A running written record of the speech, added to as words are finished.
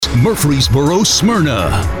Murfreesboro, Smyrna.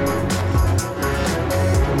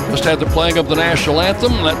 Just had the playing of the national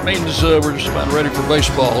anthem. That means we're just about ready for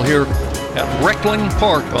baseball here at Reckling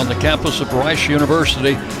Park on the campus of Rice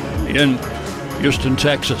University in Houston,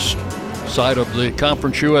 Texas. Site of the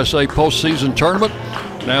Conference USA postseason tournament,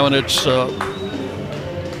 now in its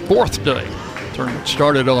fourth day. The tournament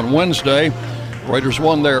started on Wednesday. Raiders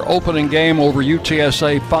won their opening game over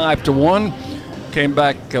UTSA 5-1. Came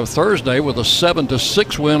back Thursday with a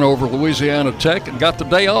 7-6 win over Louisiana Tech and got the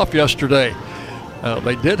day off yesterday.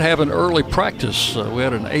 They did have an early practice. We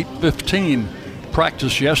had an 8:15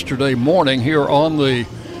 practice yesterday morning here on the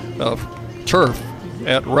turf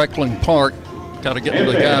at Reckling Park. Got to get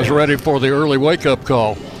the guys ready for the early wake-up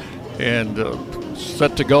call. And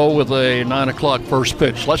set to go with a 9 o'clock first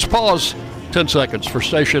pitch. Let's pause 10 seconds for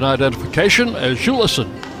station identification as you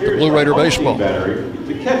listen to Blue Raider Baseball.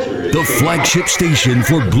 The flagship station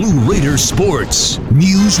for Blue Raider sports.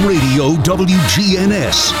 News Radio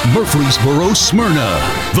WGNS, Murfreesboro, Smyrna.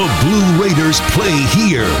 The Blue Raiders play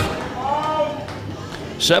here.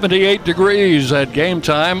 78 degrees at game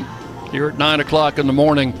time here at 9 o'clock in the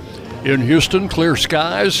morning in Houston. Clear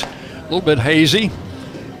skies, a little bit hazy.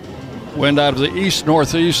 Wind out of the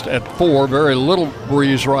east-northeast at 4. Very little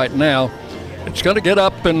breeze right now. It's going to get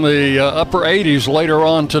up in the upper 80s later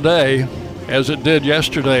on today, as it did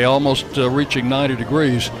yesterday, almost reaching 90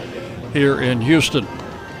 degrees here in Houston.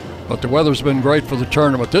 But the weather's been great for the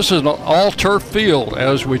tournament. This is an all-turf field,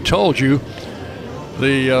 as we told you.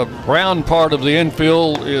 The brown part of the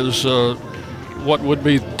infield is what would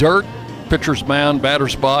be dirt, pitcher's mound,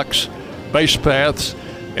 batter's box, base paths,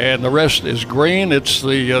 and the rest is green. It's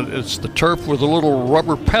the turf with the little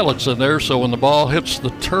rubber pellets in there, so when the ball hits the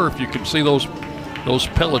turf, you can see those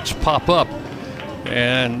pellets pop up.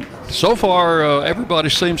 And so far, everybody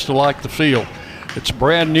seems to like the field. It's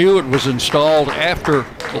brand new. It was installed after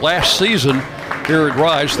the last season here at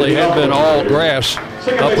Rice. They had been all grass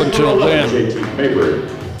up until then.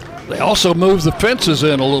 They also moved the fences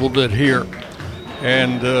in a little bit here.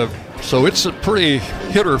 And so it's a pretty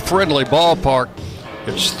hitter-friendly ballpark.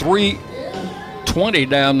 It's 320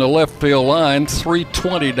 down the left field line,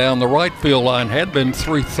 320 down the right field line. Had been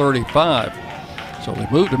 335. So they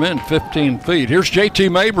moved him in 15 feet. Here's J.T.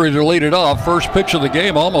 Mabry to lead it off. First pitch of the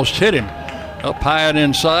game almost hit him. Up high and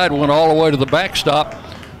inside, went all the way to the backstop.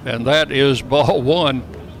 And that is ball one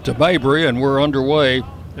to Mabry, and we're underway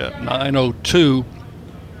at 9:02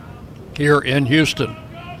 here in Houston.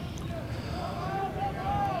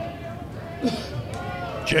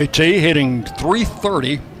 JT hitting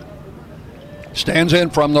 .330, stands in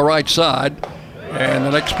from the right side, and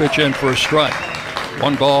the next pitch in for a strike.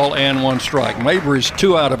 1 ball and 1 strike. Mabry's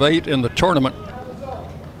 2 out of 8 in the tournament.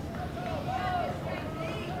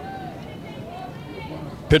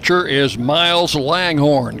 Pitcher is Miles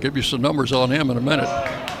Langhorne. Give you some numbers on him in a minute.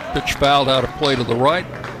 Pitch fouled out of play to the right.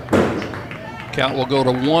 Count will go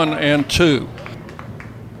to 1-2.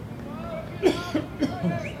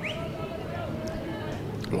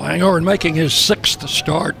 Langhorne making his 6th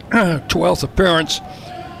start, 12th appearance,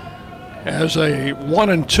 has a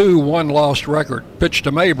 1-2 one-loss record. Pitch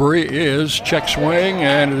to Mabry is check swing,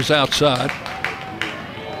 and it is outside.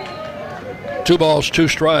 2 balls, 2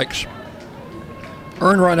 strikes.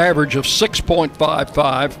 Earned run average of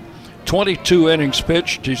 6.55, 22 innings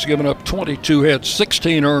pitched. He's given up 22 hits,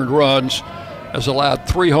 16 earned runs, has allowed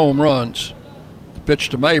 3 home runs. The pitch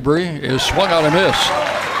to Mabry is swung on a miss.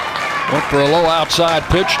 Went for a low outside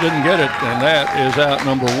pitch, didn't get it, and that is out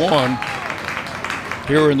number 1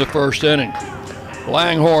 here in the first inning.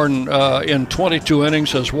 Langhorne in 22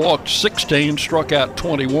 innings has walked 16, struck out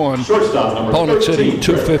 21. Opponents hitting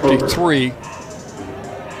 .253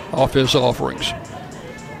 off his offerings.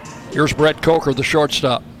 Here's Brett Coker, the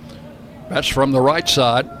shortstop. That's from the right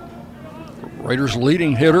side. Raiders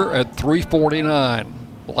leading hitter at .349.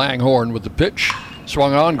 Langhorne with the pitch.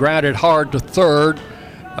 Swung on, grounded hard to third.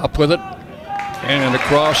 Up with it, and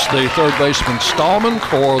across the third baseman Stallman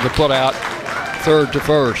for the putout, third to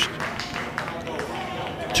first.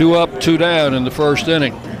 2 up, 2 down in the first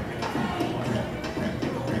inning.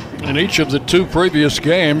 In each of the 2 previous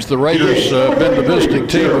games, the Raiders have been the visiting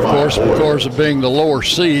team, of course, because of being the lower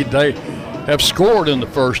seed. They have scored in the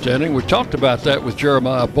first inning. We talked about that with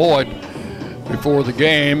Jeremiah Boyd before the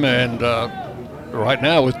game, and right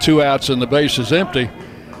now with 2 outs and the bases empty,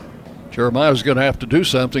 Jeremiah's going to have to do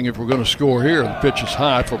something if we're going to score here. The pitch is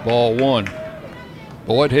high for ball 1.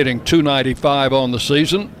 Boyd hitting .295 on the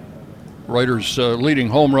season. Raiders leading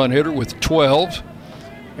home run hitter with 12,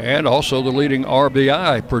 and also the leading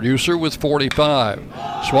RBI producer with 45.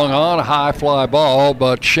 Swung on, a high fly ball,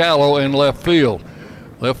 but shallow in left field.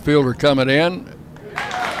 Left fielder coming in,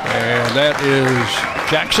 and that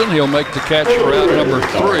is Jackson. He'll make the catch for out number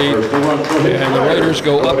 3, and the Raiders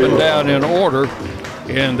go up and down in order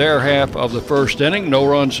in their half of the first inning. No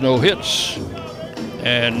runs, no hits,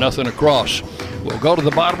 and nothing across. We'll go to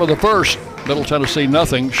the bottom of the first. Middle Tennessee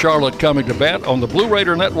nothing. Charlotte coming to bat on the Blue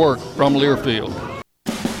Raider Network from Learfield.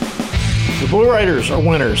 The Blue Raiders are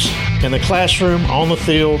winners in the classroom, on the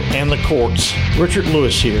field, and the courts. Richard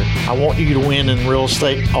Lewis here. I want you to win in real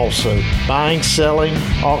estate also. Buying, selling,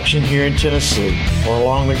 auction here in Tennessee, or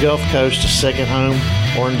along the Gulf Coast, a second home,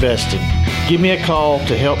 or investing. Give me a call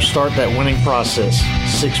to help start that winning process.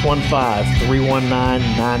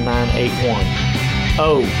 615-319-9981.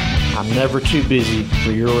 Oh, I'm never too busy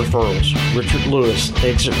for your referrals. Richard Lewis,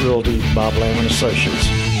 Exit Realty, Bob Lamb & Associates.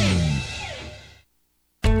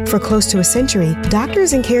 For close to a century,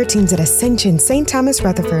 doctors and care teams at Ascension St. Thomas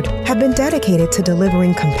Rutherford have been dedicated to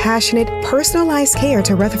delivering compassionate, personalized care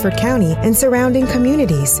to Rutherford County and surrounding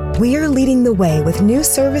communities. We are leading the way with new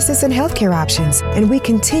services and healthcare options, and we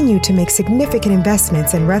continue to make significant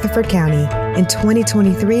investments in Rutherford County. In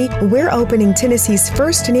 2023, we're opening Tennessee's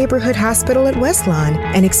first neighborhood hospital at West Lawn,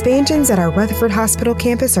 and expansions at our Rutherford Hospital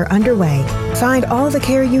campus are underway. Find all the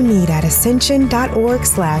care you need at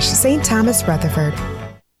ascension.org/St. Thomas Rutherford.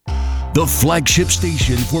 The flagship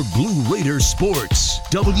station for Blue Raiders sports,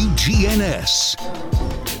 WGNS.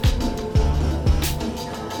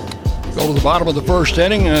 Go to the bottom of the first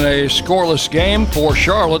inning in a scoreless game for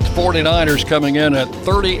Charlotte. The 49ers coming in at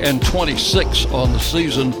 30-26 on the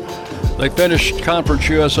season. They finished Conference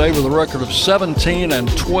USA with a record of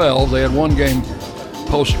 17-12. They had one game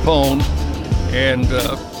postponed, and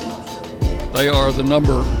they are the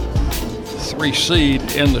number 3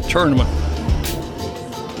 seed in the tournament.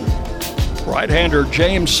 Right-hander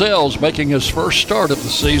James Sells making his first start of the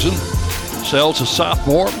season. Sells, a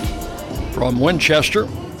sophomore from Winchester,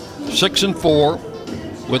 6-4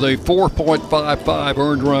 with a 4.55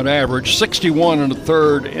 earned run average, 61 in the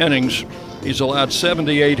third innings. He's allowed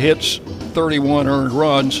 78 hits, 31 earned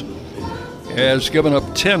runs, has given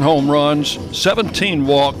up 10 home runs, 17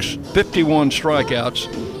 walks, 51 strikeouts.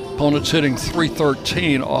 Opponents hitting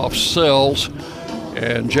 .313 off Sells,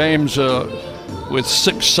 and James with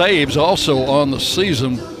 6 saves also on the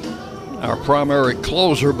season, our primary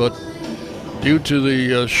closer, but due to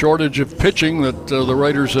the shortage of pitching that the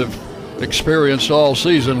Raiders have experienced all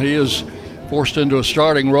season, he is forced into a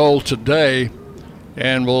starting role today,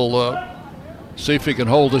 and we'll see if he can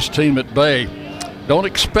hold this team at bay. Don't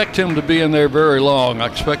expect him to be in there very long. I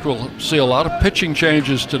expect we'll see a lot of pitching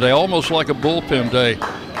changes today, almost like a bullpen day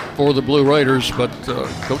for the Blue Raiders, but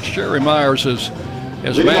Coach Jerry Myers has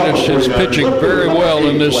managed his pitching very well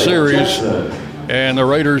in this series, and the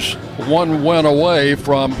Raiders one win away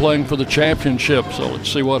from playing for the championship, so let's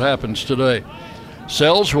see what happens today.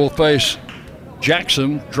 Sells will face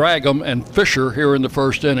Jackson, Dragum, and Fisher here in the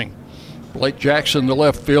first inning. Blake Jackson, the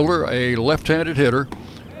left fielder, a left-handed hitter,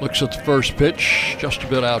 looks at the first pitch, just a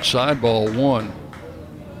bit outside, ball 1.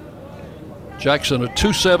 Jackson, a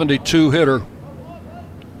 .272 hitter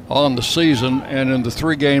on the season, and in the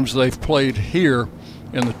 3 games they've played here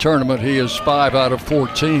in the tournament, he is 5 out of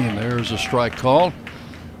 14. There's a strike call,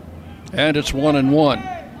 and it's 1-1.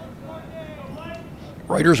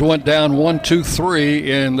 Raiders went down 1-2-3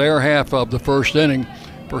 in their half of the first inning.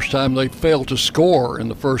 First time they failed to score in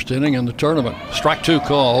the first inning in the tournament. Strike 2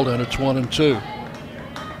 called, and it's 1-2.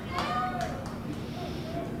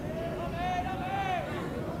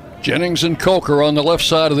 Jennings and Coker on the left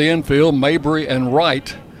side of the infield. Mabry and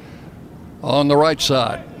Wright on the right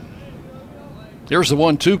side. Here's the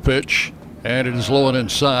 1-2 pitch, and it is low and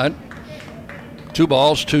inside. 2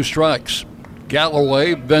 balls, 2 strikes.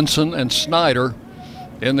 Galloway, Benson, and Snyder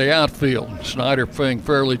in the outfield. Snyder playing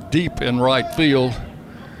fairly deep in right field.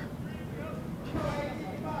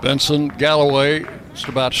 Benson, Galloway just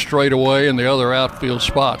about straight away in the other outfield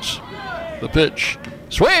spots. The pitch.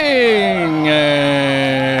 Swing!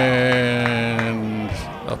 And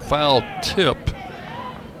a foul tip.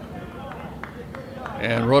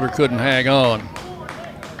 And Rudder couldn't hang on.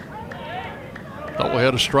 Thought we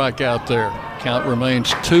had a strikeout there. Count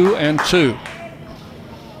remains 2-2.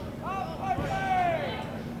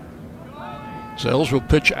 Sells will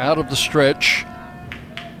pitch out of the stretch.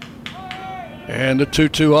 And the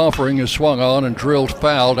 2-2 offering is swung on and drilled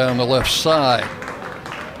foul down the left side.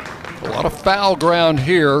 A lot of foul ground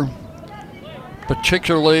here,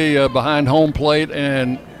 particularly behind home plate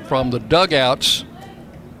and from the dugouts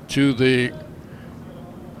to the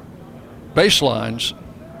baselines.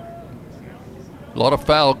 A lot of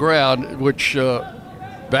foul ground, which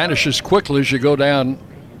vanishes quickly as you go down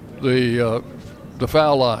the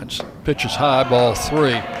foul lines. Pitch is high, ball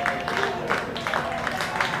 3.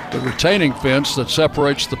 the retaining fence that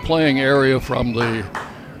separates the playing area from the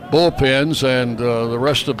bullpens, and the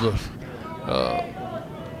rest of the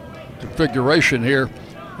configuration here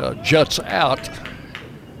juts out.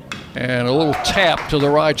 And a little tap to the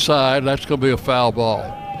right side, that's going to be a foul ball.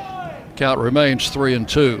 Count remains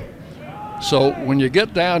 3-2. So when you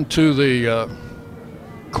get down to the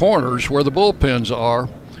corners where the bullpens are,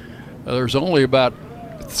 there's only about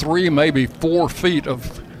 3, maybe 4 feet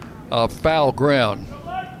of foul ground.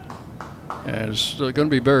 And it's going to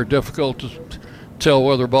be very difficult to tell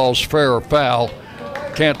whether ball's fair or foul.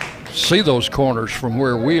 Can't see those corners from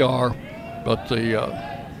where we are, but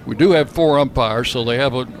we do have 4 umpires, so they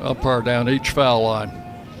have an umpire down each foul line.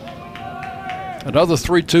 Another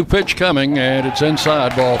 3-2 pitch coming, and it's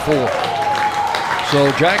inside, ball 4.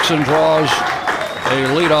 So Jackson draws a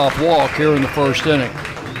leadoff walk here in the first inning.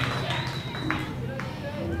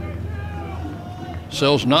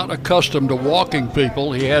 Sells not accustomed to walking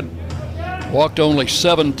people. He had walked only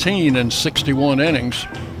 17 in 61 innings.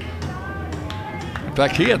 In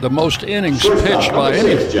fact, he had the most innings pitched by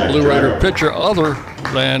any Blue Raider pitcher other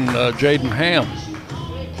than Jaden Ham.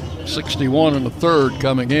 61 in the third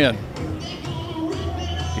coming in.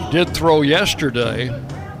 He did throw yesterday.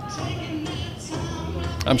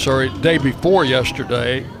 Day before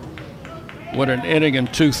yesterday, went an inning and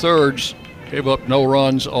 2/3, gave up no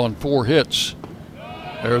runs on 4 hits.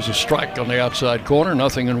 There's a strike on the outside corner,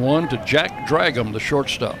 0-1 to Jack Dragum, the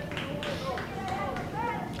shortstop.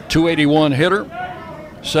 281 hitter,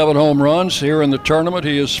 7 home runs. Here in the tournament,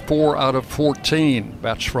 he is 4 out of 14.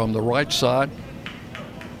 Bats from the right side.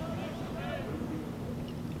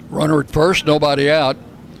 Runner at first, nobody out.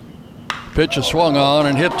 Pitch is swung on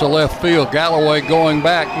and hit to left field. Galloway going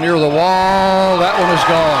back near the wall. That one is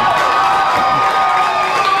gone.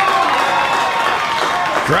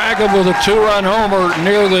 Dragum with a 2-run homer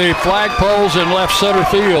near the flagpoles in left center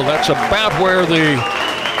field. That's about where the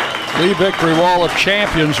Lee Victory Wall of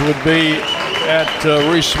Champions would be at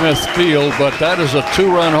Reese Smith Field, but that is a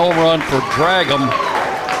 2-run home run for Dragum,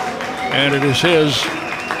 and it is his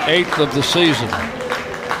 8th of the season.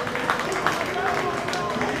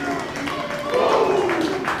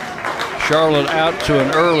 Charlotte out to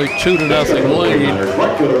an early 2-0 lead.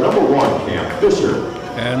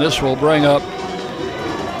 And this will bring up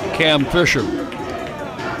Cam Fisher.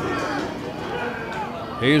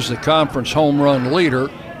 He's the conference home run leader.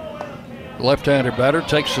 The left-handed batter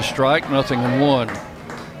takes the strike, 0-1.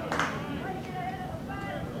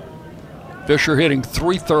 Fisher hitting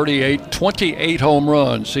 .338, 28 home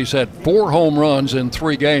runs. He's had 4 home runs in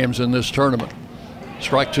 3 games in this tournament.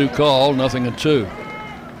 Strike 2 call, 0-2.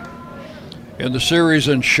 In the series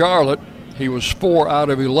in Charlotte, he was 4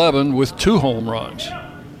 out of 11 with 2 home runs.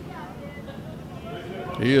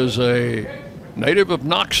 He is a native of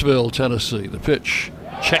Knoxville, Tennessee. The pitch,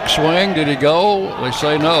 check swing, did he go? They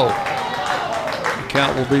say no. The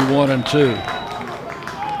count will be 1-2.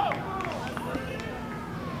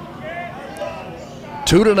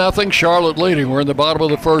 2-0, Charlotte leading. We're in the bottom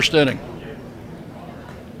of the first inning.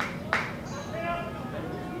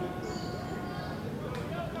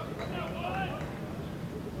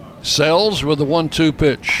 Sells with the 1-2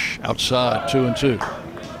 pitch outside, 2-2.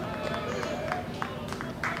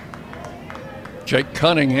 Jake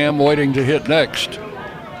Cunningham waiting to hit next.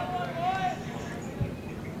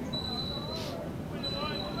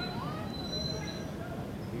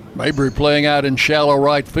 Mabry playing out in shallow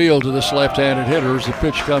right field to this left-handed hitter as the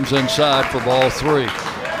pitch comes inside for ball 3.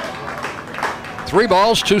 3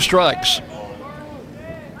 balls, 2 strikes.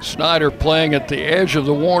 Snyder playing at the edge of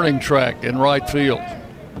the warning track in right field.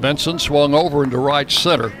 Benson swung over into right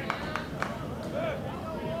center.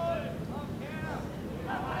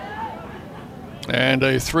 And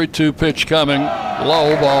a 3-2 pitch coming,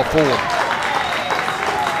 low, ball 4.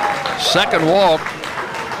 Second walk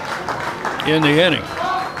in the inning.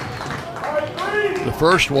 The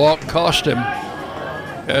first walk cost him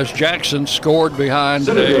as Jackson scored behind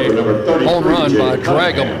a home run by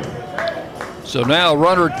Dragum. So now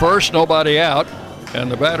runner at first, nobody out. And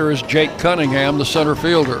the batter is Jake Cunningham, the center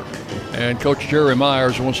fielder. And Coach Jerry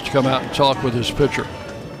Myers wants to come out and talk with his pitcher.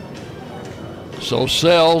 So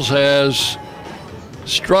Sells has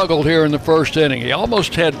struggled here in the first inning. He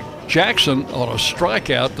almost had Jackson on a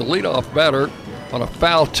strikeout, the leadoff batter, on a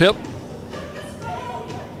foul tip.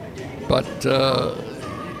 But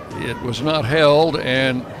it was not held,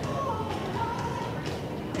 and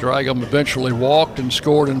Dragum eventually walked and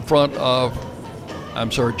scored in front of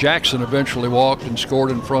Jackson eventually walked and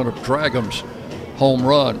scored in front of Dragum's home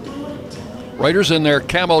run. Raiders in their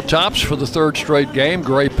camo tops for the 3rd straight game,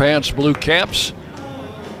 gray pants, blue caps.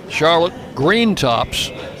 Charlotte, green tops,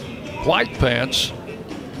 white pants,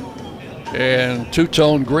 and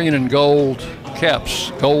two-tone green and gold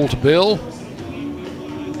caps. Gold bill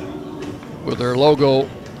with their logo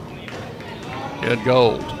in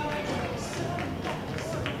gold.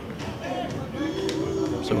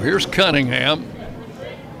 So here's Cunningham.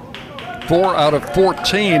 4 out of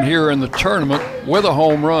 14 here in the tournament with a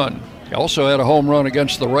home run. He also had a home run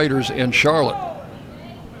against the Raiders in Charlotte.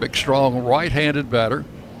 Big, strong, right-handed batter.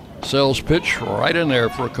 Sells pitch right in there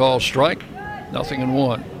for a call strike.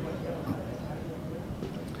 0-1.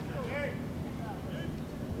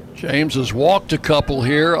 James has walked a couple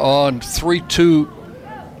here on 3-2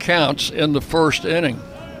 counts in the first inning.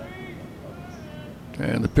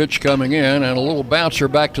 And the pitch coming in, and a little bouncer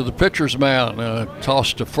back to the pitcher's mound.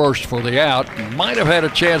 Tossed to first for the out. Might have had a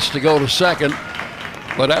chance to go to second,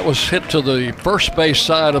 but that was hit to the first base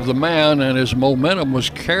side of the mound, and his momentum was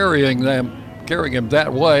carrying him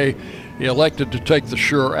that way. He elected to take the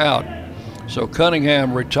sure out. So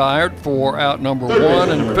Cunningham retired for out number 1,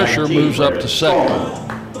 and Fisher moves up to second.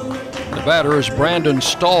 The batter is Brandon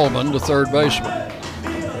Stallman, the third baseman.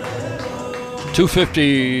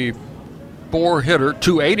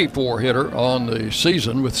 284 hitter on the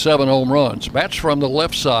season with 7 home runs. Bats from the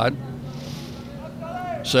left side.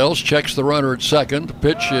 Sells checks the runner at second. The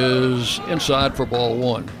pitch is inside for ball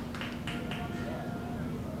 1.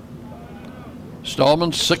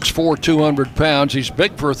 Stallman, 6'4", 200 pounds. He's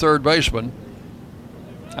big for a third baseman.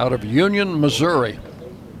 Out of Union, Missouri.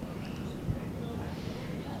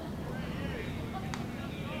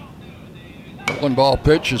 The 1-ball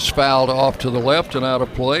pitch is fouled off to the left and out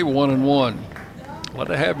of play, 1-1. Glad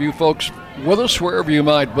to have you folks with us wherever you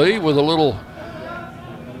might be with a little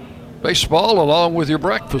baseball along with your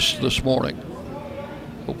breakfast this morning.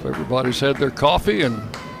 Hope everybody's had their coffee and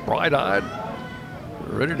bright-eyed,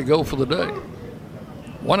 ready to go for the day.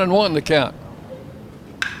 1-1 the count.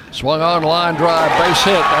 Swung on, line drive, base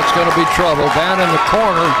hit. That's going to be trouble. Down in the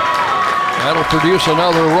corner. That'll produce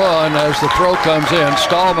another run as the throw comes in.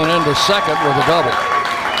 Stallman into second with a double.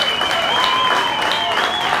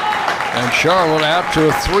 And Charlotte out to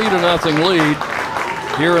a 3-0 lead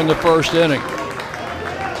here in the first inning.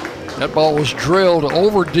 That ball was drilled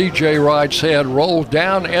over DJ Wright's head, rolled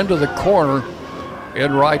down into the corner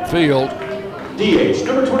in right field. DH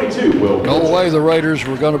number 22 will. No way the Raiders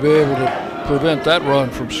were going to be able to prevent that run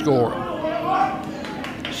from scoring.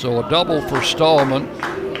 So a double for Stallman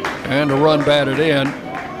and a run batted in.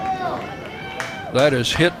 That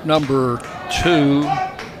is hit number 2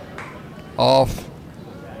 off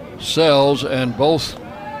Sells, and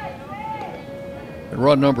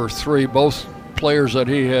run number 3, both players that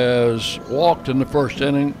he has walked in the first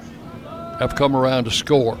inning have come around to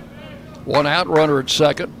score. 1 out, runner at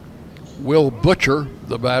second. Will Butcher,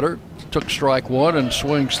 the batter, took strike 1 and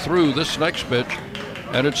swings through this next pitch,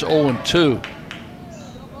 and it's 0-2.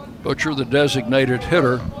 Butcher, the designated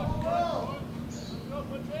hitter.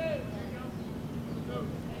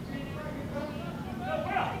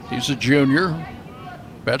 He's a junior.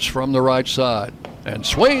 Bats from the right side and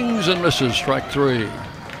swings and misses, strike 3.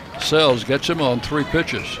 Sells gets him on 3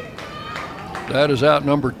 pitches. That is out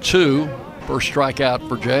number 2. First strikeout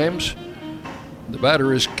for James. The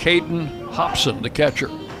batter is Caden Hobson, the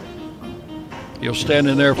catcher. He'll stand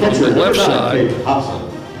in there from the left side.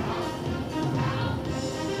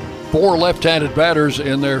 4 left-handed batters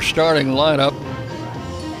in their starting lineup.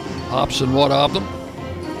 Hobson, one of them.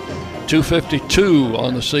 252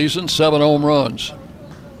 on the season, 7 home runs.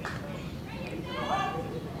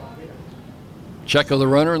 Check of the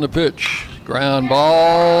runner and the pitch. Ground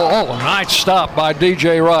ball. Oh, a nice stop by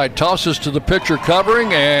DJ Wright. Tosses to the pitcher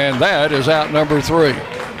covering, and that is out number 3.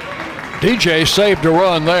 DJ saved a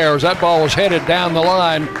run there as that ball was headed down the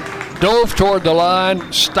line. Dove toward the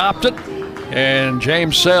line, stopped it, and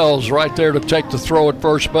James Sells right there to take the throw at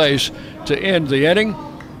first base to end the inning.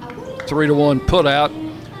 3-1 put out,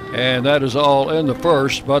 and that is all in the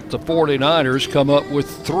first, but the 49ers come up with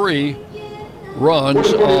 3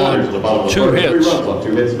 runs on 2 hits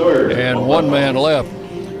and 1 man left.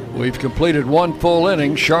 We've completed 1 full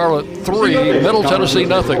inning. Charlotte 3, Middle Tennessee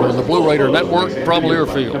nothing on the Blue Raider Network from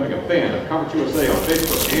Learfield.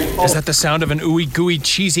 Is that the sound of an ooey gooey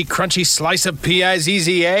cheesy crunchy slice of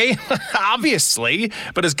P-I-Z-Z-A? Obviously,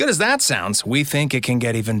 but as good as that sounds, we think it can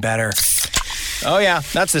get even better. Oh yeah,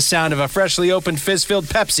 that's the sound of a freshly opened fizz-filled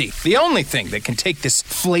Pepsi. The only thing that can take this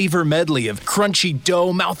flavor medley of crunchy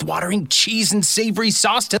dough, mouth-watering cheese, and savory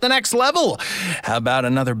sauce to the next level. How about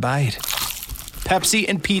another bite? Pepsi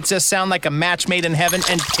and pizza sound like a match made in heaven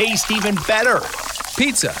and taste even better.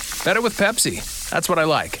 Pizza, better with Pepsi. That's what I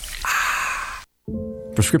like.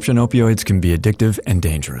 Prescription opioids can be addictive and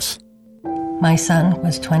dangerous. My son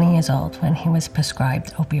was 20 years old when he was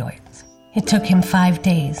prescribed opioids. It took him 5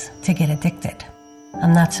 days to get addicted.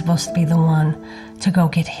 I'm not supposed to be the one to go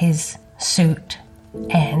get his suit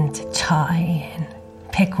and tie and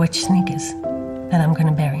pick which sneakers that I'm going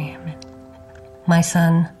to bury him in. My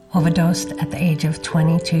son overdosed at the age of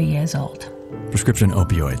 22 years old. Prescription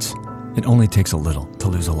opioids. It only takes a little to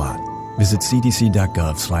lose a lot. Visit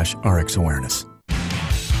cdc.gov/RxAwareness.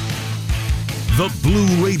 The Blue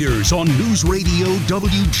Raiders on News Radio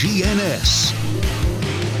WGNS.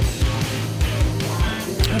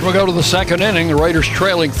 And we'll go to the second inning. The Raiders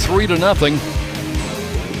trailing 3-0.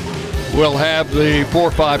 We'll have the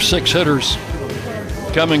 4-5-6 hitters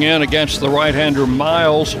coming in against the right-hander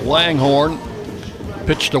Miles Langhorne.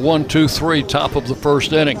 Pitched a 1-2-3 top of the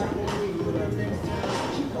first inning.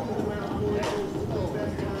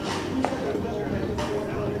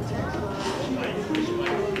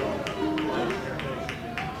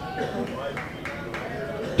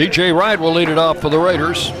 DJ Wright will lead it off for the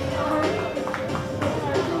Raiders.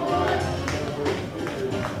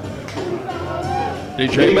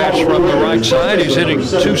 DJ bats from the right side. He's hitting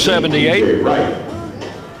 .278.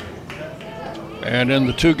 And in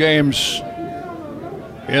the 2 games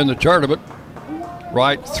in the tournament,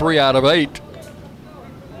 Wright 3 out of 8.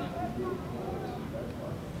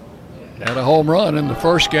 Had a home run in the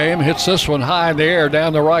first game. Hits this one high in the air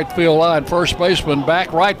down the right field line. First baseman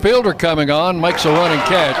back. Right fielder coming on. Makes a running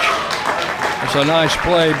catch. It's a nice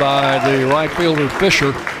play by the right fielder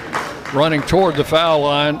Fisher, running toward the foul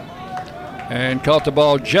line, and caught the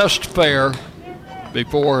ball just fair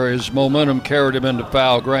before his momentum carried him into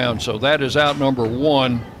foul ground. So that is out number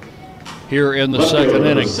 1 here in the second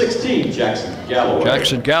inning. 16, Jackson Galloway.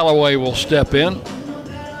 Jackson Galloway will step in,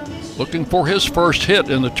 looking for his first hit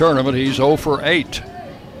in the tournament. He's 0 for 8.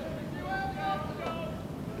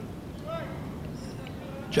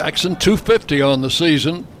 Jackson .250 on the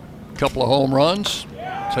season. Couple of home runs.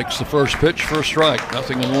 Takes the first pitch for a strike.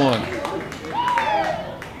 0-1.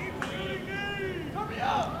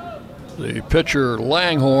 The pitcher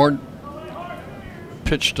Langhorne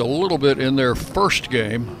pitched a little bit in their first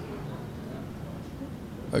game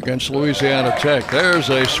against Louisiana Tech. There's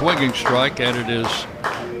a swinging strike, and it is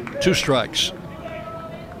 2 strikes.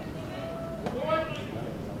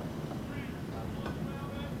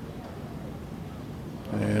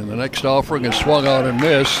 And the next offering is swung on and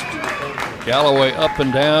missed. Galloway up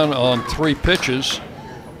and down on 3 pitches.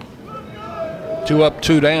 2 up,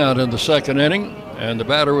 2 down in the second inning. And the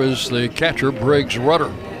batter is the catcher, Briggs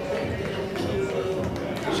Rudder.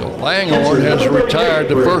 So Langhorne has retired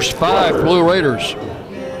the first 5 Blue Raiders.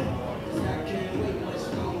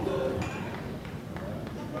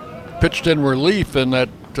 Pitched in relief in that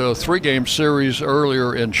 3-game series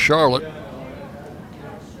earlier in Charlotte.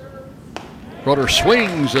 Rudder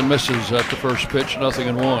swings and misses at the first pitch,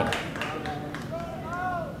 0-1.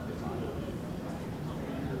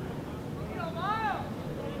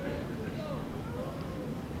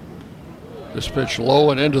 This pitch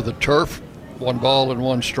low and into the turf. 1 ball and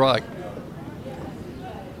 1 strike.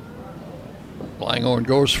 Langhorne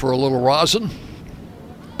goes for a little rosin.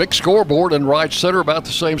 Big scoreboard in right center, about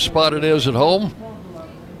the same spot it is at home.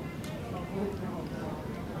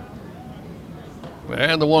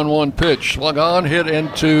 And the 1-1 pitch. Swung on, hit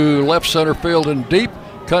into left center field and deep.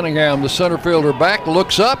 Cunningham, the center fielder, back,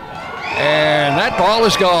 looks up, and that ball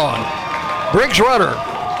is gone. Briggs Rudder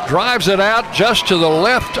drives it out just to the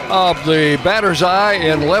left of the batter's eye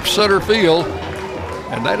in left center field.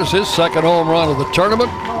 And that is his second home run of the tournament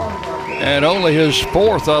and only his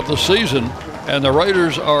 4th of the season. And the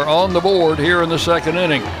Raiders are on the board here in the second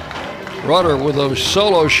inning. Rudder with a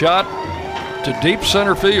solo shot to deep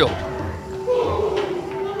center field.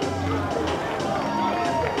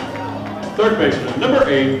 Third baseman, number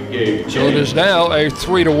 8, Gabe. So it is now a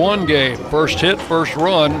 3-1 game. First hit, first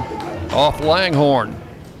run off Langhorne.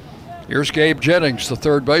 Here's Gabe Jennings, the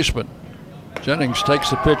third baseman. Jennings takes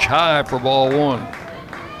the pitch high for ball 1.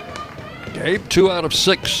 Gabe 2 out of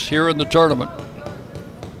 6 here in the tournament.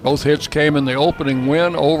 Both hits came in the opening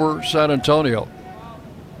win over San Antonio.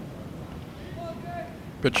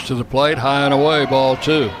 Pitch to the plate, high and away, ball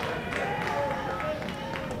 2.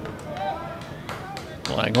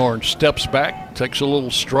 Langhorne steps back, takes a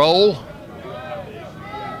little stroll.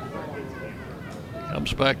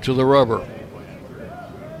 Comes back to the rubber.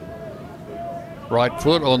 Right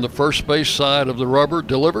foot on the first base side of the rubber,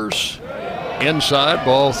 delivers. Inside,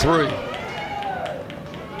 ball 3.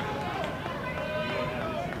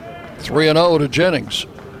 3-0 to Jennings.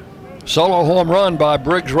 Solo home run by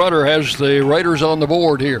Briggs Rudder has the Raiders on the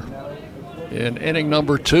board here. In inning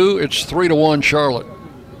number 2, it's 3-1 Charlotte.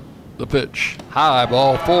 The pitch, high,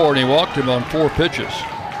 ball 4, and he walked him on 4 pitches.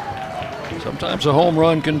 Sometimes a home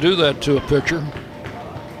run can do that to a pitcher.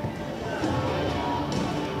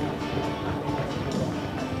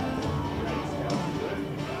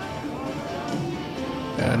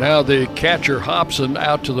 And now the catcher Hobson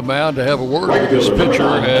out to the mound to have a word with his pitcher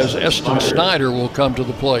as Eston Snyder will come to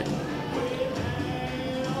the plate.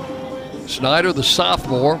 Snyder, the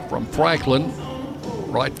sophomore from Franklin,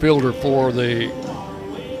 right fielder for the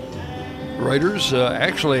Raiders,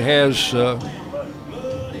 actually has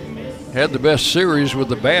had the best series with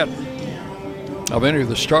the bat of any of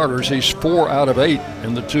the starters. He's 4 out of 8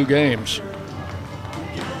 in the 2 games.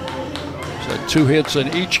 He's had 2 hits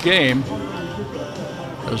in each game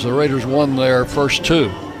as the Raiders won their first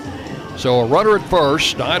 2. So a runner at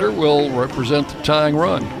first. Snyder will represent the tying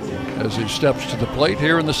run as he steps to the plate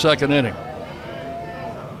here in the 2nd inning.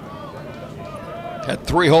 Had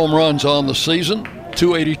 3 home runs on the season,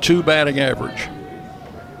 .282 batting average.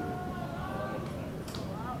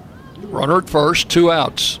 Runner at first, 2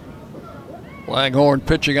 outs. Langhorne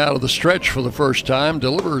pitching out of the stretch for the first time,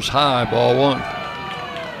 delivers high, ball 1.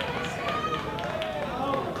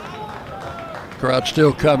 Crowd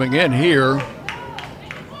still coming in here.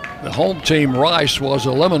 The home team, Rice, was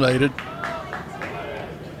eliminated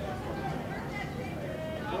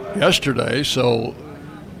yesterday, so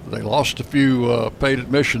they lost a few paid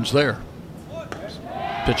admissions there.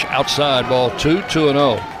 Pitch outside, ball 2,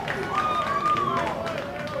 2-0.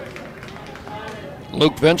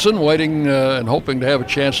 Luke Vinson waiting and hoping to have a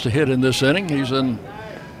chance to hit in this inning. He's in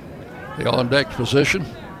the on-deck position.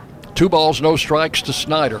 2 balls, no strikes to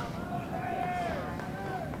Snyder.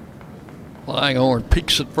 Langhorne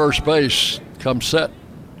peeks at first base, comes set,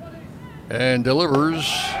 and delivers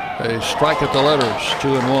a strike at the letters,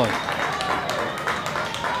 2-1.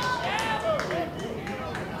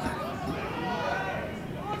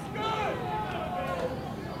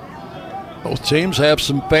 Both teams have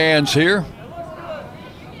some fans here.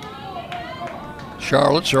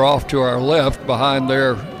 Charlottes are off to our left behind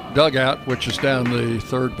their dugout, which is down the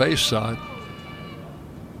third base side.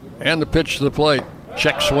 And the pitch to the plate.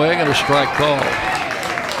 Check swing and a strike call.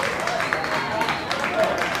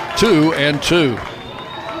 2-2.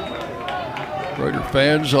 Raider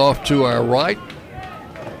fans off to our right.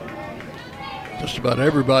 Just about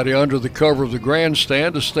everybody under the cover of the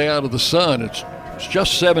grandstand to stay out of the sun. It's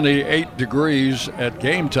just 78 degrees at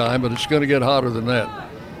game time, but it's going to get hotter than that.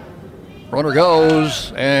 Runner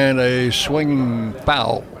goes, and a swing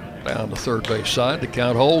foul down the third base side. The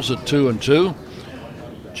count holds at 2-2.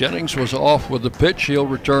 Jennings was off with the pitch. He'll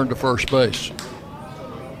return to first base.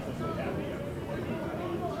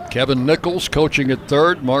 Kevin Nichols coaching at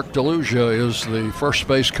third. Mark DeLucia is the first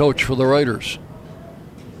base coach for the Raiders.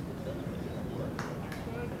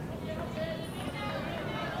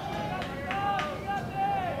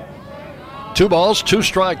 Two balls, 2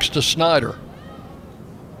 strikes to Snyder.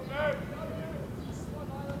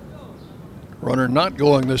 Runner not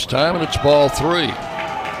going this time, and it's ball 3.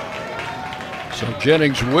 So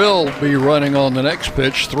Jennings will be running on the next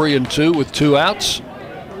pitch, 3-2 with 2 outs.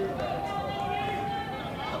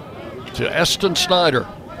 To Eston Snyder.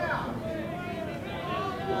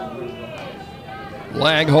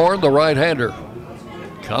 Langhorne, the right-hander,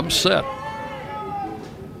 comes set.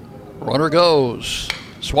 Runner goes.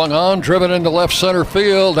 Swung on, driven into left center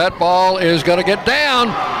field. That ball is going to get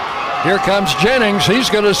down. Here comes Jennings. He's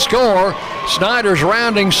going to score. Snyder's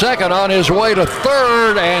rounding second on his way to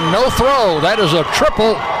third, and no throw. That is a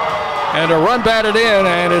triple and a run batted in,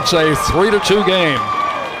 and it's a 3-2 game.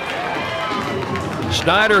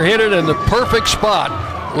 Snyder hit it in the perfect spot.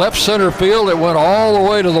 Left center field. It went all the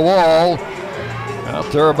way to the wall.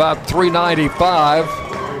 Out there about 395.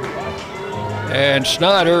 And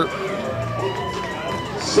Snyder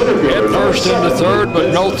head first into third,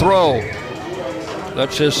 but no throw.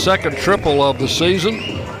 That's his second triple of the season.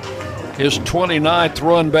 His 29th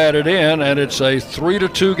run batted in, and it's a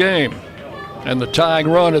 3-2 game. And the tying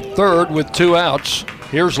run at third with 2 outs.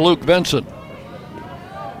 Here's Luke Vinson.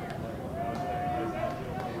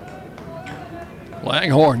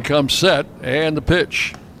 Langhorne comes set, and the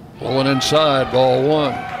pitch. Blowing inside, ball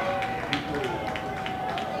 1.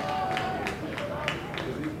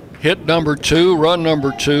 Hit number 2, run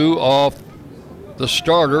number 2 off the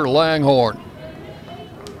starter, Langhorne.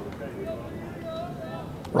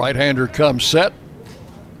 Right-hander comes set,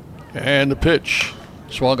 and the pitch.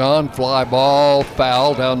 Swung on, fly ball,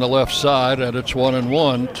 foul down the left side, and it's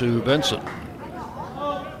 1-1 to Vincent.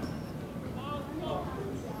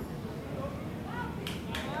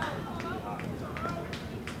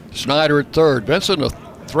 Snyder at third. Vincent a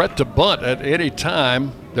threat to bunt at any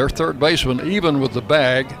time. Their third baseman, even with the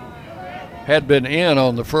bag, had been in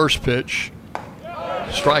on the first pitch.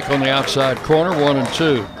 Strike on the outside corner,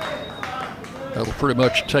 1-2. That'll pretty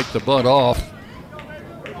much take the bunt off.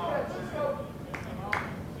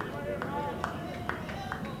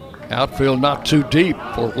 Outfield not too deep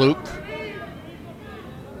for Luke.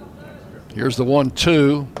 Here's the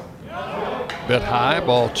 1-2. Bit high,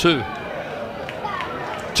 ball 2.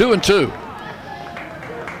 2-2.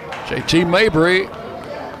 JT Mabry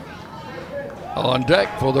on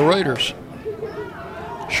deck for the Raiders.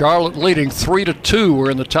 Charlotte leading 3-2. We're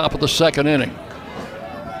in the top of the second inning.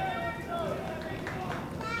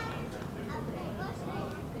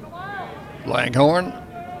 Langhorne.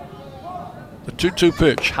 The 2-2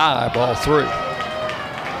 pitch, high, ball 3.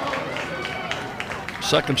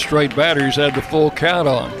 Second straight batter he's had the full count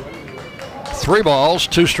on. 3 balls,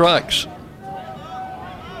 2 strikes.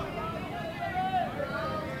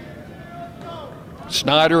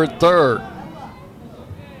 Snyder at third.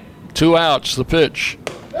 2 outs, the pitch.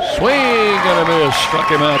 Swing and a miss. Struck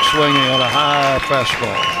him out swinging on a high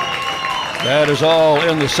fastball. That is all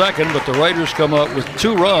in the second, but the Raiders come up with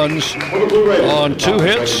 2 runs on 2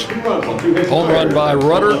 hits. Home run by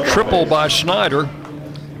Rudder, triple by Snyder.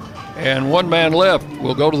 And 1 man left.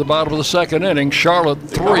 We'll go to the bottom of the second inning. Charlotte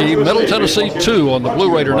 3, Middle Tennessee 2 on the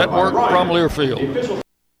Blue Raider Network from Learfield.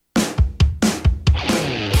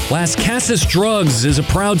 Las Casas Drugs is a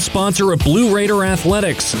proud sponsor of Blue Raider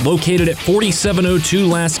Athletics, located at 4702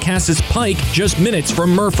 Las Casas Pike, just minutes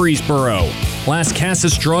from Murfreesboro. Las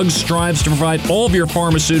Casas Drugs strives to provide all of your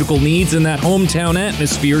pharmaceutical needs in that hometown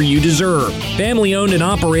atmosphere you deserve. Family-owned and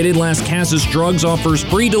operated, Las Casas Drugs offers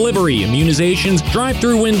free delivery, immunizations,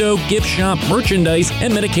 drive-through window, gift shop, merchandise,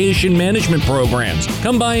 and medication management programs.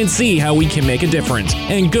 Come by and see how we can make a difference.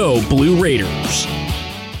 And go Blue Raiders.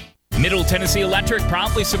 Middle Tennessee Electric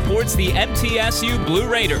proudly supports the MTSU Blue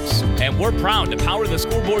Raiders, and we're proud to power the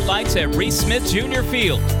scoreboard lights at Reese Smith Jr.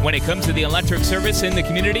 Field. When it comes to the electric service in the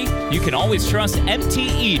community, you can always trust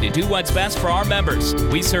MTE to do what's best for our members.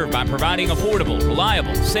 We serve by providing affordable,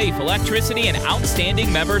 reliable, safe electricity and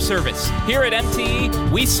outstanding member service. Here at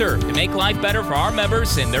MTE, we serve to make life better for our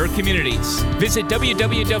members and their communities. Visit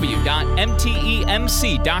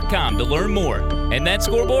www.mtemc.com to learn more. And that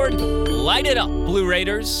scoreboard, light it up, Blue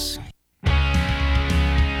Raiders.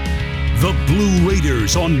 The Blue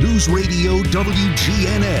Raiders on News Radio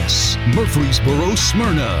WGNS, Murfreesboro,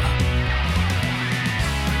 Smyrna.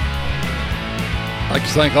 I'd like to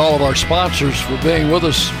thank all of our sponsors for being with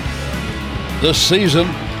us this season,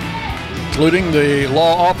 including the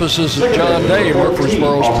law offices of John Day,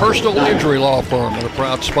 Murfreesboro's personal injury law firm, and a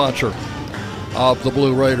proud sponsor of the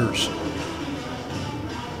Blue Raiders.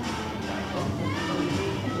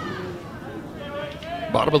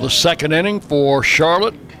 Bottom of the second inning for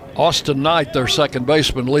Charlotte. Austin Knight, their second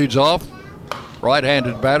baseman, leads off.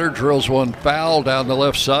 Right-handed batter, drills one foul down the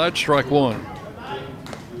left side, strike 1.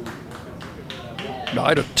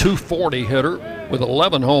 Knight, a .240 hitter with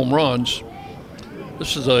 11 home runs.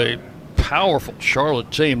 This is a powerful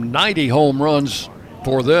Charlotte team. 90 home runs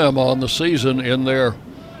for them on the season in their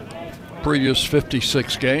previous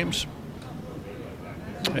 56 games.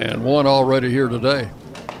 And 1 already here today.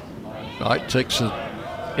 Knight takes it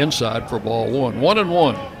inside for ball 1.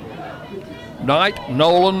 1-1. Knight,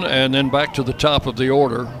 Nolan, and then back to the top of the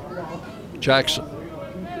order, Jackson.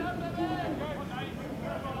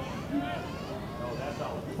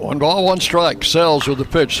 1 ball, 1 strike. Sells with the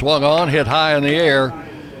pitch, swung on, hit high in the air.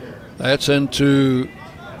 That's into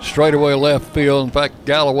straightaway left field. In fact,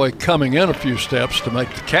 Galloway coming in a few steps to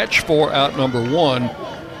make the catch for out number 1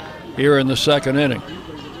 here in the second inning.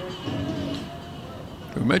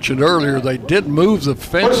 We mentioned earlier they did move the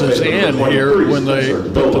fences in here when they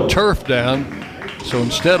put the turf down. So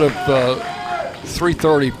instead of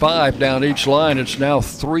 335 down each line, it's now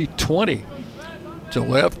 320 to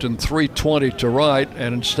left and 320 to right.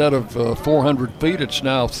 And instead of 400 feet, it's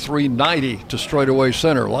now 390 to straightaway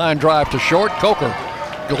center. Line drive to short. Coker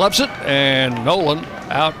gloves it, and Nolan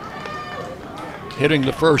out hitting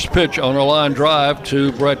the first pitch on a line drive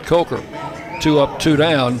to Brett Coker. 2 up, 2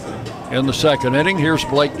 down. In the second inning, here's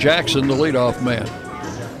Blake Jackson, the leadoff man.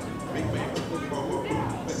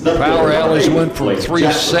 Power alleys went from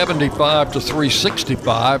 375 to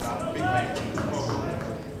 365.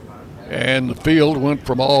 And the field went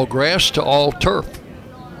from all grass to all turf.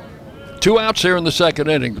 2 outs here in the second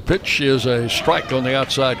inning. The pitch is a strike on the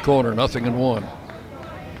outside corner, 0-1.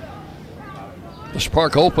 This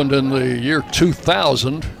park opened in the year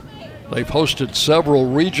 2000. They've hosted several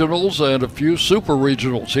regionals and a few super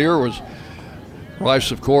regionals. Here was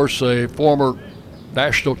Rice, of course, a former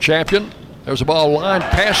national champion. There's a ball lined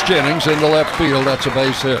past Jennings into left field. That's a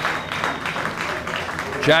base hit.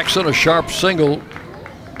 Jackson, a sharp single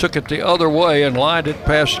took it the other way and lined it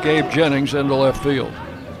past Gabe Jennings into left field.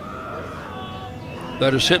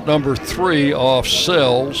 That is hit number 3 off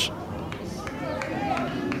Sells.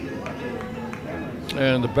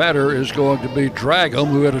 And the batter is going to be Dragum,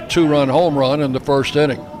 who had a 2-run home run in the first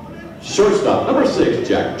inning. Shortstop, number 6,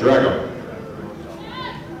 Jack Dragum.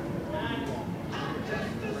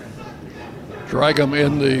 Dragum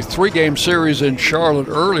in the 3-game series in Charlotte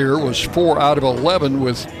earlier was 4 out of 11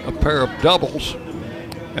 with a pair of doubles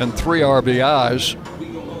and 3 RBIs.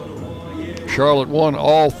 Charlotte won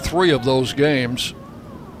all 3 of those games.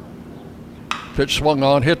 Pitch swung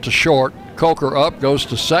on, hit to short. Coker up, goes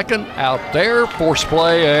to second, out there, force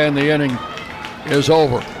play, and the inning is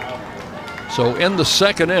over. So in the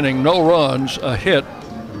second inning, no runs, a hit,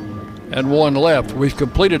 and 1 left. We've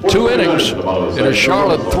completed 2 innings. It is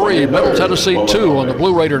Charlotte 3, Middle Tennessee 2 on the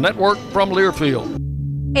Blue Raider Network from Learfield.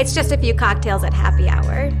 It's just a few cocktails at happy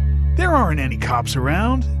hour. There aren't any cops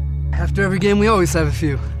around. After every game, we always have a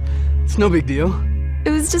few. It's no big deal.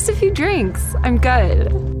 It was just a few drinks. I'm good.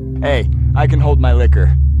 Hey, I can hold my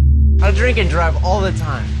liquor. I drink and drive all the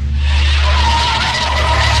time.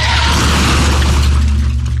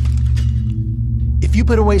 If you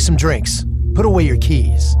put away some drinks, put away your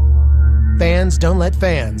keys. Fans don't let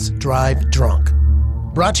fans drive drunk.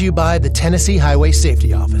 Brought to you by the Tennessee Highway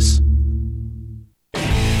Safety Office.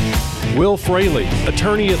 Will Fraley,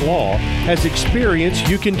 attorney at law, has experience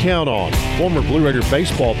you can count on. Former Blue Raider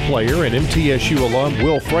baseball player and MTSU alum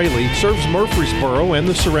Will Fraley serves Murfreesboro and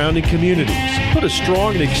the surrounding communities. Put a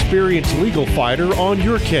strong and experienced legal fighter on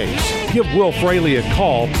your case. Give Will Fraley a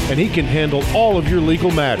call and he can handle all of your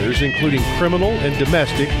legal matters, including criminal and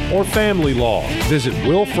domestic or family law. Visit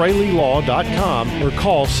willfraleylaw.com or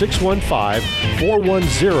call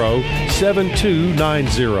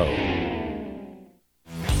 615-410-7290.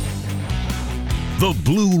 The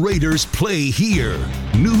Blue Raiders play here.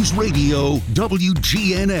 News Radio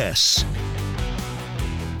WGNS.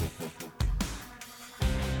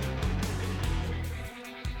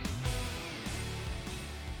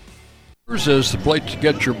 Is the place to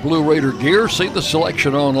get your Blue Raider gear. See the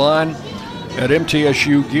selection online at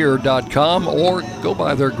MTSUgear.com or go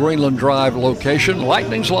by their Greenland Drive location.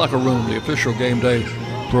 Lightning's Locker Room, the official game day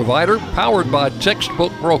provider, powered by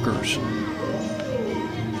Textbook Brokers.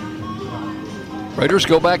 Raiders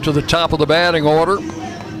go back to the top of the batting order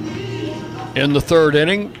in the third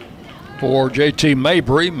inning for JT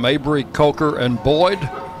Mabry. Mabry, Coker, and Boyd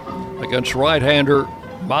against right-hander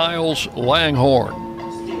Miles Langhorne.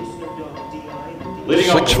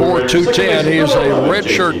 6'4", 210. He is a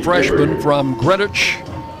redshirt freshman from Greenwich,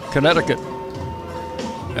 Connecticut,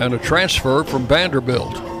 and a transfer from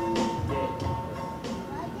Vanderbilt.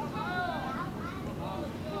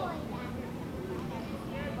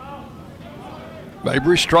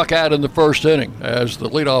 Mabry struck out in the first inning as the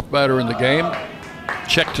leadoff batter in the game.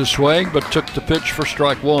 Checked his swing, but took the pitch for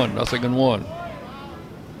strike 1, 0-1.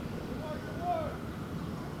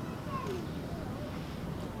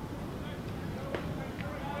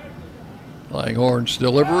 Langhorne's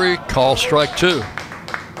delivery, call strike 2.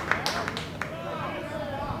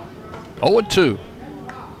 0-2.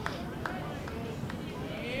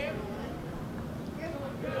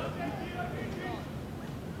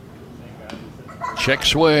 Check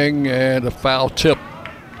swing and a foul tip.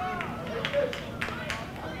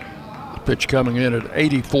 The pitch coming in at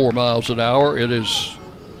 84 miles an hour. It is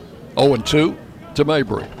 0-2 to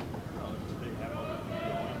Mabry.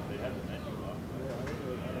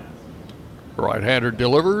 Right-hander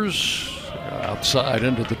delivers outside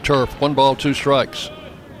into the turf. 1 ball, 2 strikes.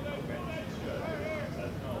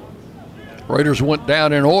 Raiders went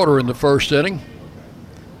down in order in the first inning.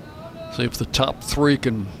 See if the top 3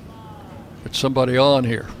 can get somebody on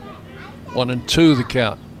here. 1-2 the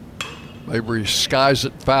count. Mabry skies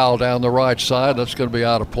it foul down the right side. That's going to be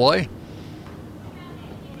out of play.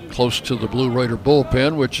 Close to the Blue Raider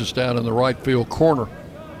bullpen, which is down in the right field corner.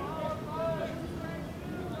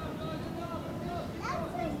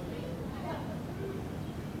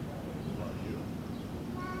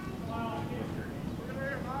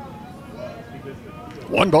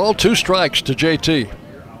 One ball, 2 strikes to JT.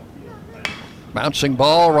 Bouncing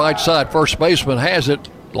ball, right side. First baseman has it.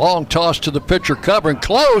 Long toss to the pitcher, covering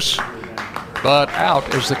close, but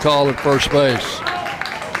out is the call at first base.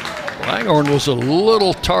 Langhorne was a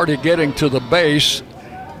little tardy getting to the base,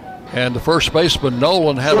 and the first baseman,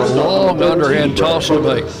 Nolan, had a long underhand toss to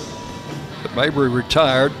make. But Mabry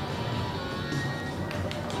retired.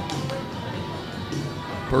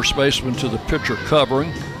 First baseman to the pitcher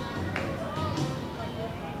covering.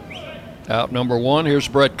 Out number 1, here's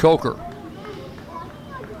Brett Coker.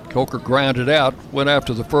 Coker grounded out, went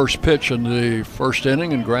after the first pitch in the first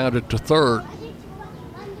inning and grounded to third.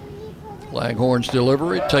 Langhorne's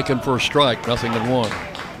delivery taken for a strike, 0-1.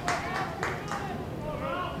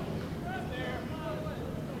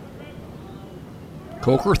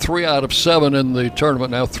 Coker 3 out of 7 in the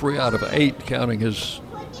tournament, now 3 out of 8 counting his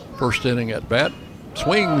first inning at bat.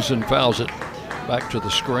 Swings and fouls it back to the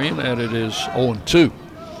screen, and it is 0-2.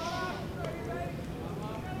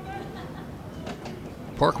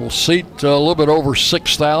 Park will seat a little bit over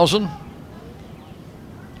 6,000.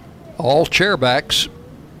 All chairbacks.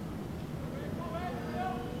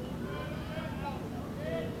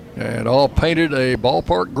 And all painted a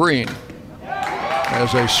ballpark green.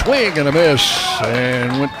 As a swing and a miss,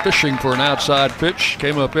 and went fishing for an outside pitch,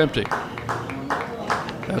 came up empty.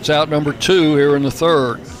 That's out number 2 here in the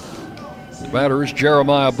third. The batter is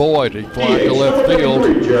Jeremiah Boyd. He flied to left field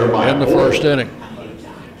in the first inning.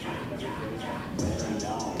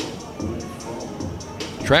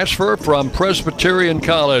 Transfer from Presbyterian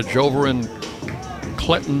College over in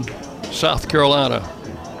Clinton, South Carolina,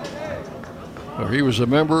 where he was a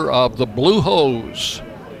member of the Blue Hose.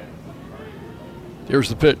 Here's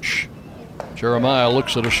the pitch. Jeremiah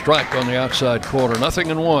looks at a strike on the outside corner.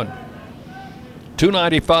 0-1.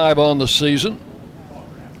 295 on the season.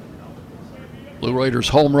 Blue Raiders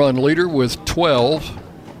home run leader with 12.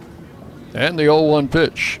 And the 0-1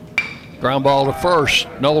 pitch. Ground ball to first.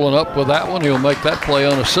 Nolan up with that one. He'll make that play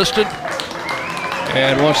unassisted.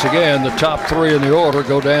 And once again, the top 3 in the order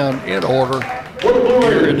go down in order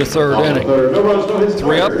here in the third inning.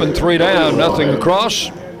 3 up and 3 down, nothing across.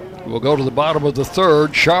 We'll go to the bottom of the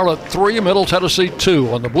third. Charlotte 3, Middle Tennessee 2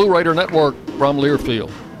 on the Blue Raider Network from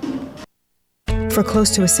Learfield. For close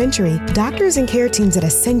to a century, doctors and care teams at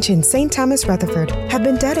Ascension St. Thomas Rutherford have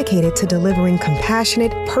been dedicated to delivering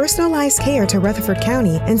compassionate, personalized care to Rutherford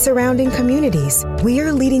County and surrounding communities. We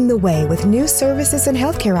are leading the way with new services and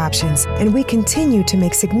healthcare options, and we continue to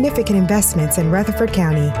make significant investments in Rutherford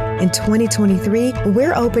County. In 2023,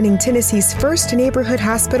 we're opening Tennessee's first neighborhood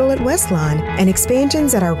hospital at Westlawn, and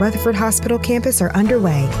expansions at our Rutherford Hospital campus are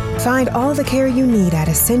underway. Find all the care you need at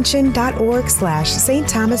ascension.org/St.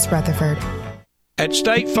 Thomas Rutherford. At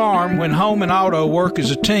State Farm, when home and auto work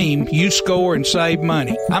as a team, you score and save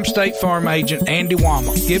money. I'm State Farm agent Andy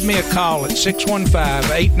Wama. Give me a call at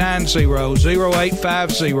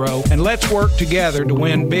 615-890-0850 and let's work together to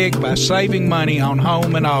win big by saving money on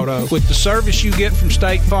home and auto. With the service you get from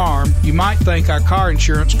State Farm, you might think our car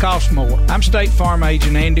insurance costs more. I'm State Farm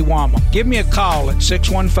agent Andy Wama. Give me a call at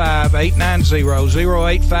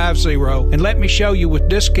 615-890-0850 and let me show you with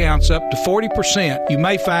discounts up to 40%. You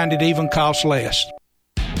may find it even costs less.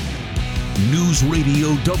 News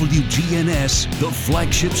Radio WGNS, the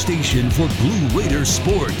flagship station for Blue Raider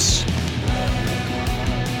sports.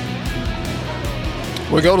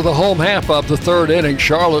 We go to the home half of the third inning.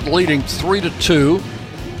 Charlotte leading 3-2.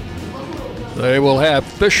 They will have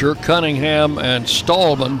Fisher, Cunningham, and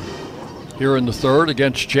Stallman here in the third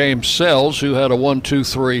against James Sells, who had a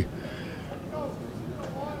 1-2-3.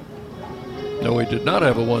 No, he did not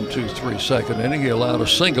have a 1-2-3 second inning. He allowed a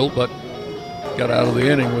single, but got out of the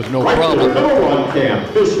inning with no problem.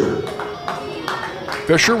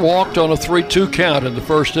 Fisher walked on a 3-2 count in the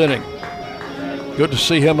first inning. Good to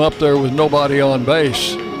see him up there with nobody on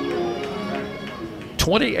base.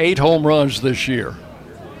 28 home runs this year.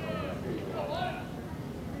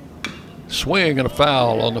 Swing and a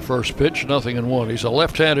foul on the first pitch, 0-1. He's a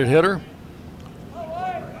left-handed hitter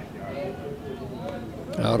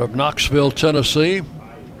out of Knoxville, Tennessee.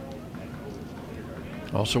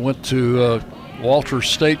 Also went to Walters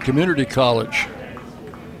State Community College.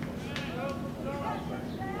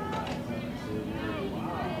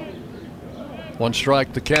 One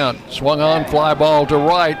strike the count. Swung on, fly ball to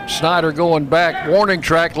right. Snyder going back, warning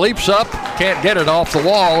track, leaps up, can't get it off the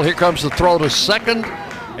wall. Here comes the throw to second,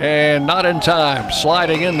 and not in time.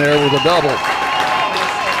 Sliding in there with a double.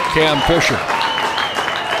 Cam Fisher.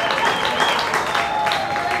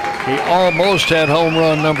 He almost had home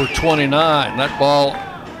run number 29. That ball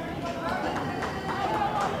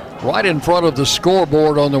right in front of the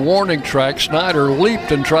scoreboard on the warning track. Snyder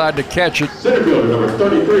leaped and tried to catch it.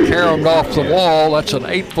 Caromed off the wall. That's an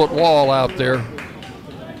 8-foot wall out there.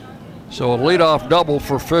 So a leadoff double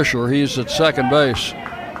for Fisher. He's at second base.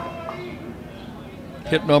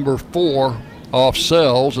 Hit number 4 off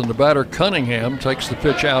Sells, and the batter Cunningham takes the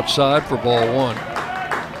pitch outside for ball 1.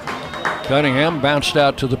 Cunningham bounced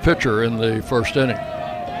out to the pitcher in the first inning.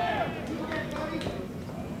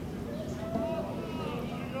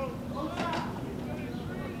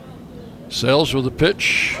 Sells with the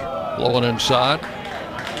pitch, blowing inside.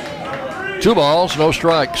 2 balls, no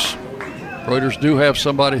strikes. Raiders do have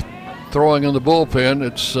somebody throwing in the bullpen.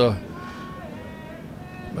 It's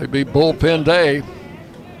maybe bullpen day.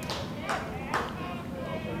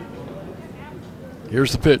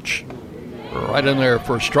 Here's the pitch. Right in there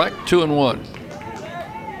for a strike, 2-1.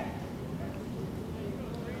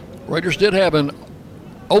 Raiders did have an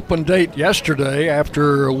open date yesterday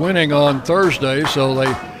after winning on Thursday, so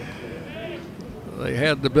they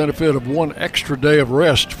had the benefit of one extra day of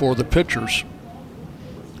rest for the pitchers.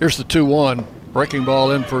 Here's the 2-1. Breaking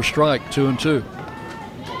ball in for a strike, 2-2.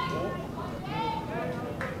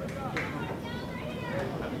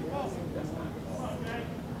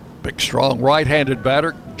 Big, strong right-handed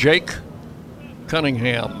batter, Jake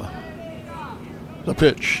Cunningham. The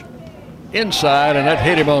pitch. Inside, and that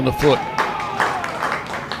hit him on the foot.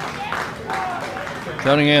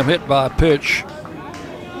 Cunningham hit by a pitch.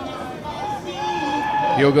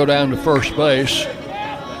 He'll go down to first base.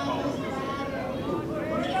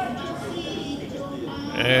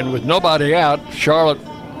 And with nobody out, Charlotte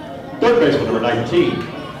third baseman number 19.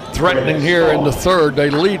 Threatening here in the third. They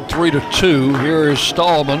lead 3-2. Here is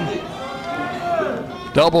Stallman.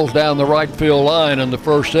 Doubles down the right field line in the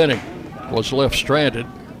first inning. Was left stranded.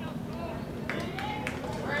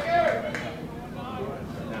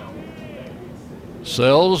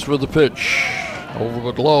 Sells with the pitch. Over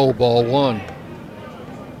but low, ball one.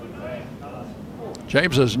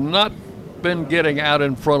 James has not been getting out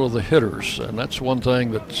in front of the hitters, and that's one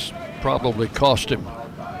thing that's probably cost him.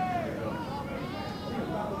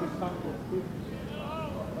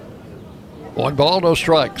 One ball, no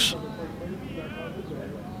strikes.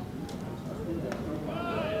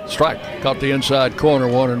 Strike, caught the inside corner,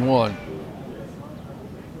 1-1.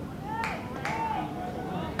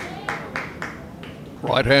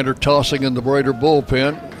 Right-hander tossing in the Raider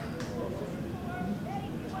bullpen.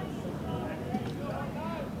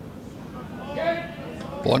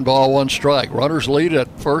 One ball, one strike. Runners lead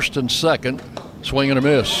at first and second. Swing and a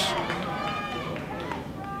miss.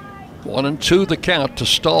 1-2 the count to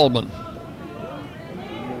Stallman.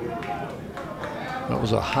 That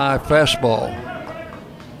was a high fastball.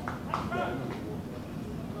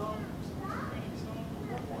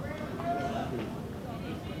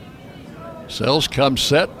 Sells comes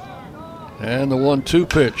set, and the 1-2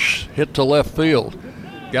 pitch hit to left field.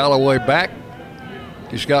 Galloway back.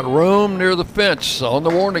 He's got room near the fence on the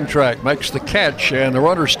warning track, makes the catch, and the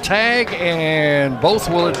runners tag, and both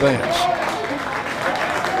will advance.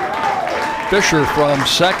 Fisher from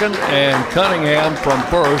second and Cunningham from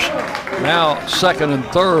first. Now second and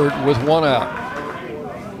third with one out.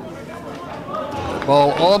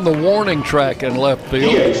 Ball on the warning track in left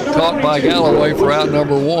field, caught by Galloway for out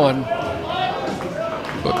number one.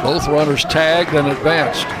 But both runners tagged and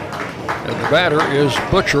advanced. And the batter is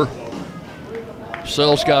Butcher.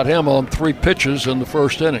 Sells got him on 3 pitches in the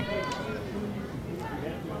first inning.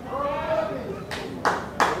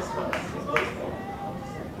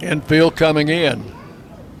 Infield coming in.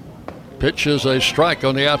 Pitch is a strike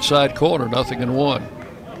on the outside corner, 0-1.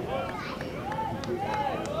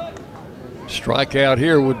 Strikeout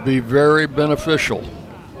here would be very beneficial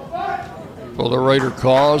for the Raider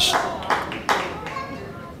cause.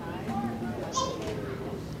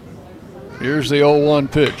 Here's the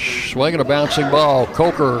 0-1 pitch. Swinging a bouncing ball.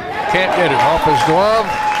 Coker can't get it off his glove.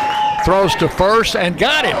 Throws to first and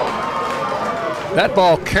got him. That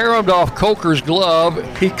ball caromed off Coker's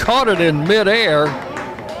glove. He caught it in midair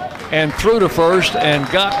and threw to first and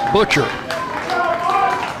got Butcher.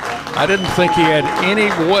 I didn't think he had any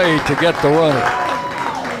way to get the runner.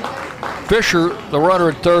 Fisher, the runner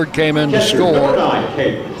at third, came in to score.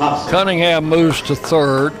 Cunningham moves to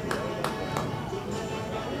third.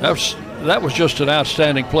 That was just an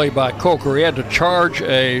outstanding play by Coker. He had to charge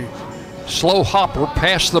a slow hopper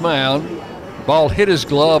past the mound. Ball hit his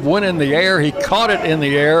glove, went in the air. He caught it in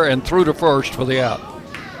the air and threw to first for the out.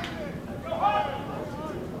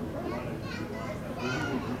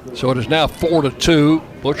 So it is now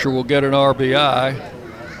 4-2. Butcher will get an RBI.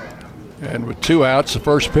 And with 2 outs, the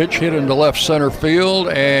first pitch hit into left center field,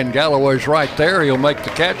 and Galloway's right there. He'll make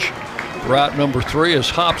the catch. Route number 3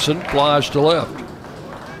 is Hobson, flies to left.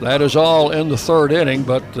 That is all in the third inning,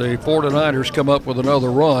 but the 49ers come up with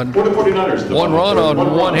another run. 49ers. 1 run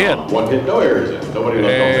on 1 hit. 1 hit, no errors.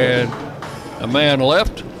 And a man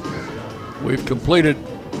left. We've completed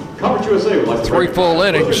 3 full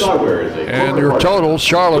innings, and your total: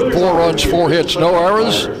 Charlotte 4 runs, 4 hits, no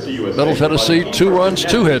errors. Middle Tennessee 2 runs,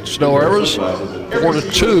 2 hits, no errors.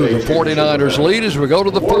 4-2, the 49ers lead as we go to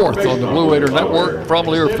the 4th on the Blue Raider Network from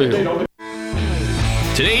Learfield.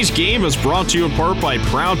 Today's game is brought to you in part by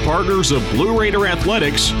proud partners of Blue Raider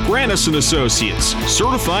Athletics, Grannis & Associates,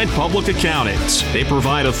 certified public accountants. They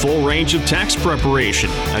provide a full range of tax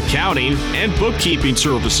preparation, accounting, and bookkeeping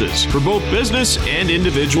services for both business and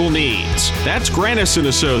individual needs. That's Grannis &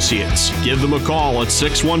 Associates. Give them a call at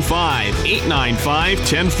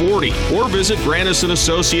 615-895-1040 or visit Grannis &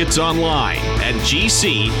 Associates online at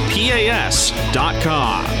gcpas.com.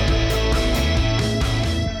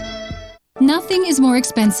 Nothing is more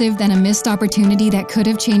expensive than a missed opportunity that could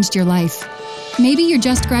have changed your life. Maybe you're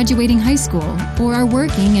just graduating high school, or are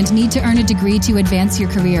working and need to earn a degree to advance your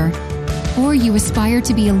career. Or you aspire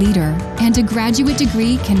to be a leader, and a graduate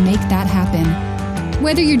degree can make that happen.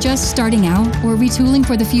 Whether you're just starting out or retooling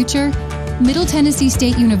for the future, Middle Tennessee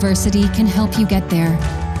State University can help you get there.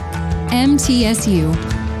 MTSU,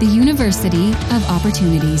 the University of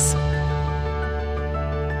Opportunities.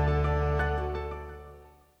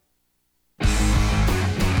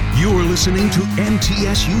 You're listening to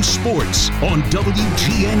MTSU Sports on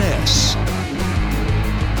WGNS.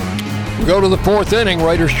 We go to the fourth inning.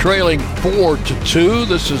 Raiders trailing 4-2.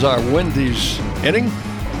 This is our Wendy's inning.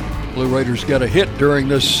 Blue Raiders got a hit during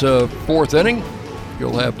this fourth inning.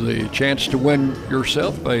 You'll have the chance to win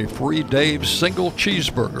yourself a free Dave's single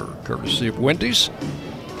cheeseburger, courtesy of Wendy's.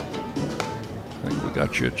 I think we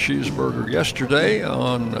got you a cheeseburger yesterday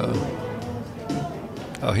on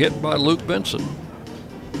a hit by Luke Benson.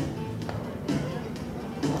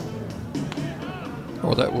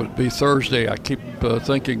 Or that would be Thursday. I keep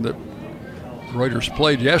thinking that the Raiders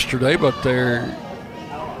played yesterday, but they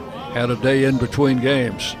had a day in between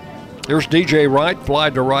games. There's DJ Wright, fly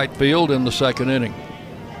to right field in the second inning.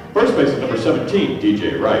 First baseman number 17,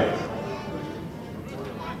 DJ Wright.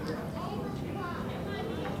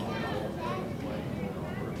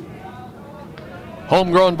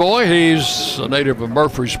 Homegrown boy, he's a native of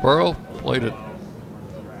Murfreesboro, played at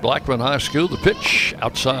Blackman High School. The pitch,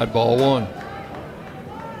 outside, ball one.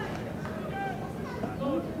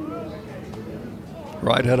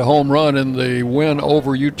 Wright had a home run in the win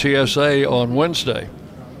over UTSA on Wednesday.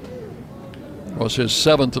 It was his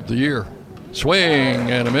 7th of the year. Swing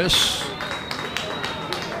and a miss.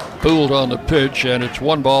 Fooled on the pitch, and it's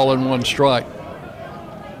 1 ball and 1 strike.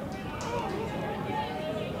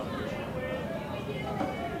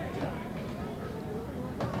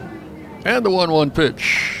 And the 1-1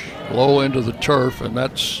 pitch. Low into the turf, and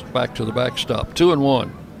that's back to the backstop. 2-1.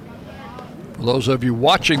 For those of you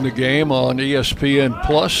watching the game on ESPN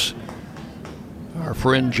Plus, our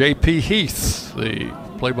friend J.P. Heath, the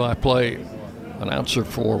play-by-play announcer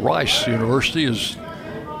for Rice University, is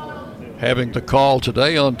having the call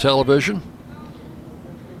today on television.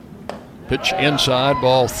 Pitch inside,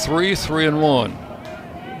 ball 3-1.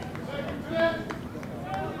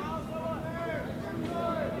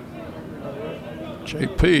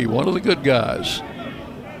 JP, one of the good guys.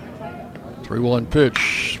 3-1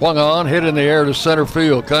 pitch, swung on, hit in the air to center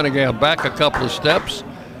field. Cunningham back a couple of steps,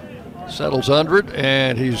 settles under it,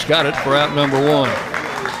 and he's got it for out number 1.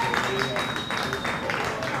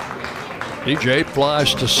 DJ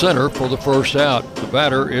flies to center for the first out. The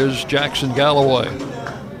batter is Jackson Galloway.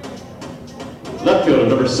 Left fielder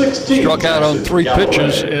number 16. Struck out on Jackson 3 Galloway.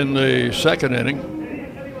 pitches in the second inning.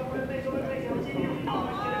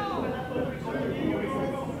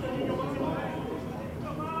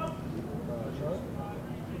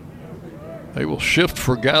 They will shift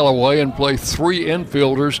for Galloway and play 3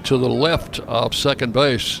 infielders to the left of second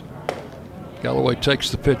base. Galloway takes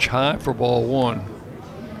the pitch high for ball 1.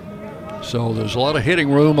 So there's a lot of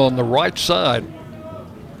hitting room on the right side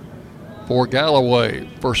for Galloway.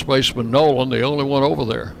 First baseman Nolan, the only one over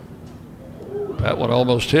there. That one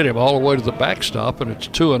almost hit him all the way to the backstop, and it's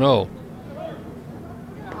 2-0.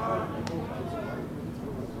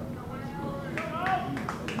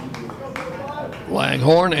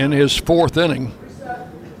 Langhorne in his 4th inning.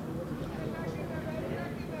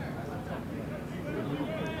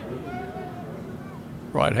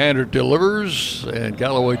 Right-hander delivers, and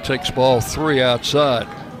Galloway takes ball 3 outside.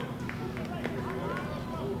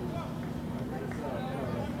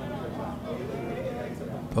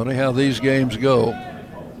 Funny how these games go.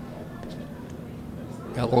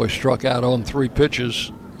 Galloway struck out on 3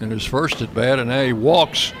 pitches in his first at-bat, and now he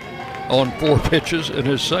walks on 4 pitches in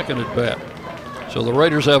his second at-bat. So the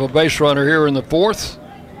Raiders have a base runner here in the 4th,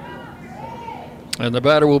 and the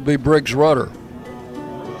batter will be Briggs Rudder.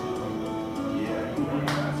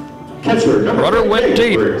 Catcher number Rudder went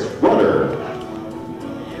deep Rudder.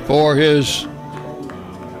 for his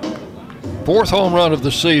 4th home run of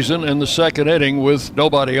the season in the second inning with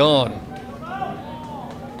nobody on.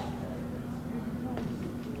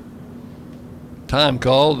 time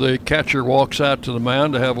call, the catcher walks out to the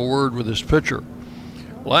mound to have a word with his pitcher.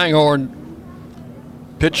 Langhorne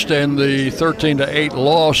pitched in the 13-8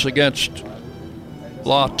 loss against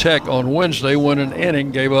La Tech on Wednesday, went an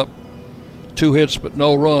inning, gave up 2 hits but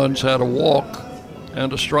no runs, had a walk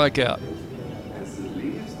and a strikeout.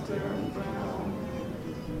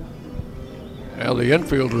 Now the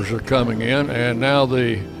infielders are coming in, and now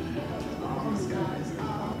the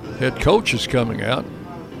head coach is coming out.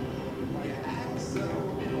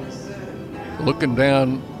 Looking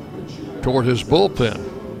down toward his bullpen.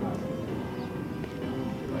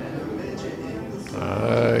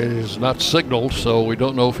 He's not signaled, so we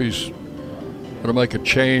don't know if he's going to make a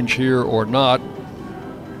change here or not.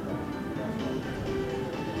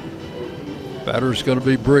 Batter's going to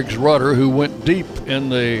be Briggs Rudder, who went deep in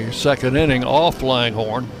the second inning off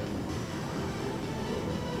Langhorne,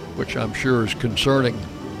 which I'm sure is concerning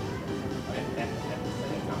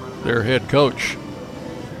their head coach.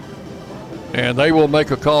 And they will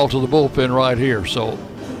make a call to the bullpen right here. So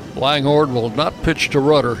Langhorne will not pitch to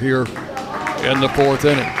Rudder here in the 4th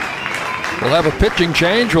inning. We'll have a pitching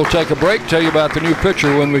change. We'll take a break, tell you about the new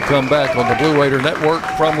pitcher when we come back on the Blue Raider Network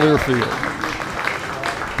from Learfield.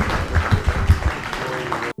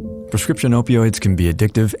 Prescription opioids can be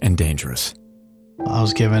addictive and dangerous. I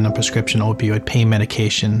was given a prescription opioid pain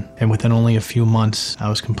medication, and within only a few months, I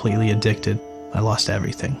was completely addicted. I lost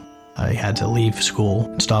everything. I had to leave school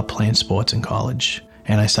and stop playing sports in college,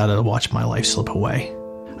 and I started to watch my life slip away.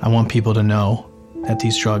 I want people to know that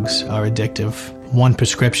these drugs are addictive. One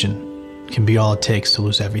prescription can be all it takes to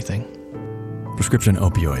lose everything. Prescription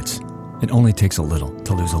opioids. It only takes a little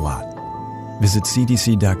to lose a lot. Visit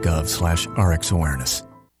cdc.gov/RxAwareness.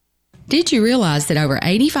 Did you realize that over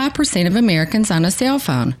 85% of Americans own a cell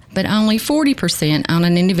phone, but only 40% own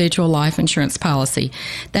an individual life insurance policy?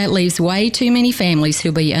 That leaves way too many families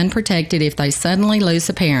who'll be unprotected if they suddenly lose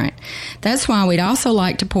a parent. That's why we'd also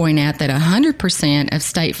like to point out that 100% of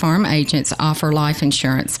State Farm agents offer life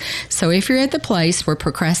insurance. So if you're at the place where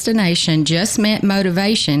procrastination just met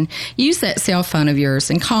motivation, use that cell phone of yours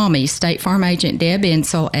and call me, State Farm agent Deb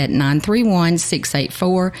Insel, at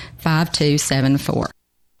 931-684-5274.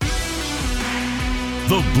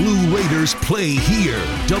 The Blue Raiders play here.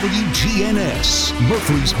 WGNS,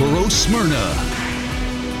 Murfreesboro, Smyrna.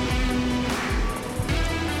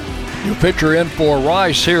 New pitcher in for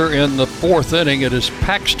Rice here in the 4th inning. It is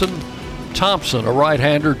Paxton Thompson, a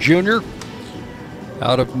right-hander junior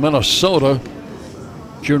out of Minnesota,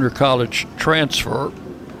 junior college transfer.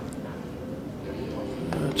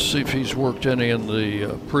 Let's see if he's worked any in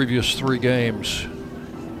the previous 3 games.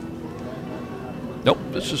 Nope,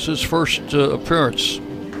 this is his first appearance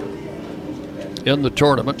in the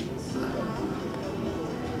tournament.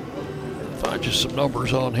 Find you some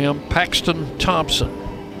numbers on him. Paxton Thompson.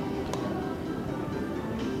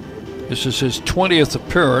 This is his 20th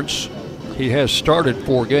appearance. He has started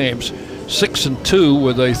 4 games, 6-2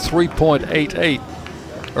 with a 3.88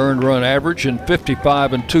 earned run average in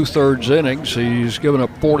 55 2/3 innings. He's given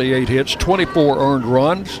up 48 hits, 24 earned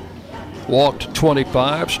runs. Walked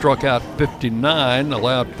 25, struck out 59,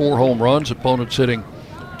 allowed 4 home runs. Opponents hitting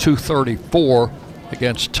 .234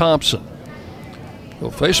 against Thompson.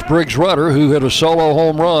 He'll face Briggs Rudder, who hit a solo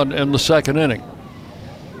home run in the 2nd inning.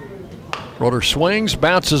 Rudder swings,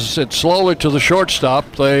 bounces it slowly to the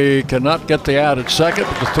shortstop. They cannot get the out at second,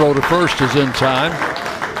 but the throw to first is in time.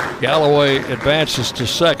 Galloway advances to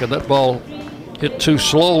second. That ball hit too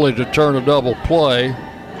slowly to turn a double play.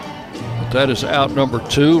 But that is out number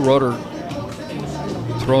 2. Rudder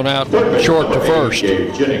thrown out short to first.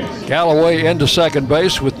 Galloway into second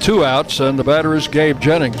base with 2 outs, and the batter is Gabe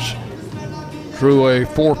Jennings. Drew a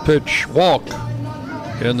 4-pitch walk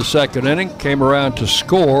in the 2nd inning, came around to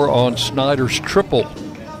score on Snyder's triple.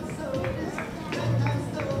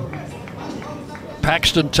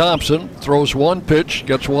 Paxton Thompson throws 1 pitch,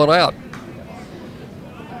 gets 1 out.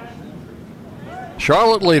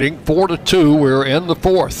 Charlotte leading 4-2. We're in the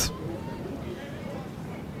 4th.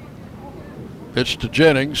 Pitch to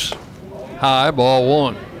Jennings, high, ball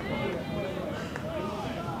 1.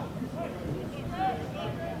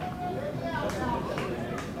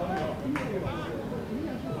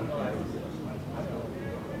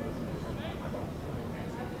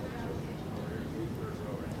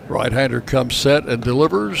 Right-hander comes set and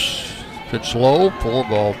delivers. Pitch low,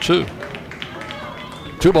 4-2.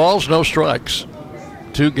 2 balls, no strikes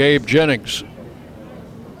to Gabe Jennings.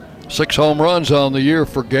 6 home runs on the year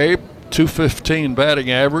for Gabe. .215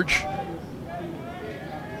 batting average.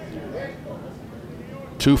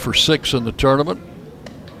 2 for 6 in the tournament.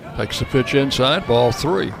 Takes the pitch inside, ball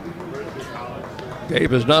 3.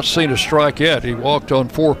 Gabe has not seen a strike yet. He walked on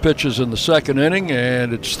 4 pitches in the second inning,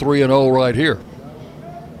 and it's 3-0 right here.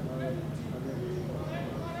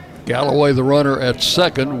 Galloway, the runner at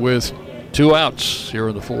second, with 2 outs here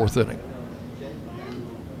in the 4th inning.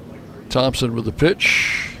 Thompson with the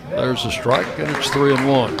pitch. There's the strike, and it's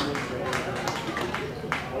 3-1.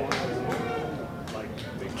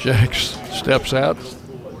 Jennings steps out.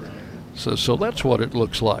 Says, so that's what it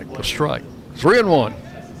looks like, a strike. 3-1.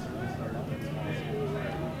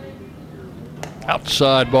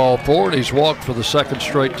 Outside ball forward. He's walked for the second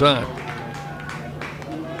straight time.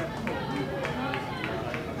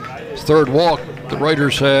 Third walk the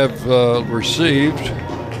Raiders have received.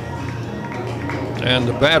 And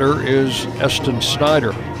the batter is Eston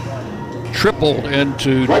Snyder. Tripled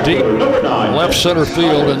into deep left center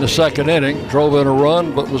field in the second inning. Drove in a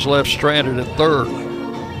run, but was left stranded at third.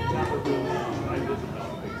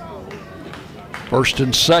 First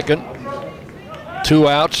and second. 2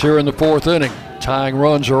 outs here in the 4th inning. Tying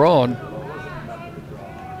runs are on.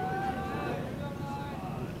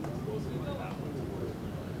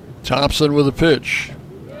 Thompson with a pitch.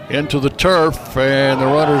 Into the turf, and the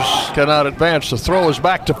runners cannot advance. The throw is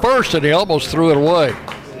back to first, and he almost threw it away.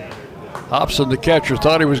 Hobson, the catcher,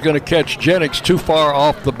 thought he was going to catch Jennings too far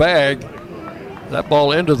off the bag. That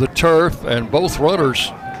ball into the turf, and both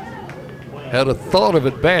runners had a thought of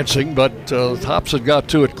advancing, but Hobson got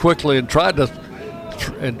to it quickly and tried to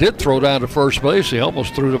and did throw down to first base. He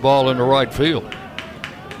almost threw the ball into right field.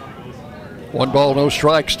 1 ball, no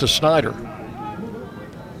strikes to Snyder.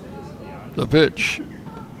 The pitch.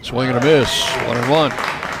 Swing and a miss.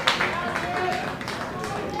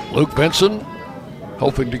 1-1. Luke Benson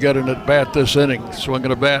hoping to get an at-bat this inning.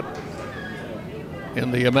 Swinging a bat in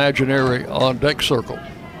the imaginary on-deck circle.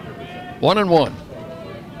 1-1.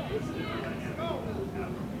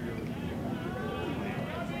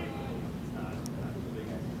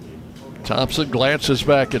 Thompson glances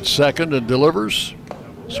back at second and delivers.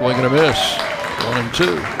 Swing and a miss.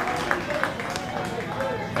 1-2.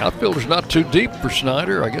 Outfielder's not too deep for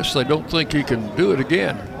Snyder. I guess they don't think he can do it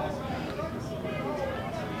again.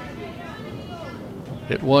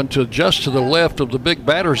 Hit one to just to the left of the big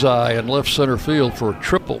batter's eye in left center field for a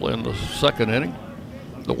triple in the second inning.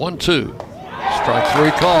 The 1-2. Strike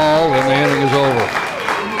 3 call, and the inning is over.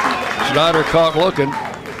 Snyder caught looking.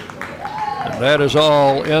 And that is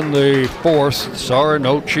all in the 4th. Sorry,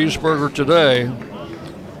 no cheeseburger today.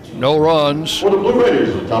 No runs,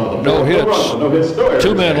 no hits,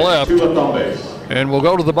 2 men left. And we'll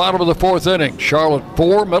go to the bottom of the 4th inning. Charlotte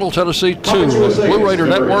 4, Middle Tennessee 2. Blue Raider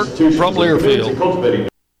Network from Learfield.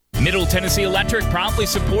 Middle Tennessee Electric proudly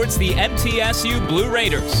supports the MTSU Blue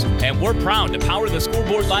Raiders, and we're proud to power the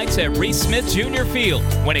scoreboard lights at Reese Smith Junior Field.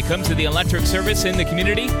 When it comes to the electric service in the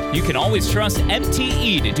community, you can always trust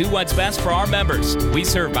MTE to do what's best for our members. We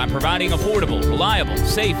serve by providing affordable, reliable,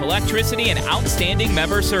 safe electricity and outstanding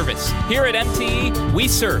member service. Here at MTE, we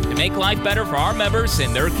serve to make life better for our members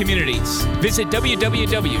and their communities. Visit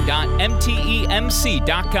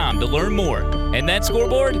www.mtemc.com to learn more. And that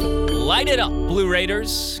scoreboard, light it up, Blue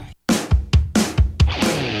Raiders.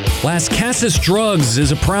 Las Casas Drugs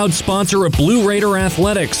is a proud sponsor of Blue Raider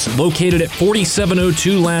Athletics, located at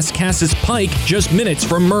 4702 Las Casas Pike, just minutes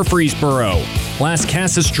from Murfreesboro. Las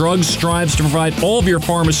Casas Drugs strives to provide all of your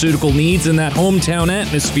pharmaceutical needs in that hometown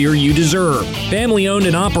atmosphere you deserve. Family-owned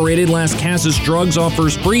and operated, Las Casas Drugs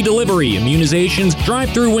offers free delivery, immunizations,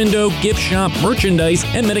 drive-through window, gift shop, merchandise,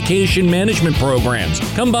 and medication management programs.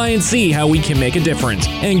 Come by and see how we can make a difference.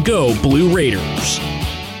 And go Blue Raiders.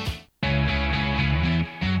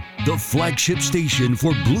 The flagship station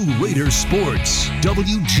for Blue Raider sports,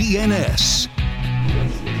 WGNS.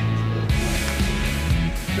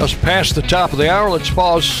 Just past the top of the hour, let's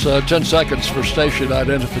pause 10 seconds for station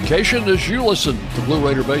identification as you listen to Blue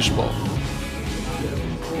Raider baseball.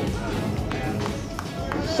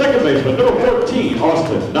 Second baseman, number 14,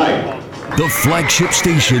 Austin Knight. The flagship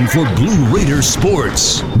station for Blue Raider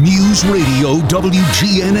sports, News Radio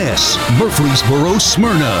WGNS, Murfreesboro,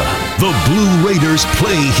 Smyrna. The Blue Raiders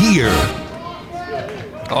play here.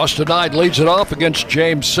 Austin Knight leads it off against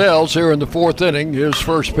James Sells here in the 4th inning. His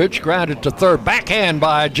first pitch grounded to third. Backhand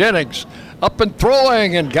by Jennings. Up and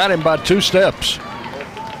throwing and got him by 2 steps.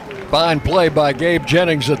 Fine play by Gabe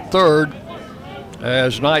Jennings at third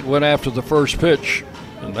as Knight went after the first pitch.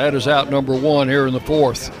 And that is out number 1 here in the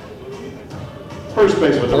 4th. First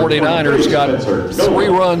baseman, 49ers got 3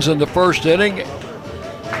 runs in the first inning.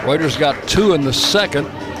 Raiders got 2 in the second.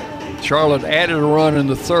 Charlotte added a run in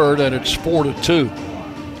the third, and it's 4-2.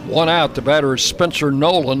 1 out. The batter is Spencer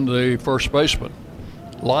Nolan, the first baseman.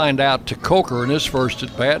 Lined out to Coker in his first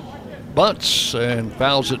at bat. Bunts and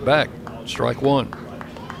fouls it back. Strike one.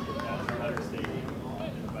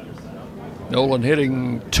 Nolan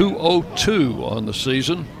hitting .202 on the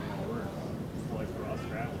season.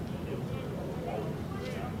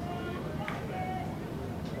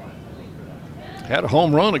 Had a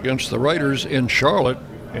home run against the Raiders in Charlotte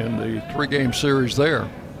in the 3-game series there.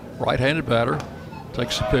 Right-handed batter.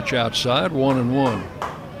 Takes the pitch outside, 1-1.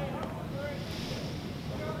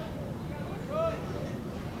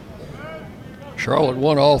 Charlotte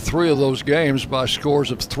won all 3 of those games by scores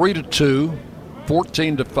of 3-2,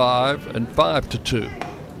 14-5, and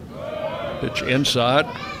 5-2. Pitch inside.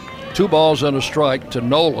 2 balls and a strike to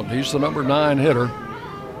Nolan. He's the number 9 hitter.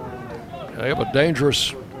 They have a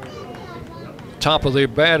dangerous top of the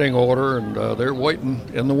batting order, and they're waiting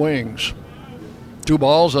in the wings. 2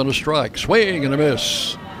 balls and a strike. Swing and a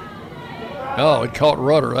miss. Oh, it caught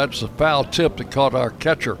Rudder. That's a foul tip that caught our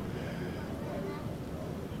catcher.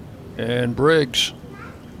 And Briggs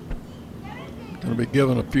going to be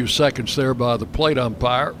given a few seconds there by the plate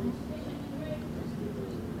umpire.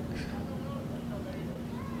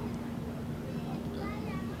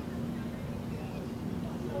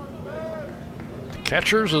 The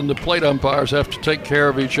catchers and the plate umpires have to take care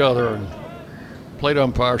of each other, and plate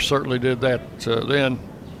umpire certainly did that then.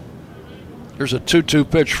 Here's a 2-2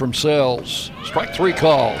 pitch from Sells. Strike 3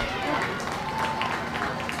 call.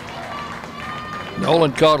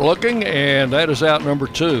 Nolan caught looking, and that is out number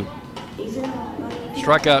 2.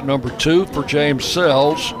 Strikeout number 2 for James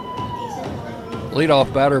Sells.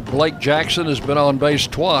 Leadoff batter Blake Jackson has been on base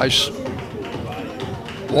twice.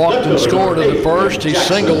 Walked and scored in the first. He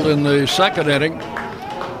singled in the second inning.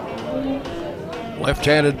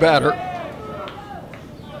 Left-handed batter.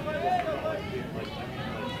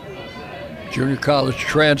 Junior college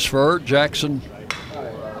transfer. Jackson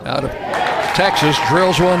out of Texas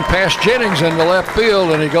drills one past Jennings into left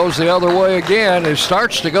field, and he goes the other way again. He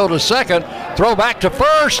starts to go to second, throw back to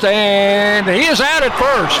first, and he is out at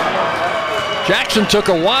first. Jackson took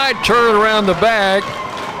a wide turn around the bag.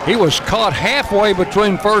 He was caught halfway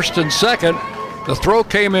between first and second. The throw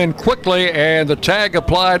came in quickly, and the tag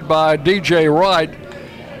applied by DJ Wright.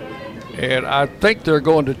 And I think they're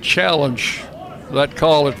going to challenge that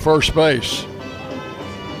call at first base.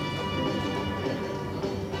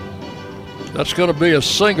 That's going to be a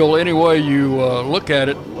single any way you look at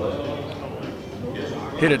it.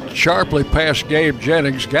 Hit it sharply past Gabe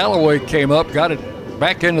Jennings. Galloway came up, got it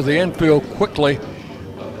back into the infield quickly.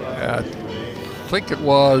 I think it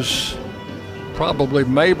was probably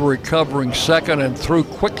Mabry covering second and threw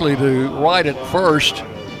quickly to right at first.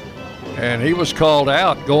 And he was called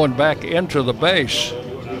out going back into the base.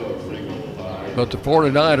 But the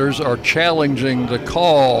 49ers are challenging the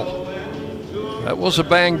call. That was a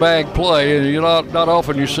bang-bang play, and not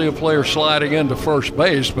often you see a player sliding into first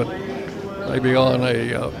base, but maybe on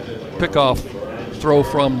a pickoff throw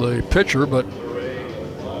from the pitcher. But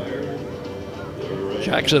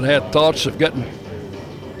Jackson had thoughts of getting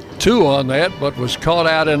 2 on that, but was caught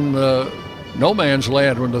out in no man's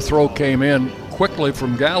land when the throw came in quickly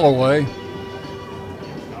from Galloway.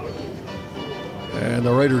 And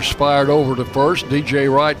the Raiders fired over to first. DJ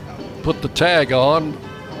Wright put the tag on.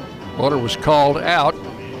 Water was called out,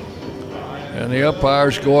 and the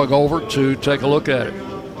umpire's going over to take a look at it.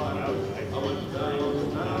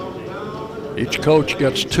 Each coach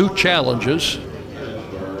gets 2 challenges.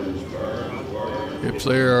 If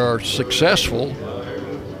they are successful,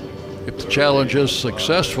 if the challenge is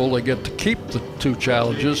successful, they get to keep the 2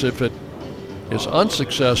 challenges. If it is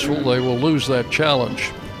unsuccessful, they will lose that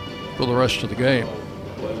challenge for the rest of the game.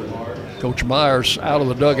 Coach Myers out of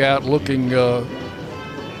the dugout looking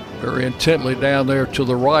very intently down there to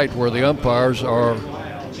the right where the umpires are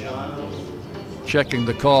checking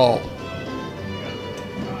the call.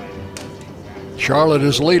 Charlotte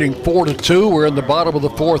is leading 4-2. We're in the bottom of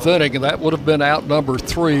the 4th inning, and that would have been out number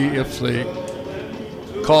 3 if the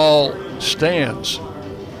call stands.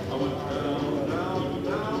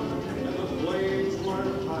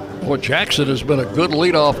 Well, Jackson has been a good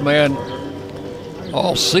leadoff man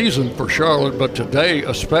all season for Charlotte, but today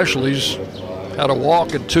especially he's had a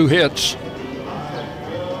walk and 2 hits.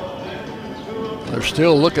 They're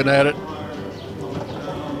still looking at it.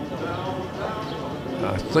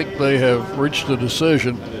 I think they have reached a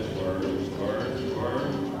decision.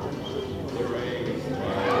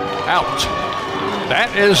 Out.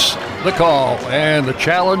 That is the call, and the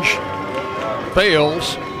challenge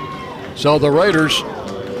fails. So the Raiders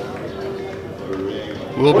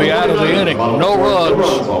will be out of the inning. No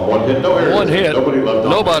runs, 1 hit,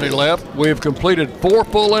 nobody left. We have completed 4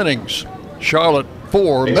 full innings. Charlotte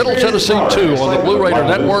 4, Middle Tennessee 2 on the Blue Raider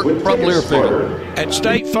Network from Learfield. At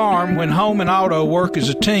State Farm, when home and auto work as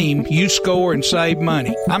a team, you score and save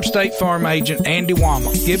money. I'm State Farm agent Andy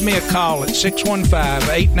Wama. Give me a call at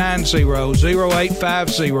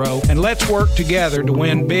 615-890-0850 and let's work together to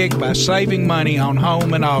win big by saving money on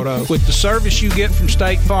home and auto. With the service you get from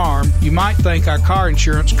State Farm, you might think our car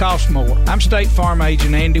insurance costs more. I'm State Farm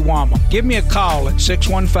agent Andy Wama. Give me a call at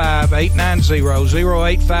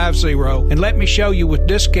 615-890-0850 and let me show you with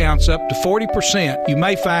discounts up to 40%. You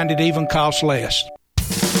may find it even costs less.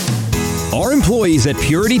 Our employees at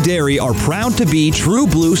Purity Dairy are proud to be true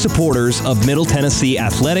blue supporters of Middle Tennessee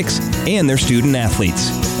athletics and their student athletes.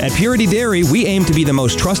 At Purity Dairy, we aim to be the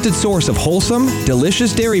most trusted source of wholesome,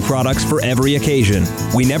 delicious dairy products for every occasion.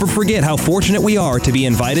 We never forget how fortunate we are to be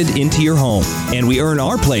invited into your home, and we earn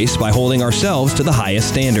our place by holding ourselves to the highest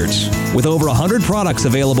standards. With over 100 products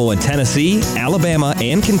available in Tennessee, Alabama,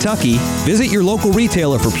 and Kentucky, visit your local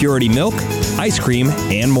retailer for Purity milk, ice cream,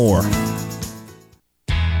 and more.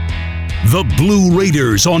 The Blue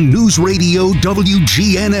Raiders on News Radio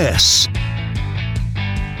WGNS.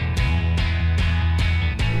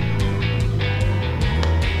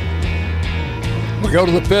 We go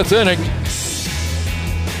to the 5th inning.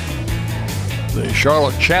 The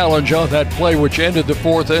Charlotte challenge on that play, which ended the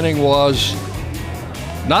 4th inning, was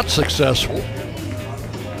not successful.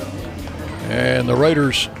 And the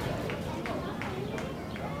Raiders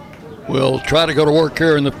will try to go to work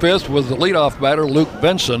here in the 5th with the leadoff batter, Luke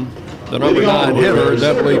Benson, the number 9 hitter, and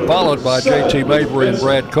that will be followed by J.T. Mabry and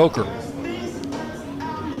Brad Coker.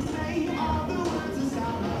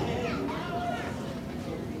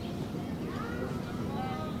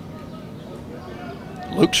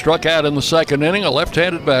 Luke struck out in the 2nd inning, a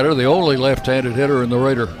left-handed batter, the only left-handed hitter in the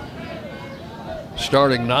Raider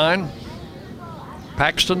starting 9.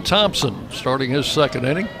 Paxton Thompson starting his 2nd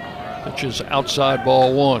inning, which is outside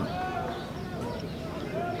ball 1.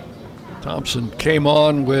 Thompson came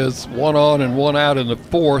on with 1 on and 1 out in the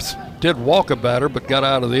 4th. Did walk a batter, but got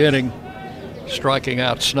out of the inning, striking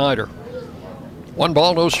out Snyder. 1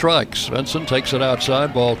 ball, no strikes. Benson takes it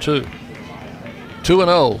outside, ball 2.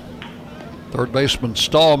 2-0. Third baseman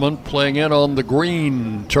Stallman playing in on the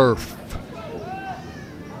green turf.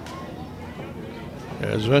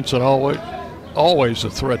 As Vincent always a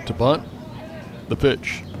threat to bunt. The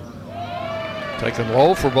pitch. Taken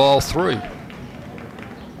low for ball 3.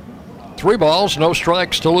 3 balls, no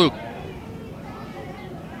strikes to Luke.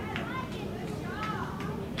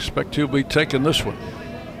 Expect he'll be taking this one.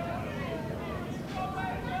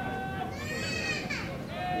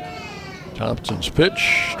 Thompson's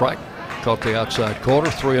pitch, strike, caught the outside corner,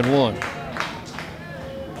 3-1.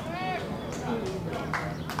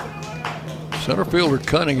 Center fielder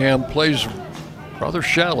Cunningham plays rather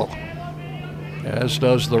shallow, as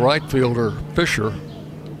does the right fielder Fisher.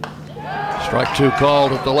 Strike 2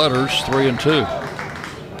 called at the letters, 3-2.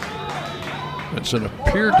 Vincent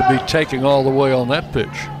appeared to be taking all the way on that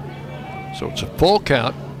pitch. So it's a full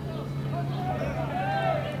count.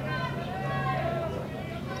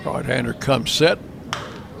 Right-hander comes set.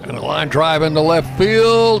 And a line drive into left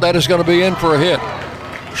field. That is going to be in for a hit.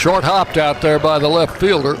 Short hopped out there by the left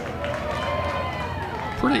fielder.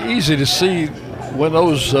 Pretty easy to see when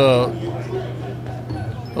those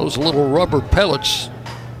little rubber pellets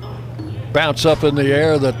bounce up in the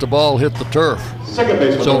air that the ball hit the turf. So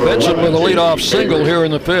Vincent with a leadoff single here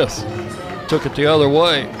in the 5th. Took it the other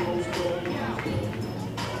way.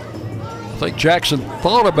 I think Jackson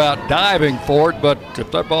thought about diving for it, but if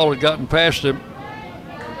that ball had gotten past him,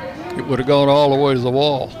 it would have gone all the way to the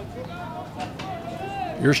wall.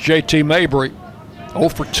 Here's J.T. Mabry, 0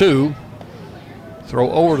 for 2. Throw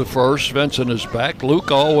over to first. Vincent is back. Luke,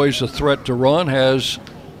 always a threat to run, has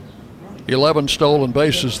 11 stolen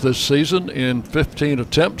bases this season in 15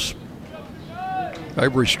 attempts.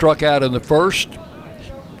 Mabry struck out in the 1st,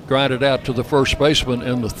 grounded out to the first baseman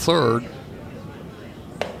in the 3rd.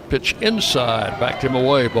 Pitch inside, backed him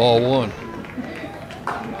away, ball 1.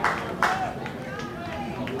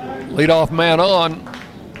 Leadoff man on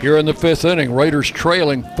here in the 5th inning. Raiders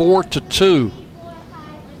trailing 4-2.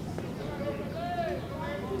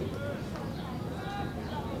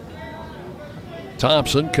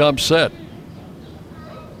 Thompson comes set.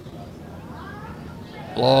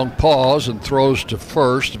 Long pause and throws to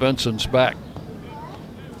first. Vincent's back.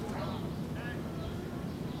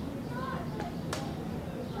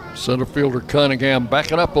 Center fielder Cunningham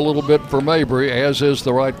backing up a little bit for Mabry, as is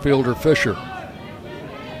the right fielder Fisher.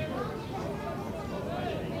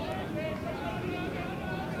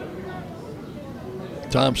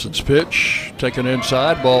 Thompson's pitch taken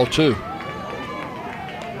inside, ball 2.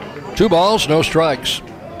 2 balls, no strikes.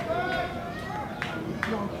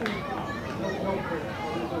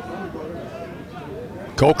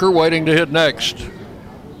 Coker waiting to hit next.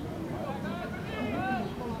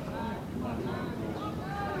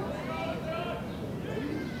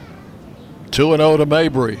 Two and 0 to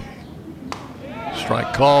Mabry.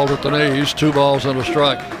 Strike called at the knees. 2 balls and a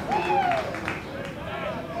strike.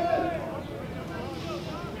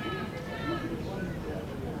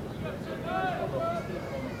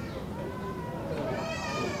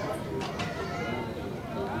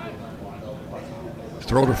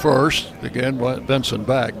 Throw to first. Again, Benson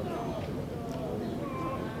back.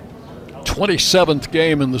 27th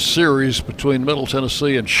game in the series between Middle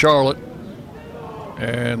Tennessee and Charlotte.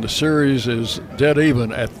 And the series is dead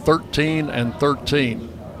even at 13-13.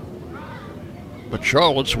 But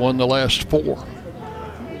Charlotte's won the last 4.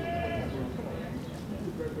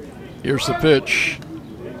 Here's the pitch.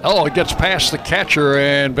 Oh, it gets past the catcher,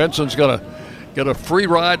 and Benson's going to get a free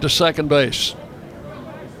ride to second base.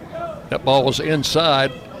 That ball was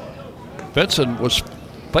inside. Benson was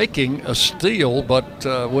faking a steal, but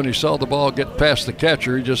when he saw the ball get past the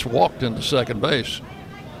catcher, he just walked into second base.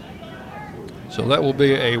 So that will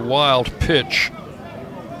be a wild pitch.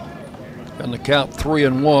 And the count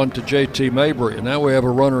 3-1 to J.T. Mabry. And now we have a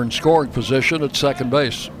runner in scoring position at second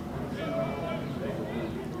base.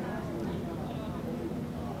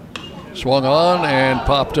 Swung on and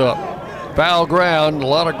popped up. Foul ground, a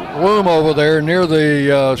lot of room over there near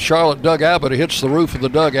the Charlotte dugout, but he hits the roof of the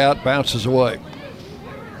dugout, bounces away.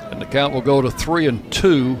 And the count will go to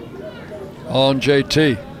 3-2 on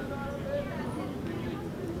JT.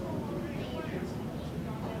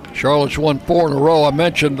 Charlotte's won 4 in a row. I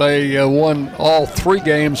mentioned they won all 3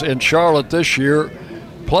 games in Charlotte this year.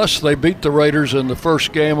 Plus, they beat the Raiders in the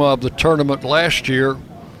first game of the tournament last year.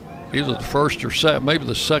 Either the first or maybe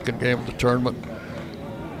the second game of the tournament.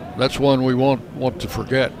 That's one we won't want to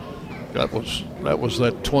forget. That was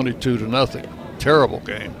that 22-0 terrible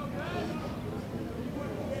game.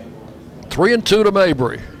 3-2 to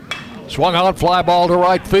Mabry. Swung on, fly ball to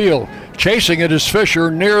right field. Chasing it is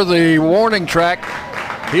Fisher near the warning track.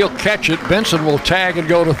 He'll catch it. Benson will tag and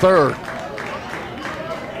go to third.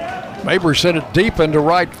 Mabry sent it deep into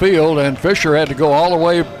right field, and Fisher had to go all the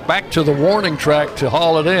way back to the warning track to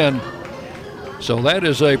haul it in. So that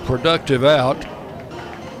is a productive out,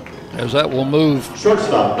 as that will move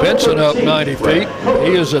Benson up 90 feet.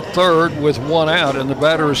 He is at third with 1 out, and the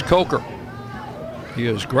batter is Coker. He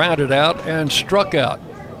is grounded out and struck out.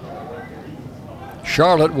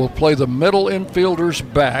 Charlotte will play the middle infielders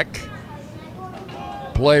back,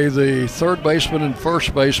 play the third baseman and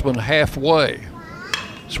first baseman halfway.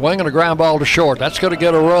 Swinging a ground ball to short. That's going to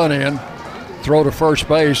get a run in. Throw to first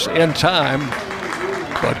base in time.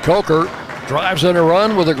 But Coker drives in a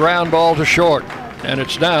run with a ground ball to short. And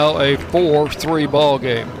it's now a 4-3 ball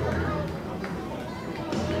game.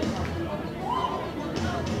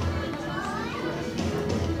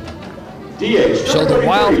 So the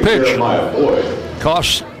wild pitch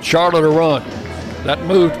cost Charlotte a run. That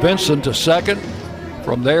moved Benson to second.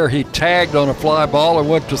 From there, he tagged on a fly ball and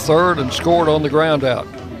went to third and scored on the ground out.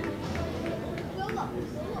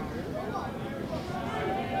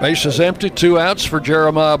 Base is empty, 2 outs for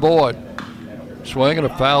Jeremiah Boyd. Swinging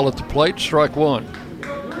a foul at the plate, strike 1.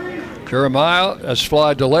 Jeremiah has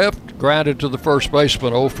flied to left, grounded to the first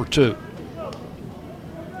baseman, 0 for 2.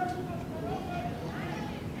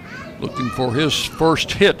 Looking for his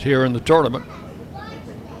first hit here in the tournament.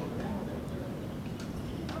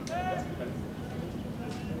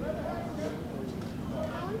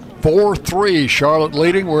 (4-3), Charlotte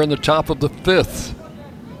leading. We're in the top of the 5th.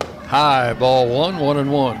 High, ball 1,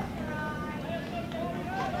 1-1.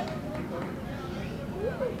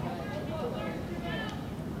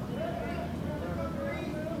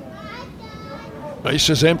 Base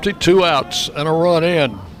is empty, 2 outs and a run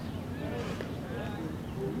in.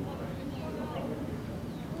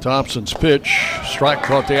 Thompson's pitch, strike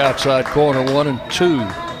caught the outside corner,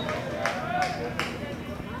 1-2.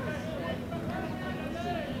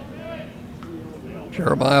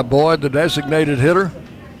 Jeremiah Boyd, the designated hitter,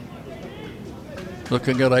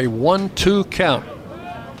 looking at a 1-2 count.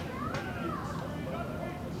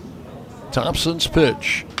 Thompson's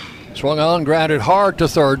pitch. Swung on, grounded hard to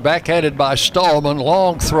third, backhanded by Stallman.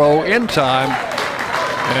 Long throw in time,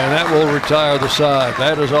 and that will retire the side.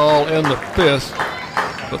 That is all in the 5th,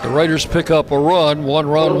 but the Raiders pick up a run, 1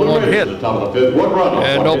 run, 1 hit,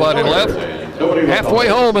 and nobody left. Halfway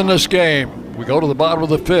home in this game. We go to the bottom of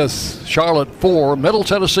the 5th. Charlotte 4, Middle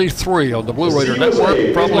Tennessee 3 on the Blue Raider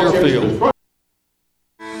Network from Learfield.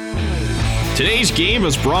 Today's game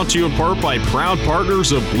is brought to you in part by proud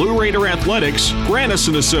partners of Blue Raider Athletics,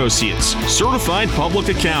 Grannis & Associates, certified public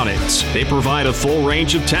accountants. They provide a full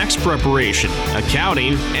range of tax preparation,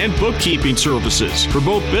 accounting, and bookkeeping services for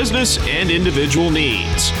both business and individual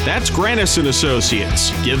needs. That's Grannis &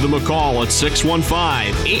 Associates. Give them a call at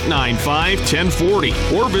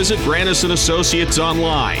 615-895-1040 or visit Grannis & Associates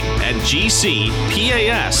online at gcpas.com.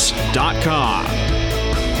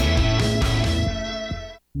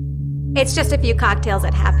 It's just a few cocktails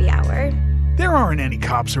at happy hour. There aren't any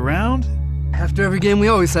cops around. After every game, we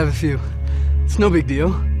always have a few. It's no big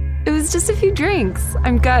deal. It was just a few drinks.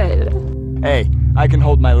 I'm good. Hey, I can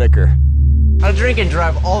hold my liquor. I drink and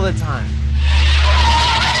drive all the time.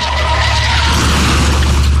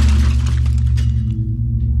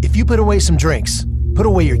 If you put away some drinks, put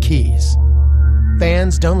away your keys.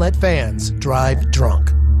 Fans don't let fans drive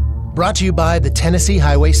drunk. Brought to you by the Tennessee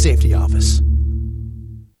Highway Safety Office.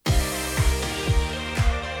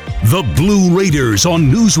 The Blue Raiders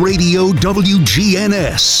on News Radio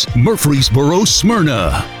WGNS, Murfreesboro,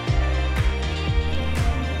 Smyrna.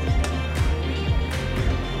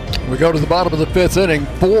 We go to the bottom of the fifth inning,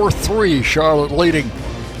 4-3, Charlotte leading.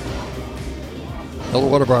 Another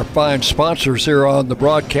one of our fine sponsors here on the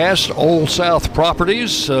broadcast, Old South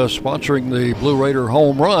Properties, sponsoring the Blue Raider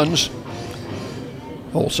home runs.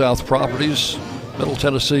 Old South Properties, Middle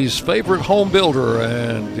Tennessee's favorite home builder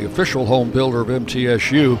and the official home builder of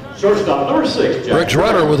MTSU. Shortstop number 6, Briggs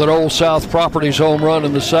Runner with an Old South Properties home run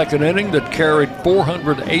in the second inning that carried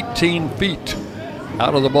 418 feet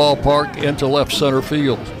out of the ballpark into left center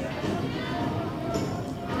field.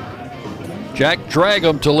 Jack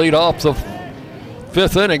Dragum to lead off the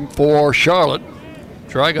fifth inning for Charlotte.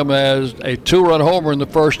 Dragum has a two-run homer in the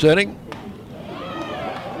first inning.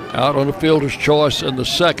 Out on the fielder's choice in the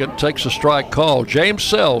second, takes a strike call. James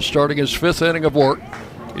Sells starting his fifth inning of work.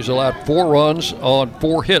 He's allowed 4 runs on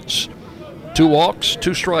 4 hits, 2 walks,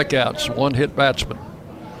 2 strikeouts, 1 hit batsman.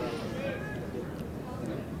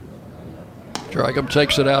 Dragum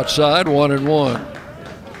takes it outside, 1-1.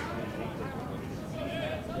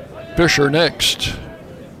 Fisher next.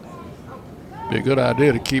 Be a good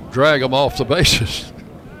idea to keep Dragum off the bases.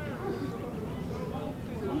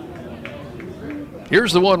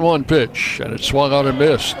 Here's the 1-1 pitch, and it's swung on and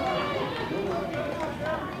missed.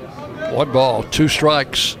 1 ball, 2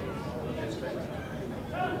 strikes.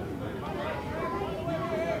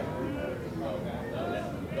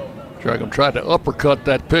 Dragum tried to uppercut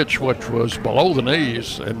that pitch, which was below the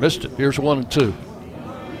knees, and missed it. Here's 1-2.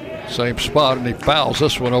 Same spot, and he fouls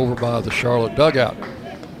this one over by the Charlotte dugout.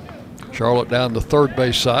 Charlotte down the third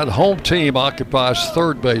base side. The home team occupies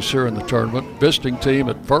third base here in the tournament. Visiting team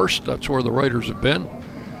at first. That's where the Raiders have been.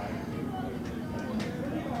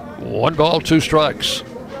 1 ball, 2 strikes.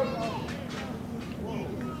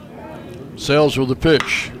 Sells with the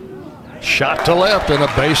pitch. Shot to left and a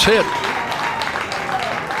base hit. He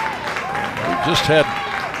just had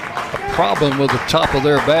a problem with the top of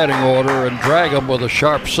their batting order, and Dragum with a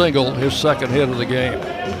sharp single, his second hit of the game.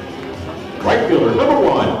 Right fielder number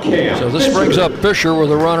 1, Cam. So this brings up Fisher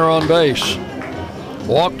with a runner on base.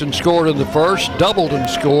 Walked and scored in the first, doubled and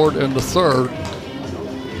scored in the third.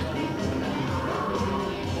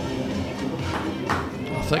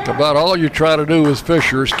 I think about all you try to do with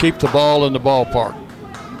Fisher is keep the ball in the ballpark.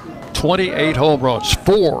 28 home runs,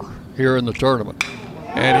 4 here in the tournament.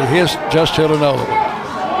 And he just hit another one.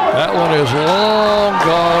 That one is long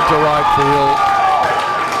gone to right field.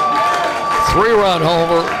 3-run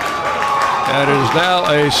homer. And it is now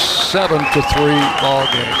a 7-3 ball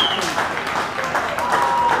game.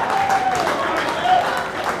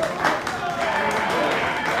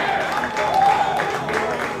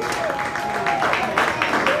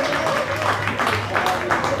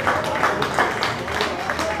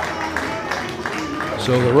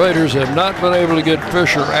 So the Raiders have not been able to get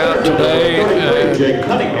Fisher out today, and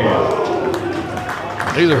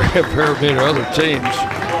neither have very many other teams.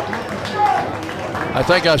 I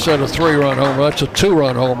think I said a 3-run homer. That's a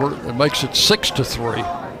 2-run homer. It makes it 6-3.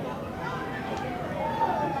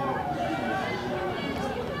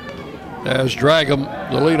 As Dragum,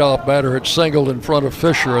 the leadoff batter, had singled in front of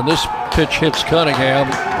Fisher, and this pitch hits Cunningham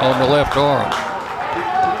on the left arm.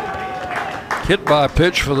 Hit by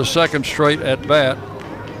pitch for the second straight at bat.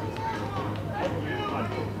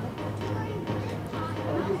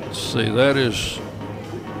 Let's see, that is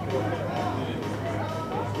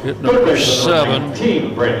hit number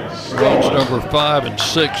 7, runs number 5 and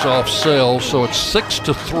 6 off Sells, so it's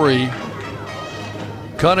 6-3.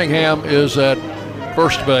 Cunningham is at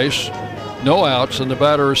first base, no outs, and the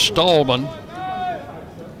batter is Stallman.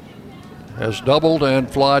 Has doubled and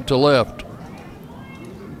flied to left.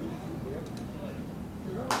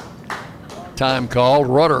 time called.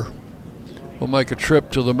 Rudder will make a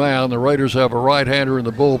trip to the mound. The Raiders have a right-hander in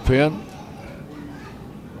the bullpen.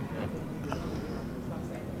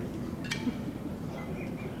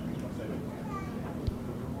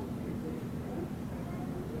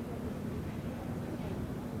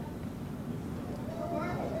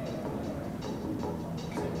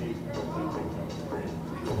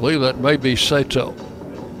 I believe that may be Sato.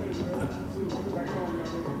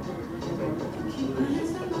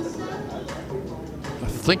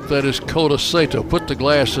 I think that is Kota Sato. Put the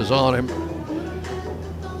glasses on him.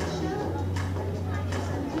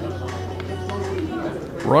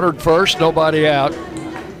 Runner at first, nobody out.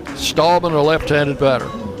 Stallman, a left-handed batter.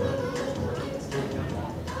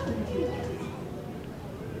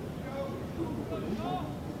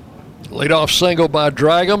 Leadoff single by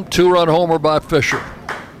Dragum, two-run homer by Fisher.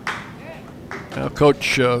 Now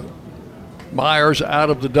Coach Myers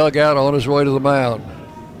out of the dugout on his way to the mound.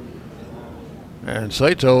 And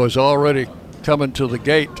Sato is already coming to the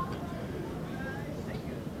gate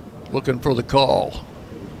looking for the call.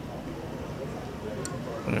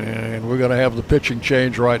 And we're going to have the pitching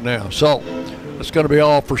change right now. So it's going to be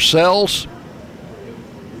all for Sells.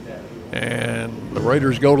 And the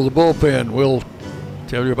Raiders go to the bullpen. We'll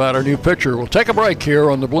tell you about our new pitcher. We'll take a break here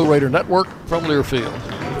on the Blue Raider Network from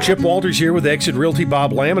Learfield. Chip Walters here with Exit Realty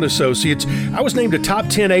Bob Lamb & Associates. I was named a top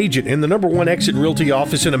 10 agent in the #1 Exit Realty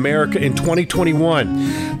office in America in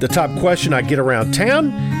 2021. The top question I get around town,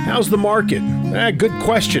 how's the market? Good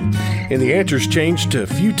question. And the answer's changed a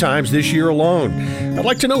few times this year alone. I'd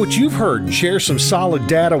like to know what you've heard and share some solid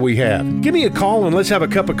data we have. Give me a call and let's have a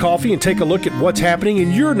cup of coffee and take a look at what's happening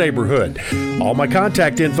in your neighborhood. All my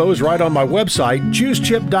contact info is right on my website,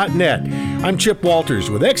 choosechip.net. I'm Chip Walters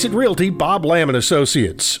with Exit Realty Bob Lamb &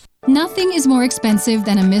 Associates. Nothing is more expensive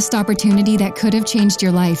than a missed opportunity that could have changed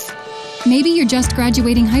your life. Maybe you're just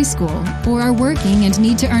graduating high school or are working and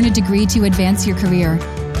need to earn a degree to advance your career.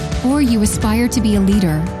 Or you aspire to be a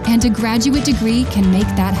leader, and a graduate degree can make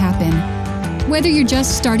that happen. Whether you're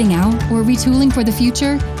just starting out or retooling for the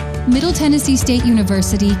future, Middle Tennessee State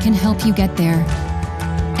University can help you get there.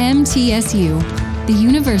 MTSU, the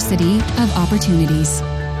University of Opportunities.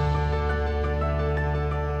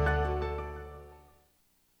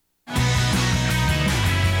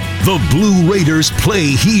 The Blue Raiders play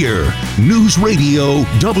here. News Radio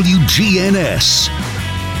WGNS.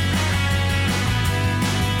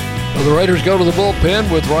 Well, the Raiders go to the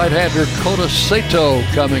bullpen with right-hander Kota Sato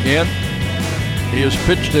coming in. He has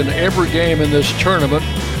pitched in every game in this tournament.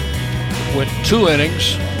 Went 2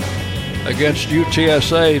 innings against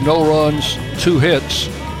UTSA, no runs, 2 hits.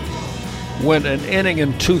 Went an inning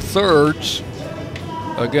and 2/3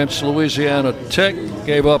 against Louisiana Tech,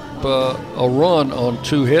 gave up a run on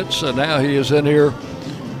 2 hits, and now he is in here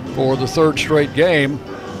for the 3rd straight game.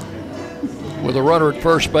 With a runner at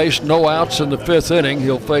first base, no outs in the 5th inning.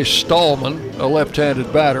 He'll face Stallman, a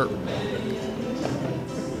left-handed batter.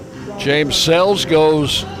 James Sells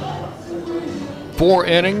goes 4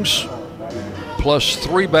 innings plus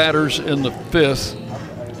 3 batters in the 5th.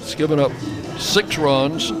 He's given up 6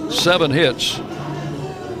 runs, 7 hits.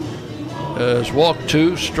 Has walked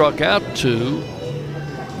 2, struck out 2,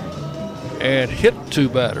 and hit 2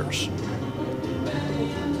 batters.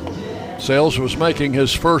 Sells was making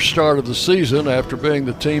his first start of the season after being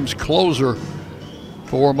the team's closer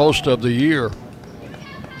for most of the year.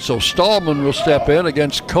 So Stallman will step in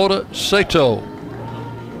against Kota Sato.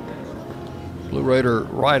 Blue Raider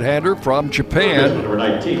right-hander from Japan. Number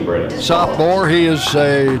 19, Brandon. Sophomore, he is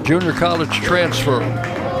a junior college transfer.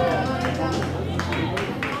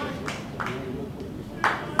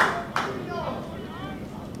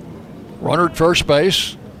 Runner at first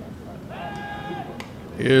base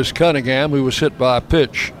is Cunningham, who was hit by a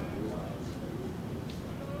pitch.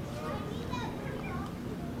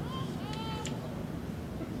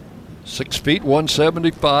 Six feet,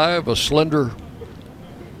 175, a slender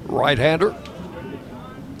right-hander.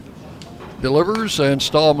 Delivers, and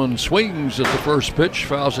Stallman swings at the first pitch,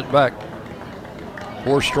 fouls it back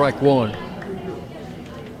for strike 1.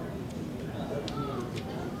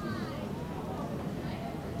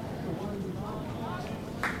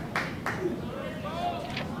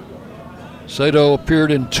 Sato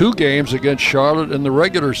appeared in 2 games against Charlotte in the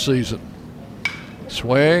regular season.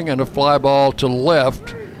 Swing and a fly ball to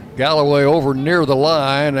left. Galloway over near the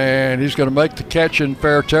line, and he's going to make the catch in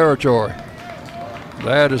fair territory.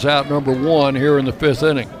 That is out number 1 here in the 5th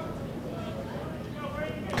inning.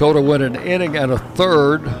 Kota went an inning and a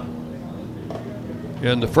 1/3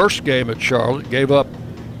 in the first game at Charlotte. Gave up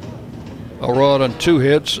a run on 2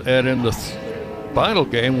 hits, and in the final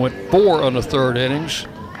game went 4 1/3 innings.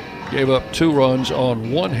 Gave up 2 runs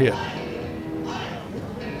on 1 hit.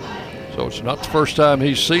 So it's not the first time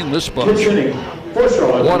he's seen this bunch.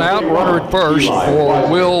 1 out, runner at first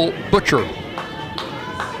for Will Butcher.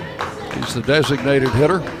 He's the designated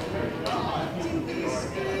hitter.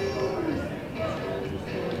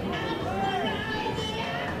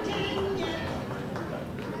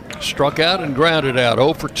 Struck out and grounded out,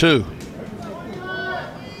 0 for 2.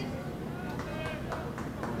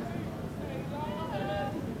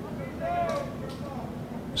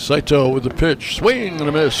 Sato with the pitch, swing and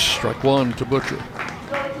a miss, strike 1 to Butcher.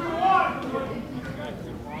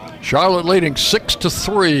 Charlotte leading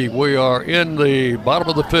 6-3. We are in the bottom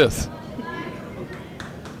of the 5th.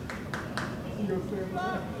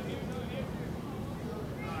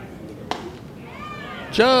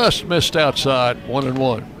 Just missed outside,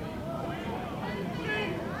 1-1.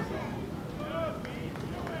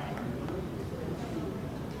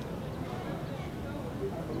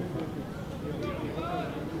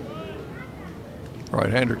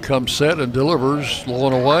 Right-hander comes set and delivers, low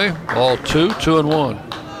and away. Ball 2-1.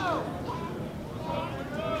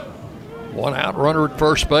 1 out, runner at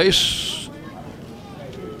first base.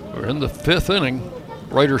 We're in the 5th inning.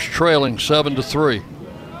 Raiders trailing 7-3.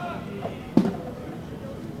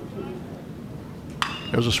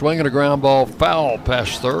 There's a swing and a ground ball, foul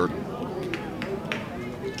past third.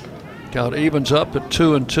 Count evens up at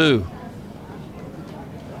 2-2.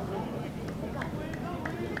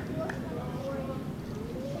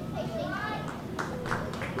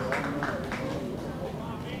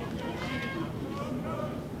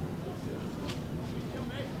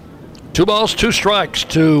 Two balls, 2 strikes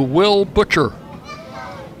to Will Butcher.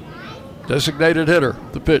 Designated hitter,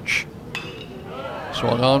 the pitch.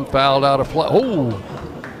 Swung on, fouled out of play. Oh,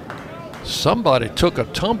 somebody took a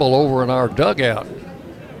tumble over in our dugout.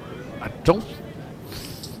 I don't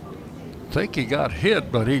think he got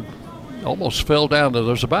hit, but he almost fell down.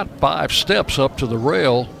 There's about 5 steps up to the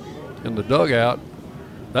rail in the dugout.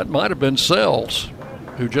 That might have been Sells,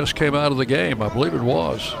 who just came out of the game. I believe it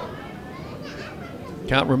was.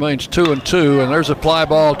 Count remains 2-2, and there's a fly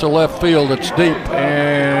ball to left field. It's deep,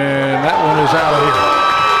 and that one is out of here.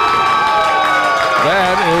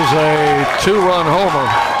 That is a 2-run homer.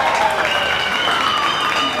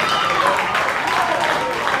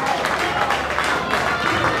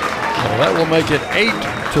 Well, that will make it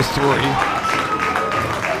 8-3.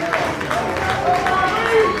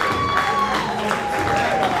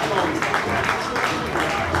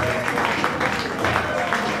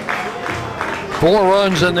 Four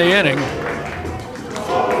runs in the inning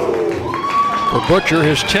for Butcher,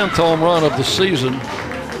 his 10th home run of the season.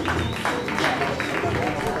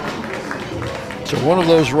 So one of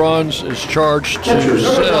those runs is charged to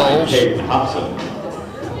Sells.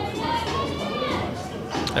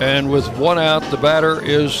 And with 1 out, the batter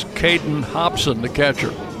is Caden Hobson, the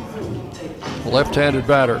catcher, left-handed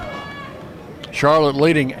batter. Charlotte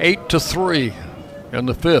leading 8-3 in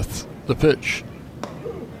the 5th. The pitch.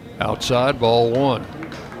 Outside, ball 1.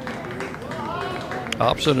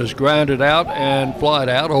 Hobson is grounded out and flied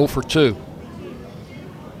out, 0 for 2.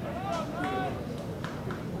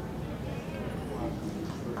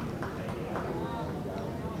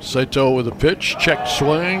 Sato with a pitch, checked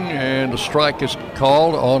swing, and a strike is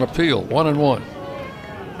called on appeal, 1-1.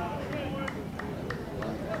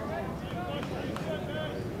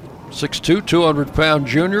 .6'2", 200-pound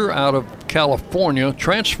junior out of California,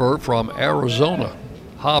 transfer from Arizona.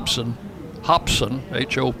 Hobson, Hopson,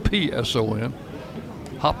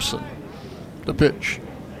 Hobson, the pitch.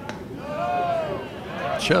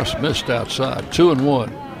 Just missed outside,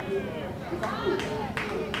 2-1.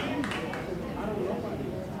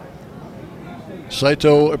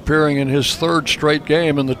 Sato appearing in his 3rd straight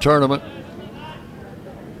game in the tournament.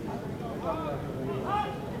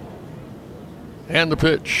 And the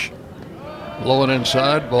pitch. Low and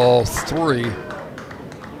inside, ball 3.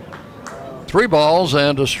 3 balls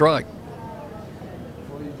and a strike.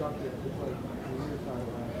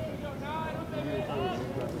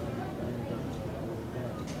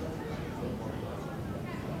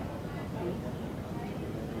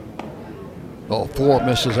 Ball 4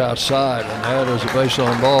 misses outside, and that is a base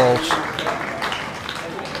on balls.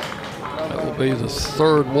 That will be the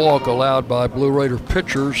 3rd walk allowed by Blue Raider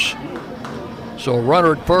pitchers. So a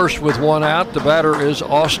runner at first with 1 out. The batter is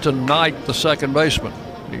Austin Knight, the second baseman.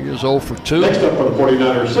 He is 0 for 2. Next up for the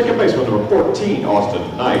 49ers, second baseman number 14,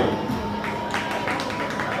 Austin Knight.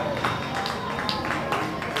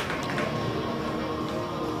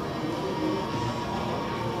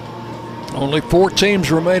 Only 4 teams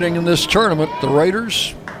remaining in this tournament. The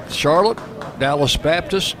Raiders, Charlotte, Dallas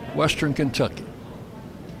Baptist, Western Kentucky.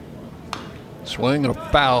 Swing and a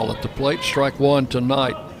foul at the plate. Strike 1 to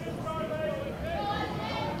Knight.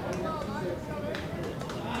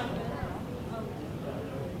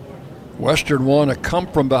 Western won a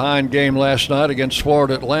come-from-behind game last night against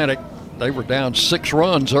Florida Atlantic. They were down 6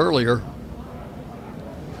 runs earlier,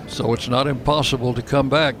 so it's not impossible to come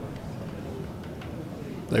back.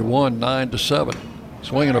 They won 9-7.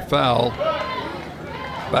 Swing and a foul.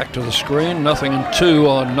 Back to the screen, 0-2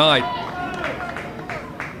 on Knight.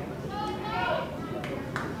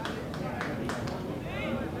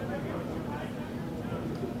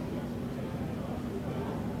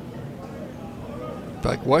 In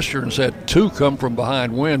fact, Western's had 2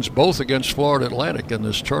 come-from-behind wins, both against Florida Atlantic in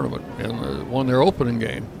this tournament, and won their opening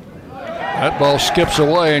game. That ball skips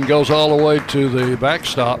away and goes all the way to the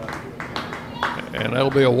backstop, and that'll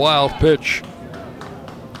be a wild pitch.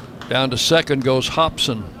 Down to second goes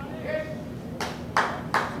Hobson.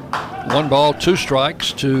 1 ball, 2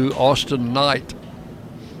 strikes to Austin Knight.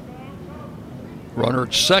 Runner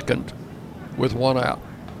at second with 1 out.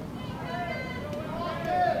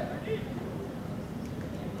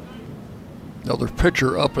 Another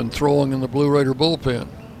pitcher up and throwing in the Blue Raider bullpen.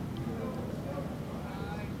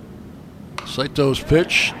 Sato's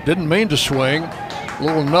pitch, didn't mean to swing.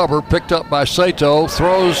 Little nubber picked up by Sato,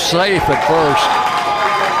 throws safe at first.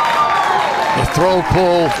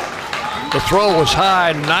 The throw was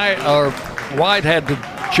high. White had to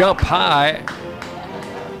jump high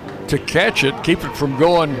to catch it, keep it from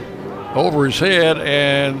going over his head,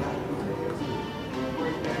 and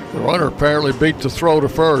the runner apparently beat the throw to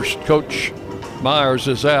first. Coach Myers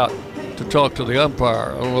is out to talk to the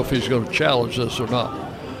umpire. I don't know if he's going to challenge this or not.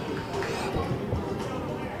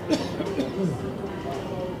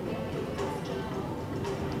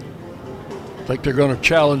 I think they're going to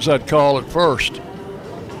challenge that call at first.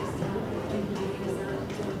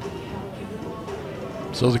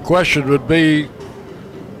 So the question would be,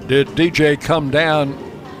 did DJ come down,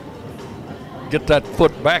 get that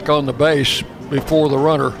foot back on the base before the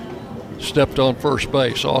runner stepped on first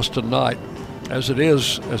base? Austin Knight. As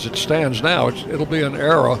it stands now, it'll be an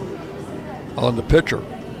error on the pitcher.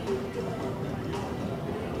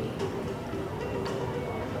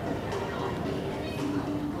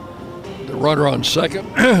 The runner on second,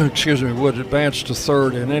 would advance to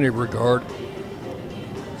third in any regard.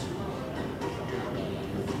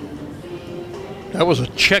 That was a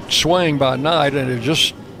checked swing by Knight, and it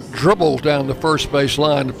just dribbled down the first base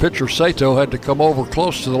line. The pitcher, Sato, had to come over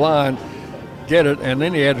close to the line, get it, and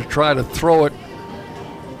then he had to try to throw it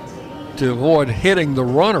to avoid hitting the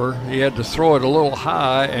runner. He had to throw it a little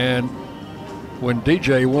high, and when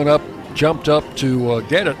DJ jumped up to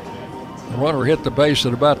get it, the runner hit the base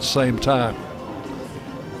at about the same time.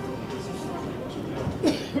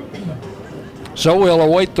 So we'll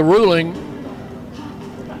await the ruling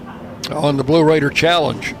on the Blue Raider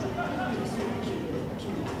challenge.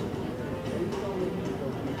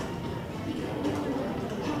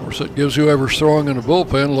 Of course, it gives whoever's throwing in the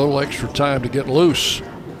bullpen a little extra time to get loose.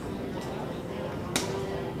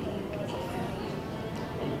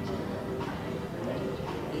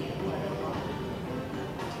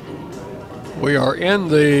 We are in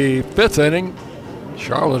the 5th inning.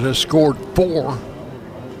 Charlotte has scored 4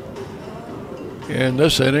 in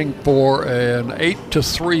this inning for an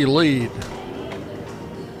 8-3 lead.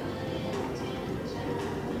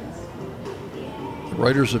 The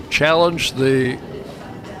Raiders have challenged the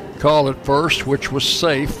call at first, which was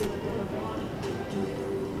safe.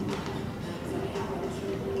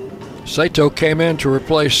 Sato came in to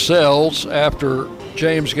replace Sells after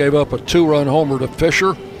James gave up a 2-run homer to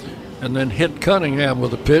Fisher and then hit Cunningham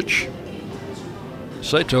with a pitch.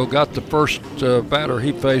 Sato got the first batter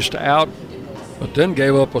he faced out, but then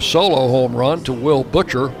gave up a solo home run to Will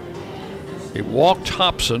Butcher. He walked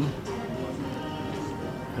Hobson,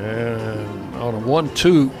 and on a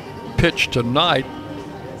 1-2 pitch to Knight,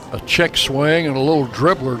 a check swing and a little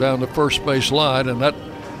dribbler down the first base line, and that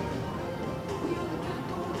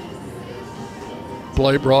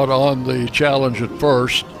play brought on the challenge at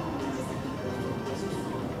first.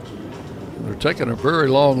 They're taking a very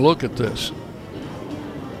long look at this.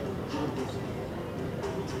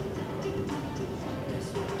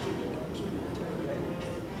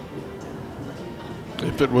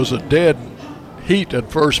 If it was a dead heat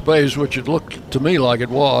at first base, which it looked to me like it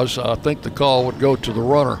was, I think the call would go to the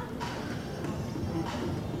runner.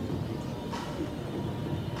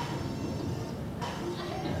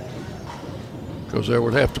 Because there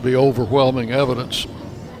would have to be overwhelming evidence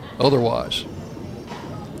otherwise.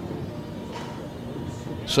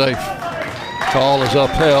 Safe. Call is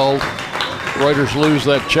upheld. Raiders lose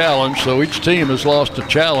that challenge, so each team has lost a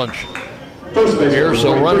challenge here.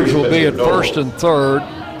 So runners will be at first and third.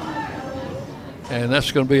 And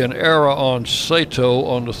that's going to be an error on Sato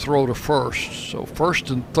on the throw to first. So first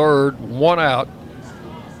and third, 1 out.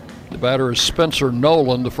 The batter is Spencer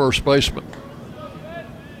Nolan, the first baseman.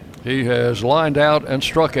 He has lined out and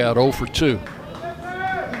struck out 0 for 2.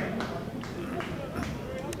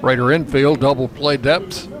 Raider infield, double play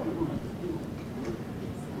depth.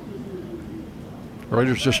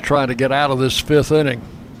 Raiders just trying to get out of this 5th inning.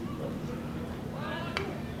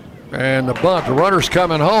 And the bunt, the runner's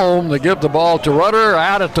coming home. They give the ball to Rudder,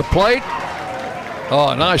 out at the plate.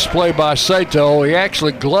 Oh, a nice play by Sato. He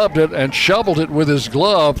actually gloved it and shoveled it with his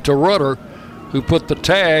glove to Rudder, who put the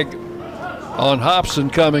tag on Hobson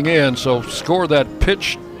coming in. So score that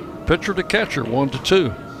pitcher to catcher,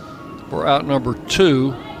 1-2. We're out number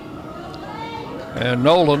 2. And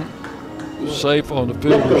Nolan safe on the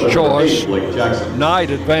fielder's choice. Knight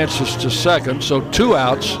advances to second, so 2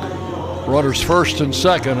 outs. Runners first and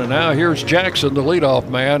second, and now here's Jackson, the leadoff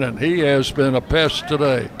man, and he has been a pest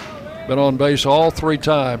today. Been on base all 3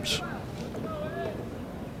 times.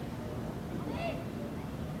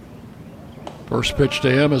 First pitch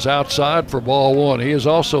to him is outside for ball 1. He is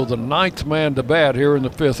also the 9th man to bat here in the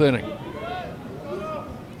 5th inning.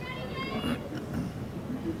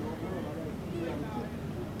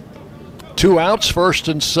 Two outs, first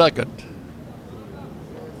and second.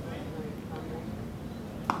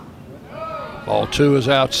 Ball 2 is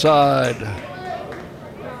outside.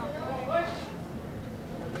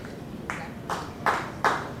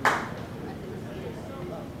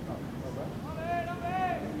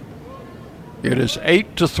 It is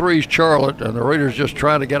 8-3 Charlotte, and the Raiders just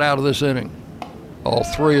trying to get out of this inning. Ball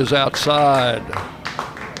 3 is outside.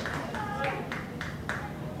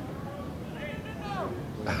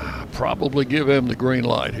 Probably give him the green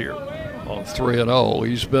light here on 3-0.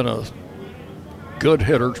 He's been a good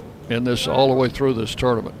hitter in this all the way through this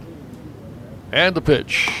tournament. And the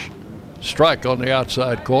pitch. Strike on the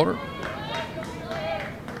outside corner.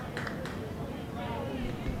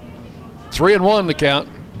 3-1 the count.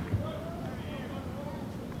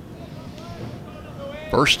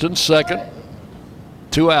 First and second.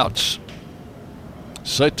 2 outs.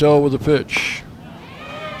 Sato with the pitch.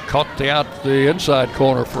 Caught the inside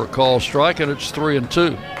corner for a call strike, and it's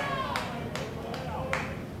 3-2.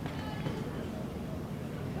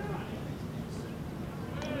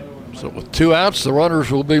 So with 2 outs, the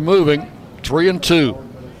runners will be moving. 3-2.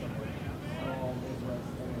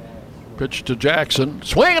 Pitch to Jackson.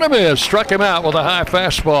 Swing and a miss. Struck him out with a high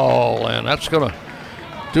fastball, and that's going to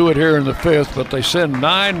do it here in the 5th, but they send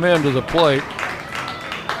 9 men to the plate.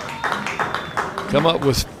 Come up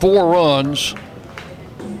with 4 runs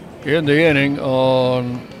in the inning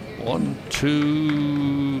on 1,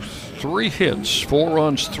 2, 3 hits. 4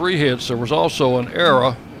 runs, 3 hits. There was also an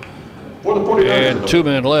error and 2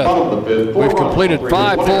 men left. We've completed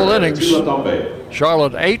 5 full innings.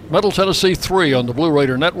 Charlotte 8, Middle Tennessee 3 on the Blue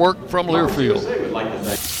Raider Network from Learfield.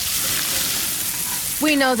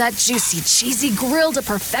 We know that juicy, cheesy, grilled to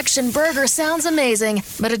perfection burger sounds amazing,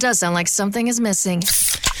 but it does sound like something is missing.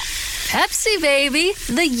 Pepsi, baby.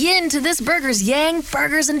 The yin to this burger's yang.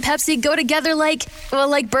 Burgers and Pepsi go together like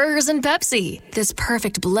burgers and Pepsi. This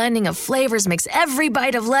perfect blending of flavors makes every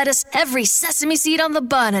bite of lettuce, every sesame seed on the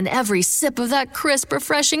bun, and every sip of that crisp,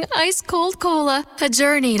 refreshing, ice-cold cola a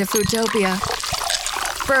journey to Foodtopia.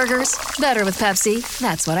 Burgers, better with Pepsi.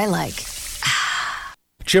 That's what I like.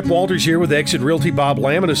 Chip Walters here with Exit Realty Bob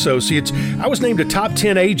Lamb & Associates. I was named a top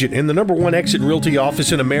 10 agent in the #1 Exit Realty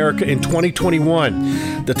office in America in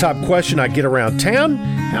 2021. The top question I get around town,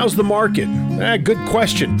 how's the market? Good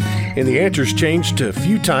question. And the answer's changed a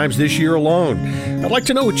few times this year alone. I'd like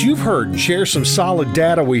to know what you've heard and share some solid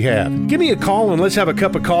data we have. Give me a call and let's have a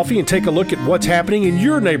cup of coffee and take a look at what's happening in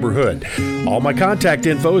your neighborhood. All my contact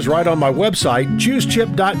info is right on my website,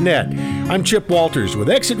 choosechip.net. I'm Chip Walters with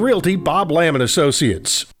Exit Realty Bob Lamb &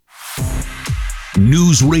 Associates.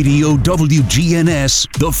 News Radio WGNS,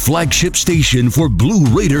 the flagship station for Blue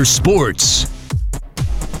Raider sports.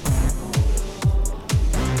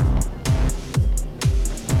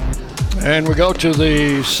 And we go to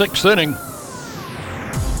the 6th inning.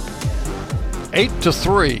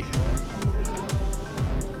 8-3.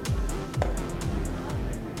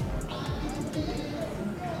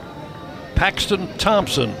 Paxton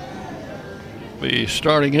Thompson be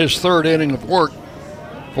starting his 3rd inning of work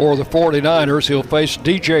for the 49ers. He'll face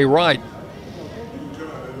DJ Wright.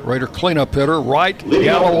 Raider cleanup hitter, Wright,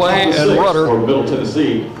 Galloway, and Rudder for Middle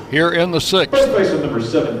Tennessee. Here in the 6th. First baseman number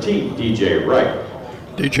 17, DJ Wright.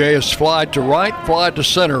 DJ is flied to right, flied to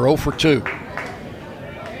center, 0 for 2.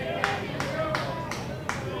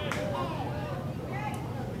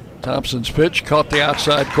 Thompson's pitch caught the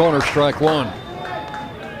outside corner, strike 1.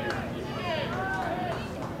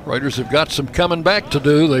 Raiders have got some coming back to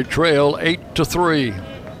do. They trail 8-3.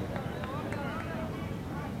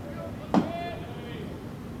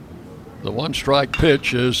 One-strike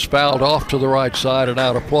pitch is fouled off to the right side and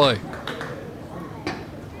out of play.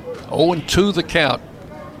 0-2 the count.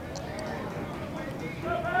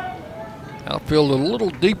 Outfield a little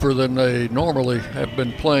deeper than they normally have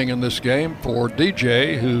been playing in this game for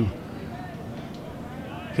DJ, who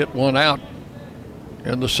hit one out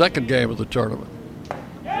in the second game of the tournament.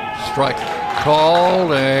 Strike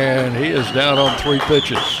called, and he is down on 3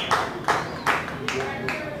 pitches.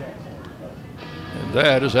 And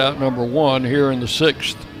that is out number 1 here in the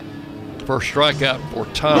 6th. First strikeout for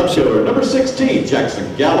Thompson. Number 16,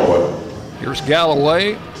 Jackson Galloway. Here's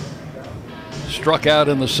Galloway. Struck out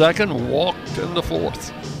in the second, walked in the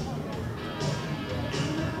 4th.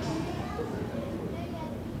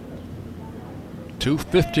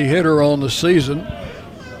 .250 hitter on the season.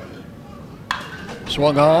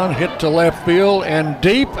 Swung on, hit to left field and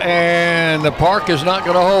deep, and the park is not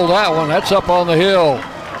going to hold that one. That's up on the hill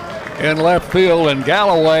in left field, and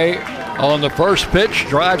Galloway on the first pitch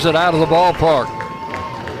drives it out of the ballpark.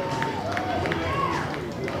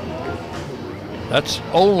 That's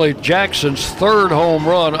only Jackson's 3rd home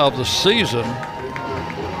run of the season,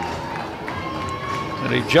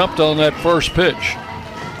 and he jumped on that first pitch.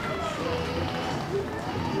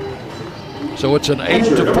 So it's an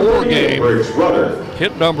 8-4 game.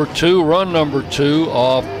 Hit number 2, run number 2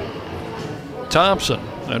 off Thompson.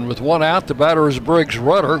 And with one out, the batter is Briggs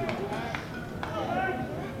Rudder.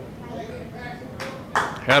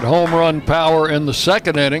 Had home run power in the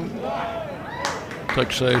second inning.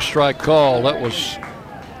 Takes a strike call. That was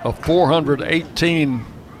a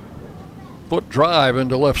 418-foot drive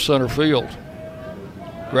into left center field.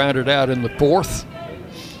 Grounded out in the 4th.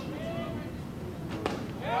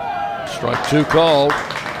 Strike 2 called.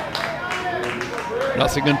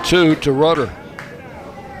 0-2 to Rudder.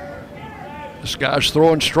 This guy's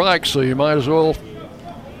throwing strikes, so you might as well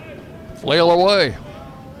flail away.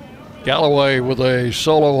 Galloway with a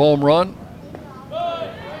solo home run.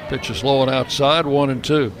 Pitch is low and outside,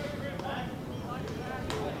 1-2.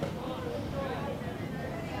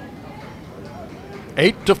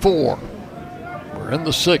 Eight to 4. We're in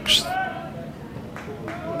the 6th.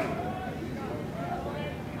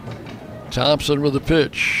 Thompson with the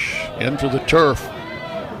pitch into the turf.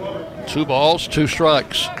 2 balls, 2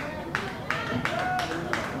 strikes.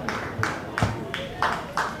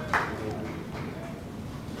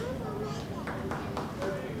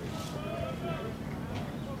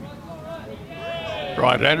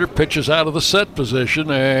 Right-hander pitches out of the set position,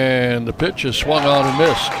 and the pitch is swung on and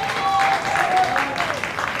missed.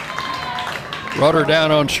 Rudder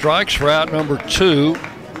down on strikes for out number 2.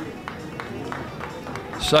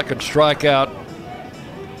 Second strikeout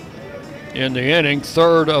in the inning,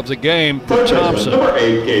 3rd of the game for Thompson. Number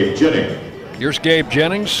 8, Gabe Jennings. Here's Gabe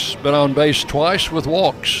Jennings, been on base twice with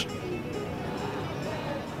walks.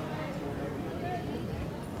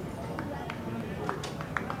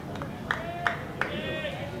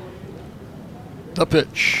 The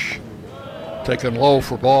pitch, taken low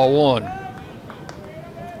for ball 1.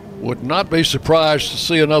 Would not be surprised to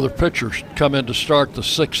see another pitcher come in to start the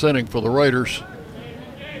 6th inning for the Raiders.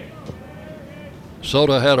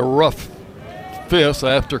 Soda had a rough 5th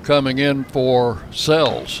after coming in for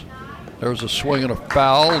Sells. There was a swing and a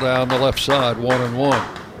foul down the left side,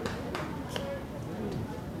 1-1.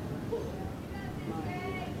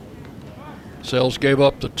 Sells gave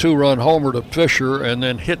up the 2-run homer to Fisher and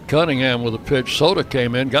then hit Cunningham with a pitch. Soda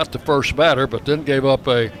came in, got the first batter, but then gave up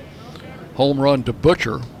a home run to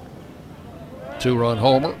Butcher. 2-run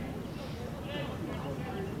homer.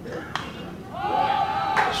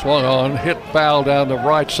 Swung on, hit foul down the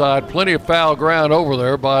right side. Plenty of foul ground over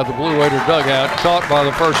there by the Blue Raider dugout. Caught by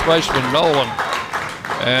the first baseman, Nolan.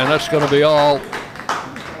 And that's going to be all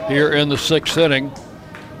here in the 6th inning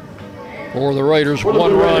for the Raiders.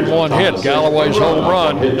 1 run, 1 hit. Galloway's home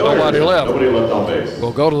run. Nobody left.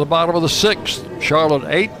 We'll go to the bottom of the 6th.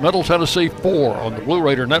 Charlotte 8, Middle Tennessee 4 on the Blue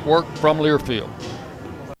Raider Network from Learfield.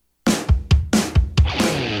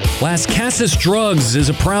 Las Casas Drugs is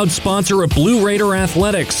a proud sponsor of Blue Raider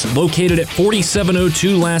Athletics, located at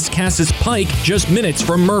 4702 Las Casas Pike, just minutes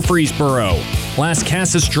from Murfreesboro. Las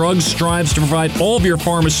Casas Drugs strives to provide all of your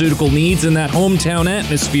pharmaceutical needs in that hometown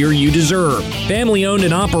atmosphere you deserve. Family-owned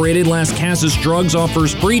and operated, Las Casas Drugs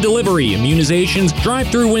offers free delivery, immunizations,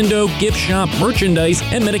 drive-through window, gift shop, merchandise,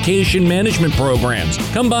 and medication management programs.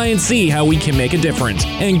 Come by and see how we can make a difference.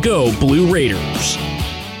 And go Blue Raiders.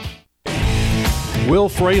 Will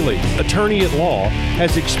Fraley, attorney at law,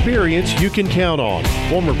 has experience you can count on.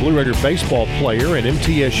 Former Blue Raider baseball player and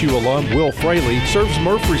MTSU alum Will Fraley serves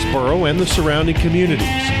Murfreesboro and the surrounding communities.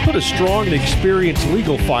 Put a strong and experienced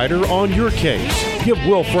legal fighter on your case. Give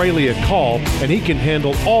Will Fraley a call and he can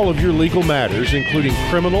handle all of your legal matters, including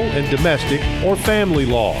criminal and domestic or family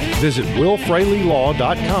law. Visit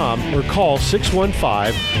willfraleylaw.com or call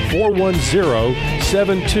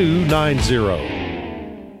 615-410-7290.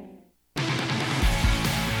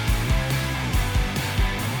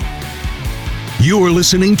 You're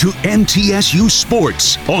listening to MTSU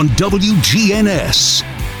Sports on WGNS.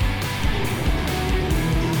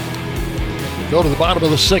 Go to the bottom of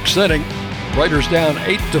the sixth inning. Raiders down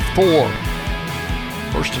 8-4.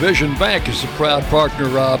 First Division Bank is the proud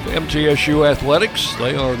partner of MTSU Athletics.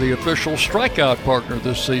 They are the official strikeout partner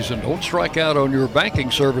this season. Don't strike out on your banking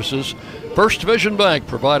services. First Division Bank,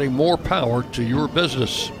 providing more power to your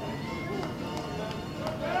business.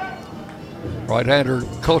 Right-hander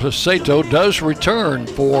Kota Sato does return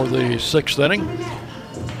for the sixth inning.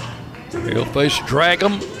 He'll face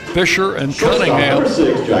Dragum, Fisher, and Cunningham.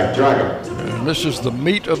 And this is the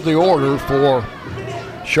meat of the order for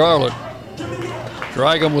Charlotte.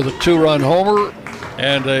 Dragum with a two-run homer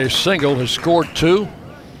and a single has scored 2,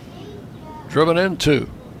 driven in 2.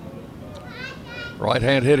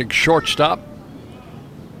 Right-hand hitting shortstop.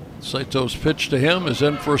 Sato's pitch to him is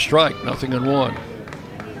in for a strike, 0-1.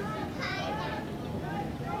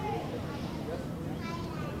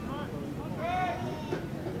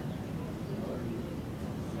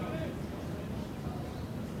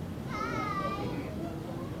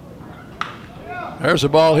 There's a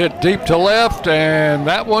ball hit deep to left, and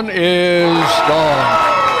that one is gone.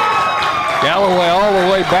 Galloway all the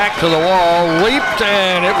way back to the wall, leaped,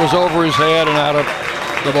 and it was over his head and out of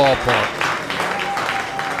the ballpark.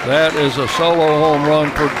 That is a solo home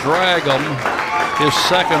run for Dragum, his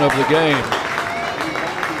second of the game.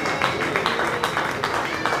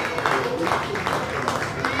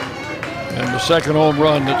 And the second home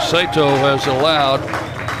run that Sato has allowed.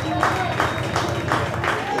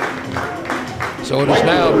 So it is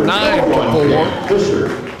now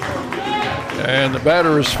 9-4, and the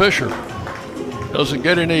batter is Fisher. Doesn't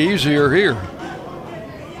get any easier here.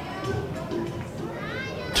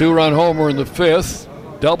 2-run homer in the fifth,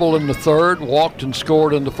 double in the third, walked and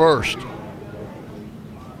scored in the first.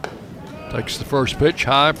 Takes the first pitch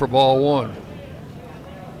high for ball 1.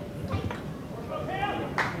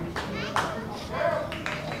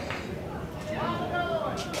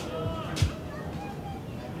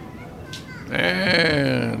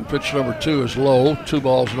 And pitch number 2 is low. 2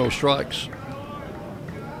 balls, no strikes.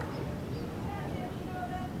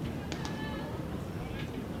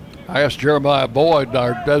 I asked Jeremiah Boyd,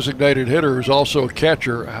 our designated hitter, who's also a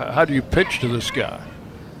catcher, how do you pitch to this guy?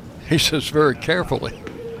 He says very carefully.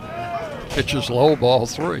 Pitches low, ball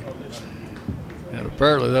 3. And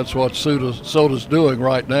apparently that's what Soda's doing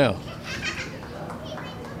right now.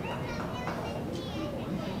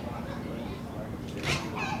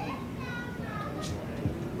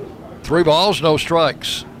 Three balls, no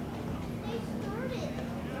strikes.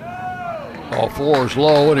 Ball 4 is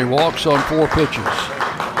low, and he walks on 4 pitches.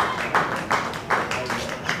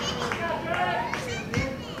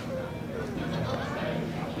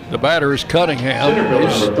 The batter is Cunningham.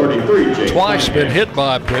 He's twice been hit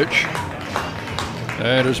by a pitch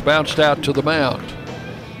and has bounced out to the mound.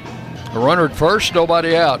 A runner at first,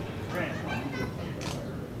 nobody out.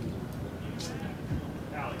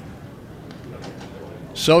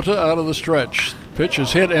 Sota out of the stretch. Pitch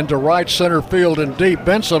is hit into right center field and deep.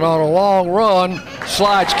 Benson on a long run.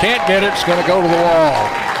 Slides, can't get it. It's going to go to the wall.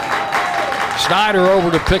 Snyder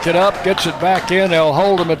over to pick it up, gets it back in. They'll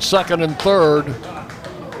hold him at second and third.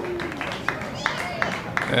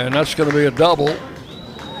 And that's going to be a double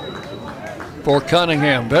for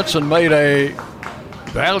Cunningham. Benson made a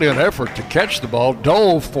valiant effort to catch the ball,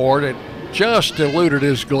 dove for it. It just eluded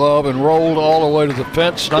his glove and rolled all the way to the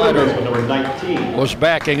fence. Snyder was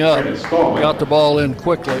backing up, got the ball in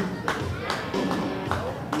quickly.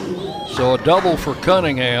 So a double for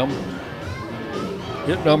Cunningham.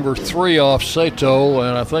 Hit number 3 off Sato,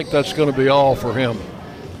 and I think that's going to be all for him.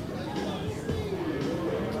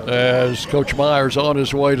 As Coach Myers on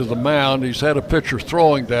his way to the mound, he's had a pitcher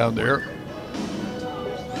throwing down there.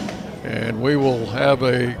 And we will have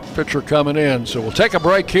a pitcher coming in. So we'll take a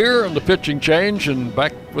break here on the pitching change and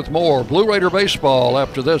back with more Blue Raider baseball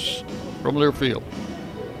after this from Learfield.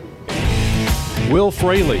 Will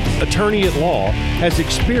Fraley, attorney at law, has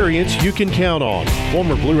experience you can count on.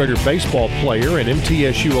 Former Blue Raider baseball player and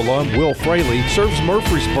MTSU alum Will Fraley serves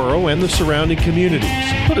Murfreesboro and the surrounding communities.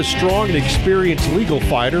 Put a strong and experienced legal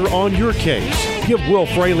fighter on your case. Give Will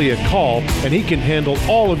Fraley a call and he can handle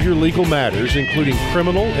all of your legal matters, including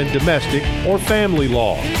criminal and domestic or family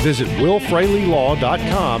law. Visit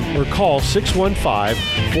willfraleylaw.com or call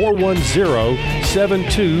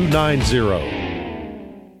 615-410-7290.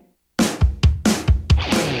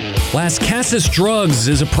 Las Casas Drugs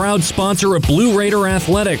is a proud sponsor of Blue Raider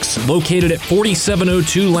Athletics, located at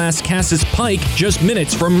 4702 Las Casas Pike, just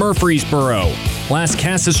minutes from Murfreesboro. Las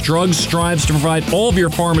Casas Drugs strives to provide all of your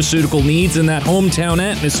pharmaceutical needs in that hometown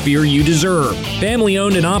atmosphere you deserve.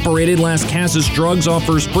 Family-owned and operated, Las Casas Drugs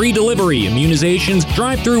offers free delivery, immunizations,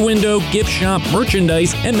 drive-through window, gift shop,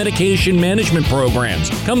 merchandise, and medication management programs.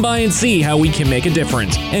 Come by and see how we can make a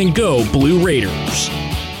difference. And go Blue Raiders!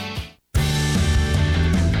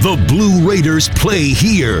 The Blue Raiders play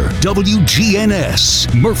here.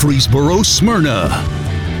 WGNS, Murfreesboro, Smyrna.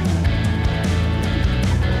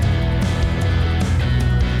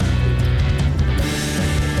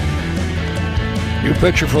 New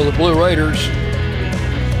pitcher for the Blue Raiders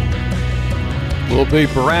will be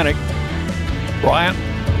Bryant.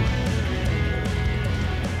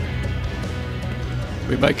 Will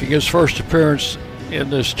be making his first appearance in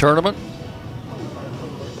this tournament.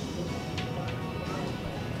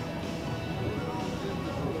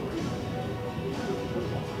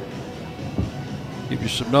 Give you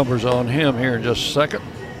some numbers on him here in just a second.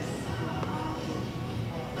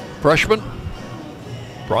 Freshman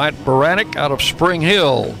Bryant Baranek out of Spring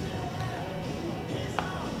Hill,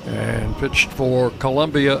 and pitched for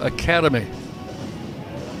Columbia Academy.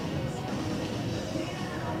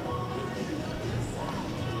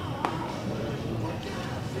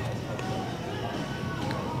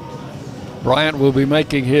 Bryant will be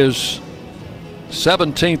making his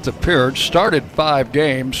 17th appearance. Started 5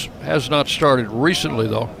 games, has not started recently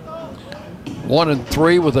though.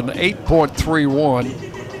 1-3 with an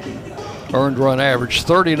 8.31 earned run average,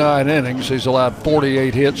 39 innings. He's allowed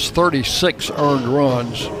 48 hits, 36 earned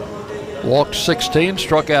runs, walked 16,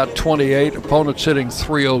 struck out 28. Opponents hitting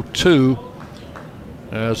 .302.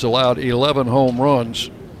 Has allowed 11 home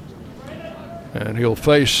runs, and he'll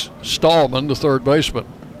face Stallman, the third baseman.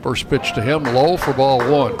 First pitch to him, low for ball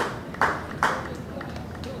 1.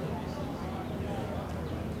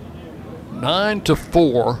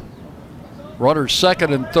 9-4. Runners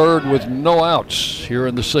second and third with no outs here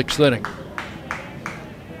in the 6th inning.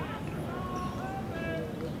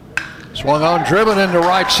 Swung on, driven into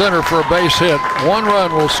right center for a base hit. 1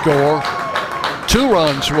 run will score. 2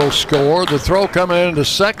 runs will score. The throw coming into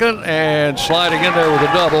second and sliding in there with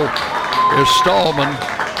a double is Stallman.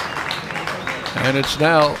 And it's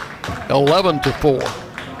now 11-4.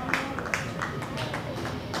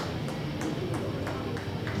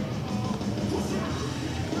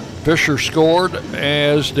 Fisher scored,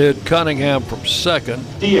 as did Cunningham from second.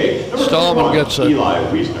 Stallman gets a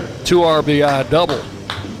 2 RBI double.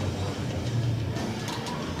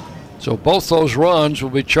 So both those runs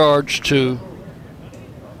will be charged to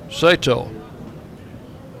Sato.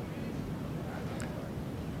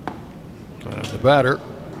 And the batter,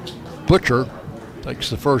 Butcher,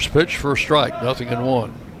 takes the first pitch for a strike,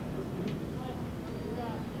 0-1.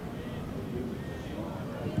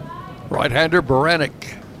 Right-hander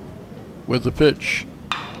Baranek with the pitch.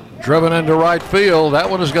 Driven into right field. That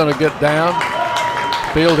one is going to get down.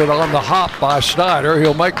 Fielded on the hop by Snyder.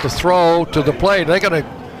 He'll make the throw to the plate. They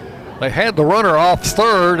had the runner off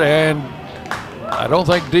third, and I don't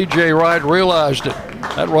think DJ Wright realized it.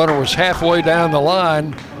 That runner was halfway down the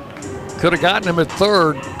line. Could have gotten him at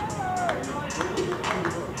third.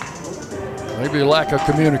 Maybe a lack of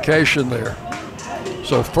communication there.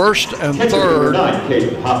 So first and third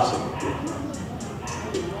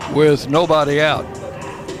with nobody out.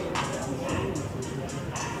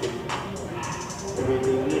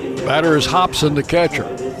 Batter is Hobson, the catcher.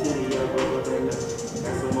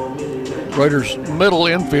 Raiders' middle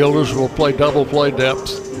infielders will play double play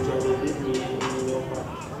depth.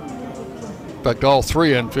 In fact, all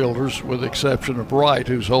 3 infielders, with the exception of Wright,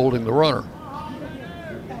 who's holding the runner.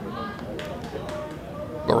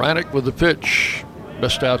 Baranek with the pitch.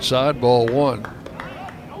 Missed outside, ball 1.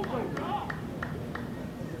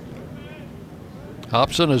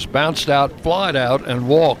 Hobson has bounced out, flied out, and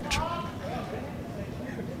walked.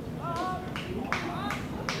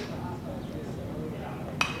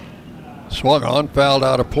 Swung on, fouled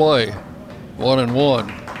out of play. 1-1.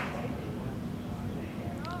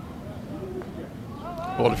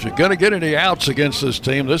 Well, if you're going to get any outs against this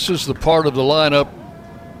team, this is the part of the lineup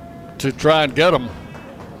to try and get them,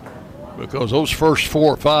 because those first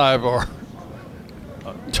 4 or 5 are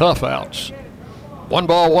tough outs. 1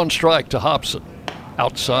 ball, 1 strike to Hobson.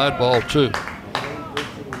 Outside, ball 2.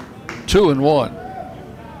 2-1.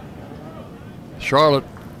 Charlotte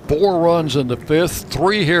 4 runs in the 5th,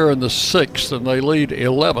 3 here in the 6th, and they lead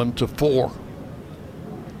 11-4.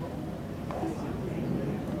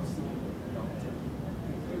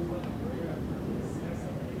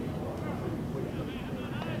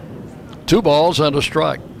 Two balls and a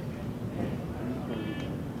strike.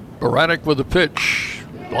 Baranek with the pitch.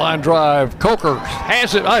 Line drive. Coker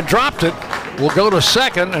has it. I dropped it. Will go to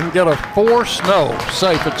second and get a force. No,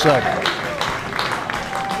 safe at second.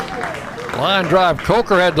 Line drive.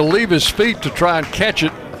 Coker had to leave his feet to try and catch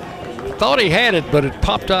it. Thought he had it, but it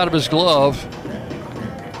popped out of his glove.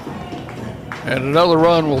 And another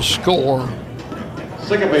run will score.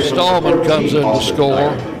 Stallman comes in to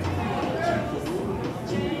score.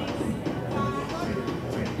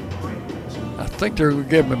 I think they're going to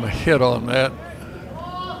give him a hit on that.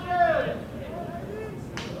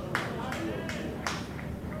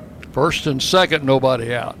 First and second,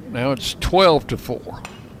 nobody out. Now it's 12-4.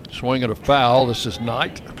 Swing and a foul. This is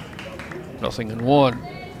Knight. 0-1.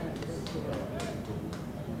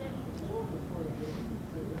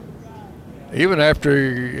 Even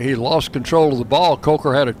after he lost control of the ball,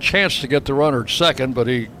 Coker had a chance to get the runner at second, but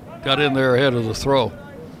he got in there ahead of the throw.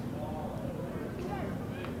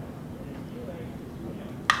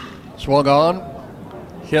 Swung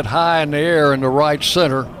on, hit high in the air into right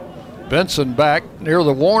center. Benson back near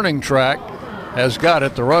the warning track has got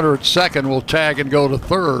it. The runner at second will tag and go to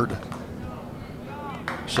third.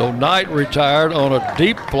 So Knight retired on a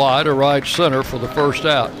deep fly to right center for the first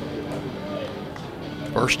out.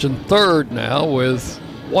 First and third now with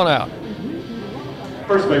 1 out.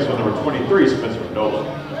 First baseman number 23, Spencer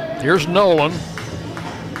Nolan. Here's Nolan,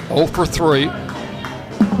 0 for 3.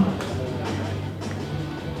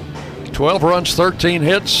 12 runs, 13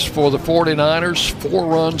 hits for the 49ers, 4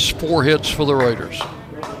 runs, 4 hits for the Raiders.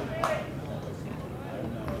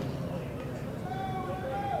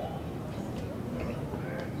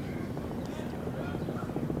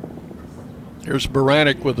 Here's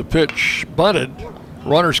Baranek with the pitch, bunted.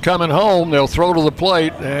 Runner's coming home, they'll throw to the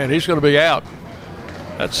plate, and he's going to be out.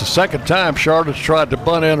 That's the second time Charlotte's tried to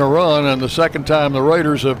bunt in a run, and the second time the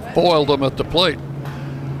Raiders have foiled them at the plate.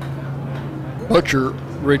 Butcher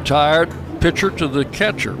retired, pitcher to the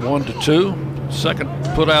catcher, 1-2. Second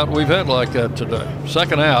put out we've had like that today.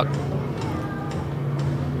 Second out.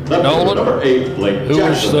 Nolan, who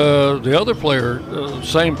was the other player,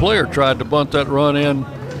 same player, tried to bunt that run in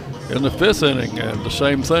the 5th inning, and the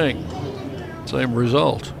same thing, same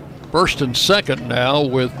result. First and second now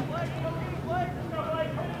with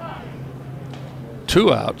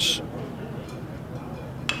 2 outs.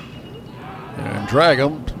 And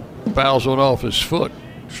Dragum fouls one off his foot.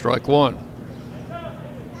 Strike 1.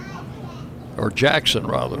 Or Jackson,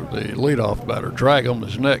 rather, the leadoff batter. Dragum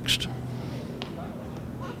is next.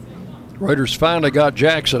 Raiders finally got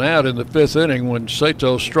Jackson out in the 5th inning when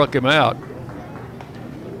Sato struck him out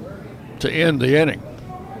to end the inning.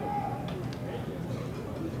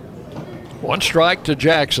 1 strike to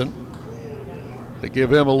Jackson. They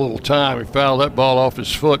give him a little time. He fouled that ball off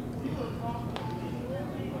his foot.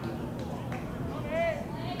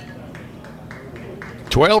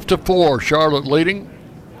 (12-4), Charlotte leading.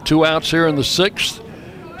 2 outs here in the 6th.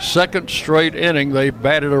 Second straight inning they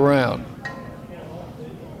batted around.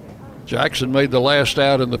 Jackson made the last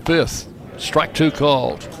out in the 5th. Strike 2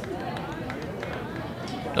 called.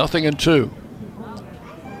 0-2.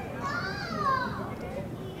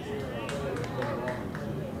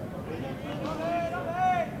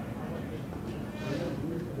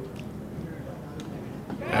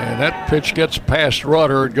 And that pitch gets past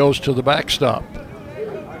Rudder. It goes to the backstop.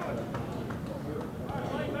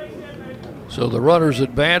 So the runners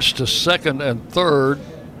advance to second and third.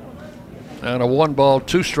 And a 1-ball,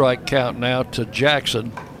 2-strike count now to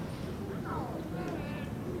Jackson.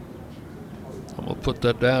 I'm going to put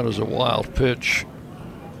that down as a wild pitch.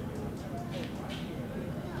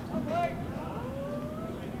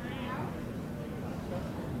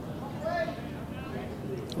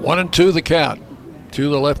 One and 2 the count to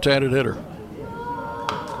the left-handed hitter.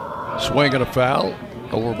 Swing and a foul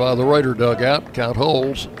over by the Raider dugout. Count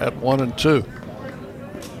holds at 1-2.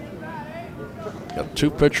 Got 2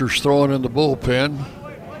 pitchers throwing in the bullpen.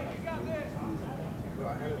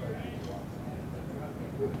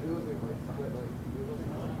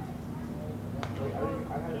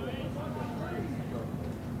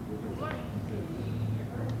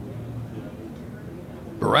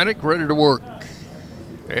 Baranek ready to work.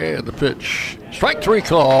 And the pitch. Strike 3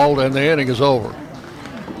 called, and the inning is over.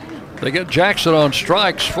 They get Jackson on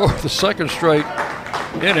strikes for the second straight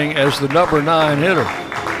inning as the number 9 hitter.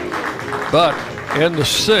 But in the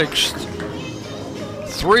 6th,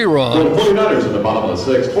 3 runs. The 49ers in the bottom of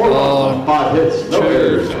the 6th. 4 runs on 5 hits. No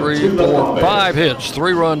errors. 3, 4, 5 hits.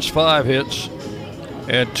 3 runs, 5 hits,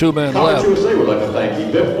 and 2 men left. USA would like to thank you.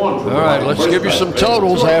 Biff one for all right, let's give you some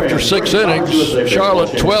totals after 6 innings.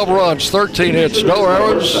 Charlotte, 12 runs, 13 hits, no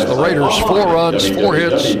errors. The Raiders, 4 runs, 4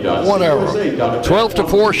 hits, 1 error.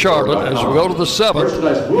 12-4 Charlotte as we go to the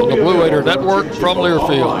 7th on the Blue Raider Network from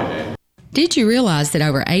Learfield. Did you realize that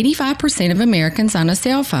over 85% of Americans own a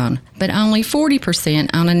cell phone, but only 40%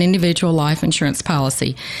 own an individual life insurance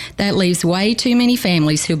policy? That leaves way too many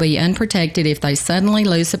families who'll be unprotected if they suddenly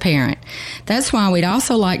lose a parent. That's why we'd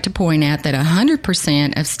also like to point out that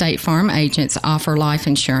 100% of State Farm agents offer life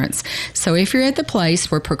insurance. So if you're at the place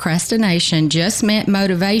where procrastination just met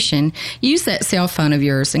motivation, use that cell phone of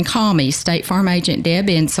yours and call me, State Farm agent Deb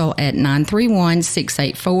Insel, at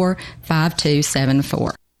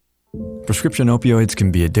 931-684-5274. Prescription opioids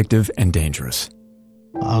can be addictive and dangerous.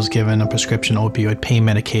 I was given a prescription opioid pain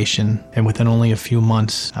medication, and within only a few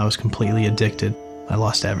months, I was completely addicted. I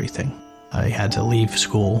lost everything. I had to leave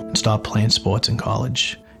school and stop playing sports in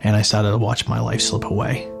college, and I started to watch my life slip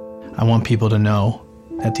away. I want people to know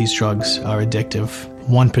that these drugs are addictive.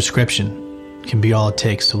 One prescription can be all it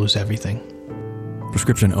takes to lose everything.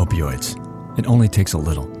 Prescription opioids. It only takes a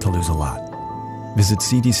little to lose a lot. Visit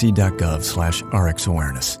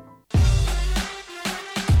cdc.gov/RxAwareness.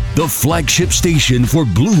 The flagship station for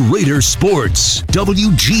Blue Raider sports,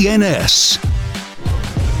 WGNS.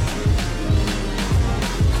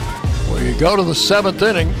 We go to the 7th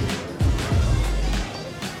inning.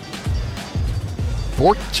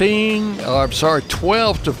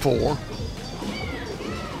 12-4.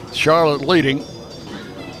 Charlotte leading.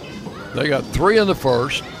 They got 3 in the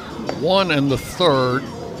first, 1 in the third,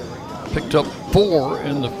 picked up 4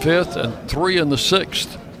 in the 5th, and 3 in the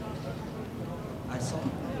 6th.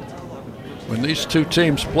 When these two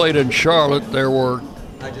teams played in Charlotte, there were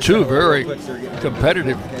 2 very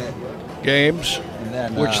competitive games,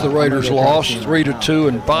 which the Raiders lost 3-2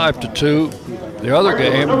 and 5-2. The other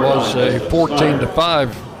game was a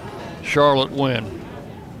 14-5 Charlotte win.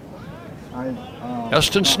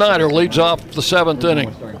 Eston Snyder leads off the 7th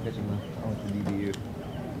inning.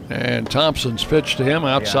 And Thompson's pitch to him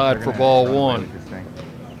outside for ball 1.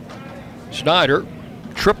 Snyder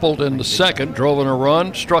tripled in the 2nd, drove in a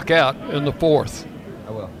run, struck out in the 4th.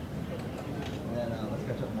 I will.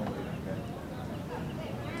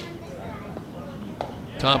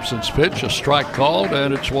 Thompson's pitch, a strike called,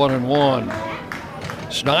 and it's 1-1.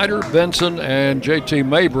 Snyder, Benson, and JT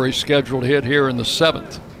Mabry scheduled to hit here in the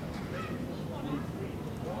 7th.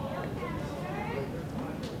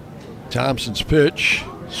 Thompson's pitch,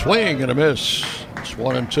 swing and a miss. It's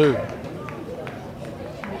 1-2.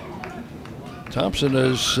 Thompson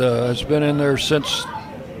has been in there since,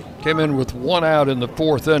 came in with 1 out in the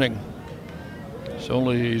 4th inning.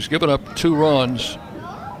 He's given up 2 runs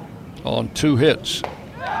on 2 hits.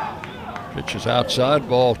 Pitch is outside,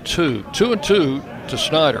 ball 2. 2-2 to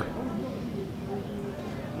Snyder.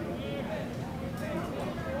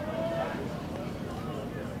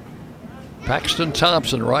 Paxton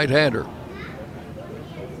Thompson, right-hander.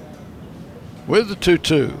 With the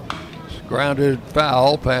 2-2. Grounded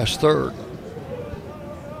foul past third.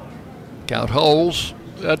 Count holds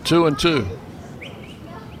at 2-2.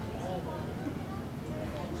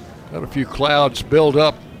 Got a few clouds build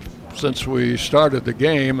up since we started the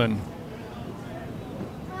game, and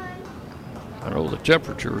I know the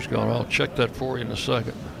temperature is going. I'll check that for you in a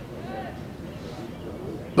second.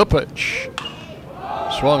 The pitch.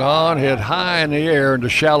 Swung on, hit high in the air into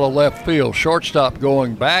shallow left field. Shortstop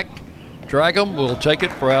going back. Dragum will take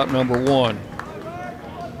it for out number 1.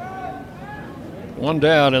 1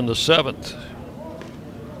 down in the 7th.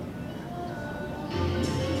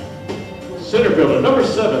 Center fielder, number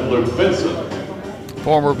 7, Luke Benson.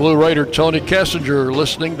 Former Blue Raider Tony Kessinger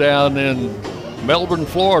listening down in Melbourne,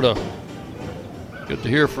 Florida. Good to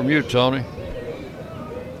hear from you, Tony.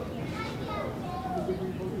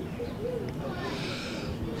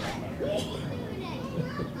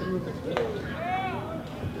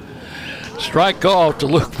 Strike call to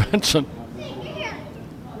Luke Benson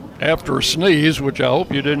after a sneeze, which I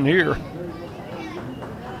hope you didn't hear.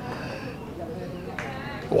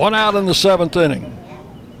 1 out in the 7th inning.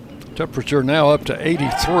 Temperature now up to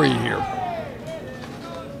 83 here.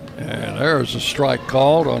 And there's a strike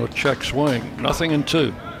called on a check swing.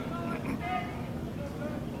 0-2.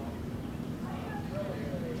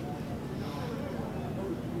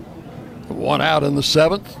 One out in the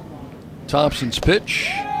 7th. Thompson's pitch.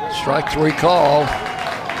 Strike 3 call.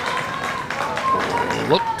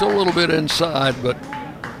 Looked a little bit inside, but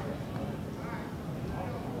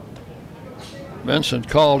Vincent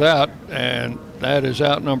called out, and that is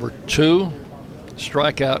out number 2.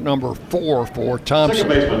 Strikeout number 4 for Thompson. Second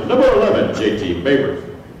baseman, number 11, J.T. Mabry.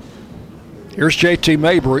 Here's J.T.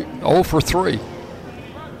 Mabry, 0 for 3.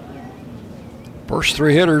 First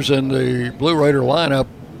 3 hitters in the Blue Raider lineup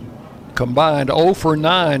combined 0 for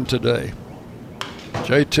 9 today.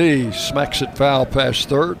 J.T. smacks it foul past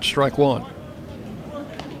third, strike 1.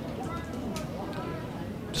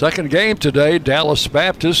 Second game today, Dallas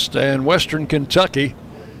Baptist and Western Kentucky.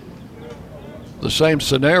 The same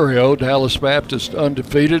scenario, Dallas Baptist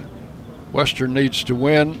undefeated. Western needs to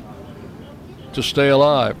win to stay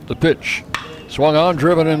alive. The pitch. Swung on,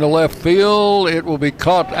 driven into left field. It will be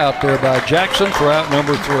caught out there by Jackson for out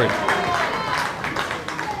number 3.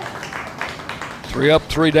 3 up,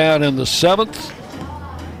 3 down in the 7th.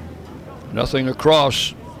 Nothing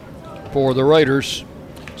across for the Raiders.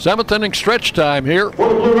 7th inning stretch time here. For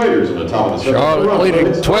the Blue Raiders in the top of the 7th. Charlotte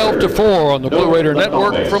leading 12-4 on the Blue Raider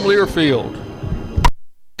Network from Learfield.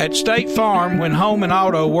 At State Farm, when home and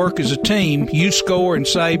auto work as a team, you score and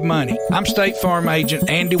save money. I'm State Farm agent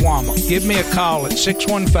Andy Wama. Give me a call at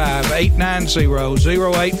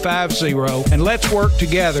 615-890-0850 and let's work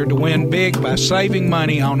together to win big by saving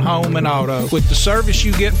money on home and auto. With the service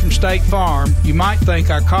you get from State Farm, you might think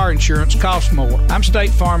our car insurance costs more. I'm State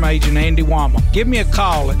Farm agent Andy Wama. Give me a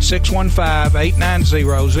call at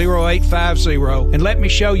 615-890-0850 and let me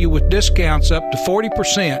show you with discounts up to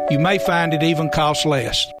 40%. You may find it even costs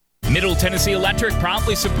less. Middle Tennessee Electric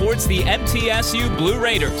proudly supports the MTSU Blue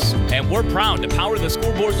Raiders, and we're proud to power the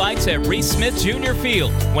scoreboard lights at Reese Smith Junior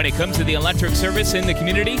Field. When it comes to the electric service in the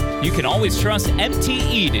community, you can always trust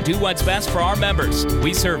MTE to do what's best for our members.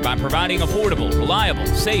 We serve by providing affordable, reliable,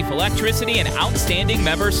 safe electricity and outstanding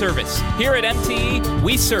member service. Here at MTE,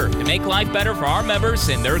 we serve to make life better for our members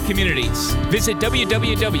and their communities. Visit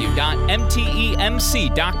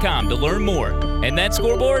www.mtemc.com to learn more. And that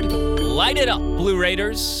scoreboard, light it up, Blue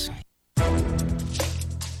Raiders.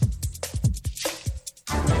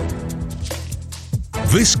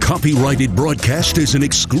 This copyrighted broadcast is an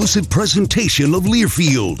exclusive presentation of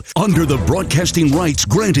Learfield under the broadcasting rights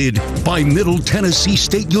granted by Middle Tennessee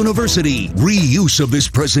State University. Reuse of this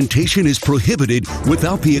presentation is prohibited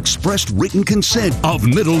without the expressed written consent of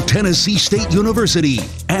Middle Tennessee State University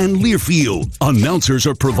and Learfield. Announcers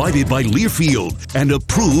are provided by Learfield and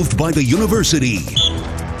approved by the university.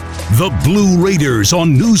 The Blue Raiders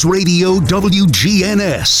on News Radio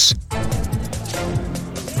WGNS.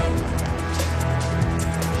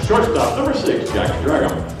 Shortstop, number 6, Jack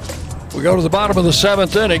Dragum. We go to the bottom of the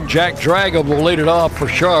 7th inning. Jack Dragum will lead it off for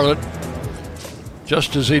Charlotte,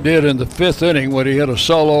 just as he did in the 5th inning when he hit a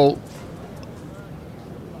solo.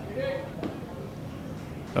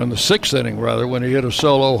 In the 6th inning, rather, when he hit a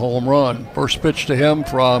solo home run. First pitch to him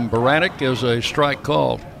from Baranek is a strike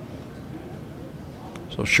called.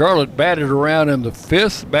 So Charlotte batted around in the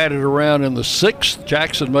 5th, batted around in the 6th.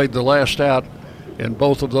 Jackson made the last out in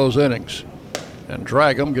both of those innings. And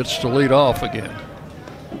Dragum gets to lead off again.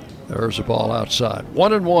 There's a ball outside.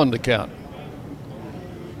 1-1 to count.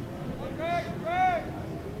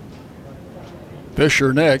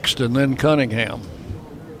 Fisher next, and then Cunningham.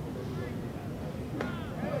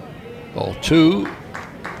 Ball 2.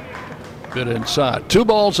 Bit inside. 2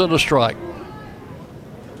 balls and a strike.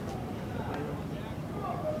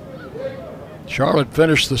 Charlotte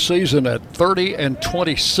finished the season at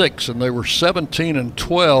 30-26, and they were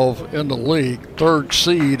 17-12 in the league, 3rd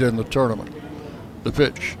seed in the tournament. The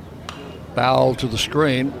pitch, foul to the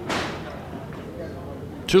screen,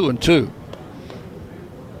 2-2,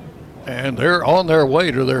 and they're on their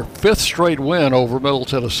way to their 5th straight win over Middle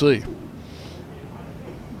Tennessee.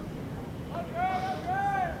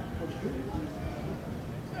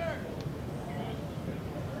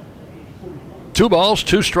 Two balls,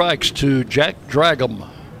 2 strikes to Jack Dragum.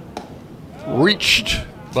 Reached,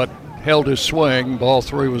 but held his swing. Ball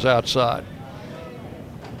 3 was outside.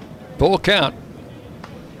 Full count.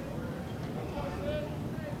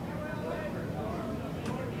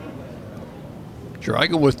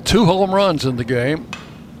 Dragum with 2 home runs in the game.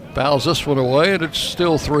 Fouls this one away, and it's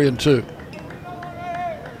still 3-2.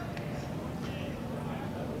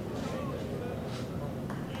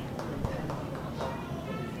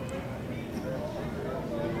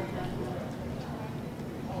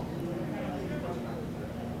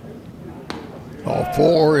 Ball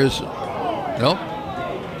 4 is, nope,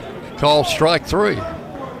 called strike 3.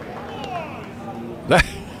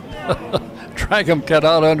 Dragum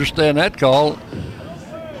cannot understand that call.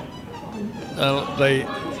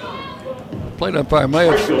 Plate umpire may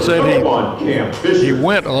have said he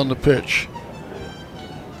went on the pitch.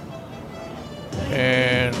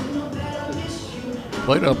 And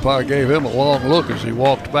plate umpire gave him a long look as he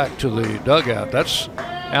walked back to the dugout. That's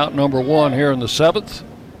out number 1 here in the 7th.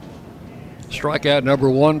 Strikeout number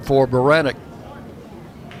 1 for Baranek.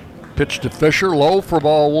 Pitch to Fisher, low for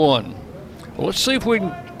ball 1. Well, let's see if we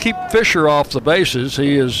can keep Fisher off the bases.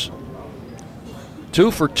 He is 2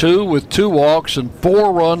 for 2 with 2 walks and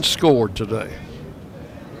 4 runs scored today.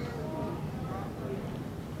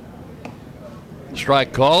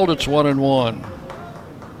 Strike called, it's 1-1.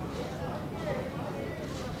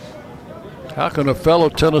 How can a fellow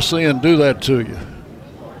Tennessean do that to you?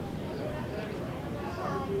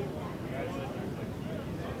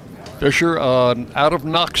 Fisher out of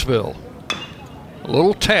Knoxville. A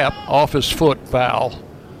little tap off his foot, foul.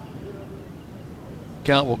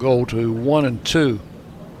 Count will go to 1-2.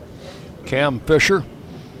 Cam Fisher,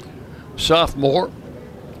 sophomore,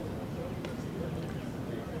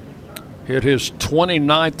 hit his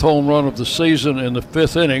 29th home run of the season in the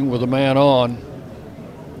 5th inning with a man on.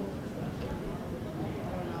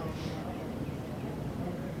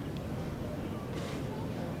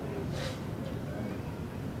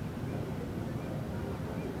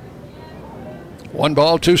 One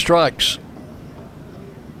ball, 2 strikes.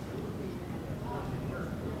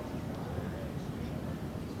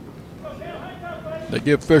 They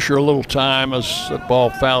give Fisher a little time as that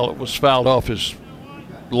ball was fouled off his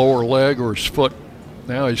lower leg or his foot.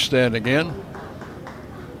 Now he's standing in.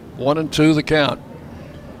 1-2 the count.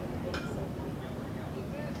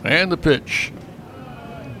 And the pitch.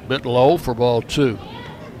 Bit low for ball 2.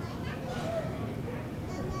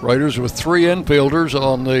 Raiders with 3 infielders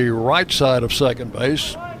on the right side of second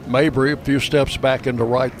base. Mabry a few steps back into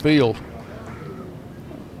right field.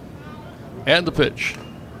 And the pitch.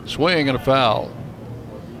 Swing and a foul.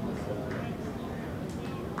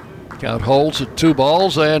 Count holds at 2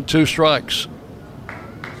 balls and 2 strikes.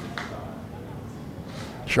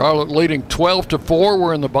 Charlotte leading 12-4.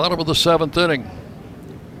 We're in the bottom of the 7th inning.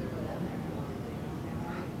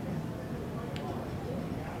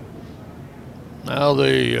 Now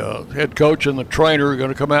the head coach and the trainer are going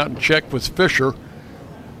to come out and check with Fisher.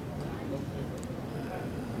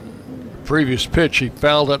 Previous pitch, he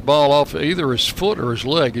fouled that ball off either his foot or his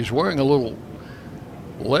leg. He's wearing a little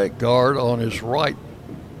leg guard on his right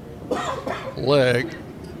leg.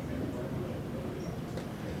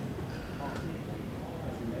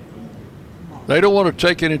 They don't want to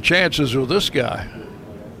take any chances with this guy.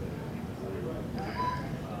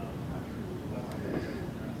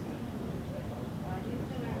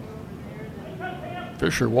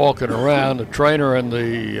 Fisher walking around, the trainer and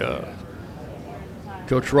the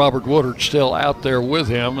Coach Robert Woodard still out there with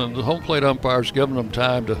him, and the home plate umpire's giving them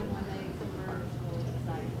time to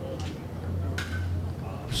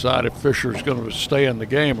decide if Fisher's going to stay in the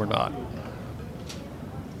game or not.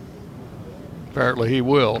 Apparently he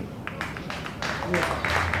will.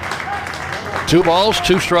 2 balls,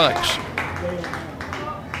 2 strikes.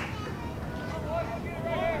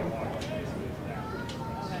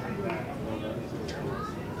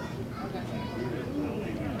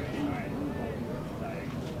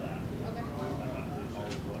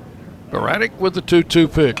 Baranek with the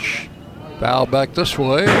 2-2 pitch. Foul back this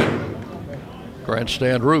way.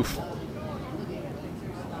 Grandstand roof.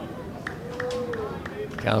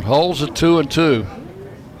 Count holds at 2-2.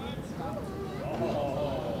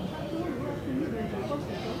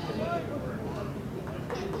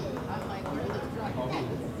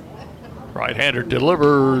 Right-hander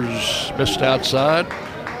delivers, missed outside.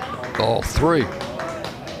 Ball 3.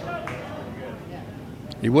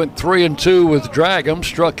 He went 3-2 with Dragum,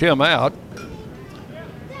 struck him out.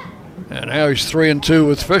 And now he's 3-2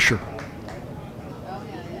 with Fisher.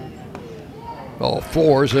 Ball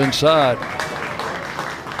 4 is inside.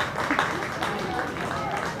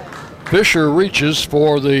 Fisher reaches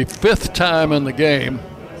for the 5th time in the game.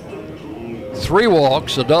 3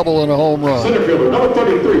 walks, a double, and a home run. Center fielder number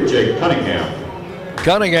 33, Jake Cunningham.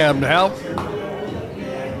 Cunningham now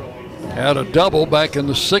had a double back in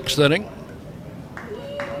the 6th inning.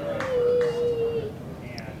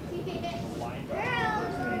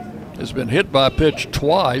 Has been hit by a pitch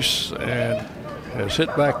twice and has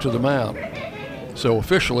hit back to the mound. So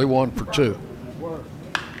officially 1 for 2.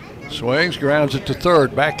 Swings, grounds it to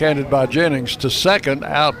third, backhanded by Jennings to second,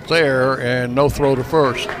 out there, and no throw to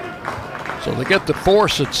first. So they get the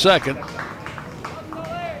force at second.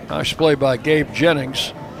 Nice play by Gabe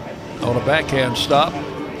Jennings on a backhand stop.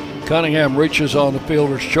 Cunningham reaches on the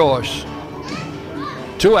fielder's choice.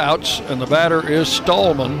 2 outs, and the batter is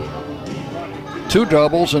Stallman. 2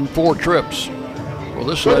 doubles and 4 trips. Well,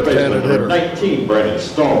 this First left-handed baseman, hitter. 19, Brandon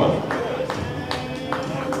Stallman.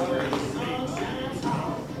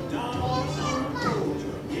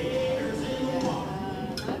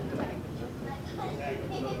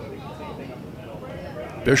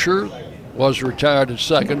 Fisher was retired at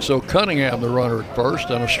second, so Cunningham the runner at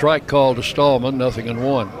first, and a strike call to Stallman,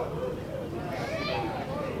 0-1.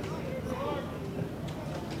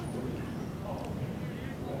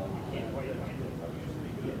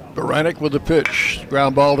 Baranek with the pitch,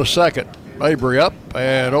 ground ball to second. Mabry up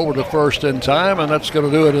and over to first in time, and that's going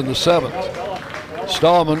to do it in the 7th.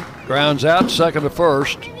 Stallman grounds out, second to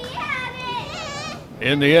first.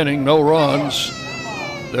 In the inning, no runs.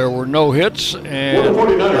 There were no hits, and a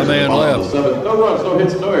man left. No runs, no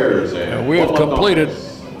hits, no errors. And we have completed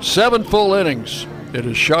 7 full innings. It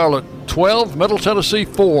is Charlotte 12, Middle Tennessee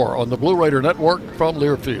 4 on the Blue Raider Network from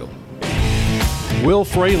Learfield. Will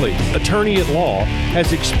Fraley, attorney at law,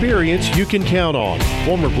 has experience you can count on.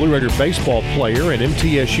 Former Blue Raider baseball player and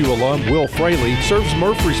MTSU alum Will Fraley serves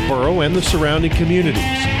Murfreesboro and the surrounding communities.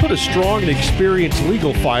 Put a strong and experienced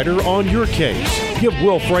legal fighter on your case. Give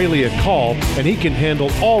Will Fraley a call and he can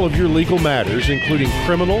handle all of your legal matters, including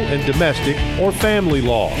criminal and domestic or family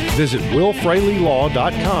law. Visit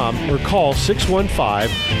willfraleylaw.com or call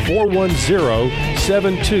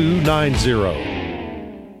 615-410-7290.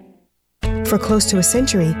 For close to a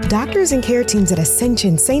century, doctors and care teams at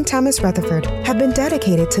Ascension St. Thomas Rutherford have been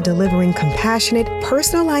dedicated to delivering compassionate,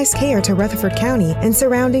 personalized care to Rutherford County and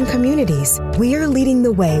surrounding communities. We are leading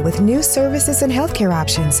the way with new services and healthcare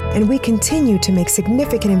options, and we continue to make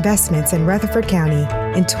significant investments in Rutherford County.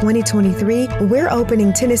 In 2023, we're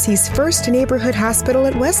opening Tennessee's first neighborhood hospital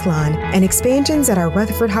at West Lawn, and expansions at our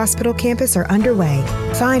Rutherford Hospital campus are underway.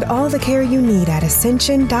 Find all the care you need at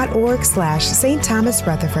ascension.org/St. Thomas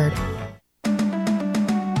Rutherford.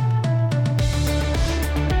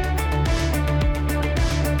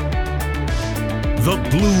 The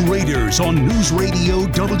Blue Raiders on News Radio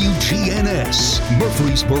WGNS,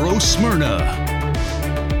 Murfreesboro, Smyrna.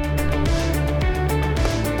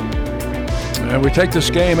 And we take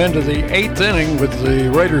this game into the 8th inning with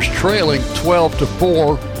the Raiders trailing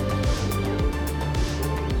 12-4.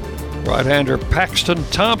 Right-hander Paxton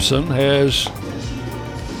Thompson has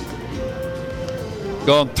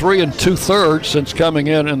gone 3 2/3 since coming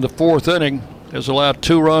in the 4th inning. Has allowed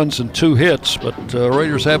 2 runs and 2 hits, but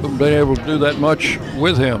Raiders haven't been able to do that much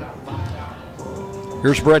with him.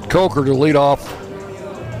 Here's Brett Coker to lead off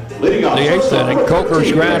the 8th inning. Coker's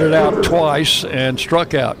grounded out twice and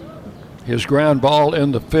struck out. His ground ball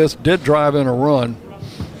in the 5th did drive in a run.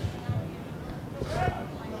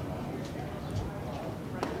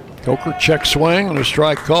 Coker check swing and a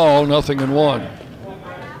strike call, 0-1.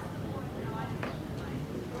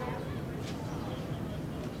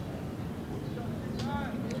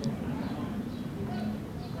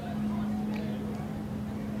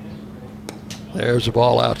 There's a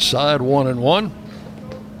ball outside, 1-1.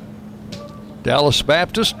 Dallas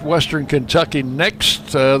Baptist, Western Kentucky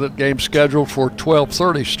next. That game scheduled for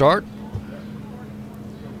 12:30 start.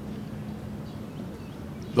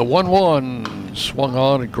 The 1-1 swung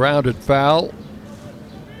on and grounded foul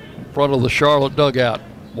in front of the Charlotte dugout.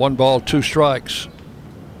 1 ball, 2 strikes.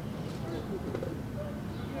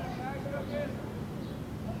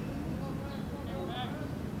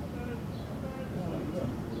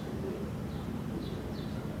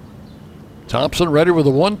 Thompson ready with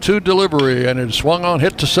a 1-2 delivery, and it swung on,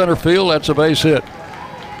 hit to center field. That's a base hit.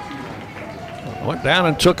 Went down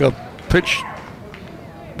and took a pitch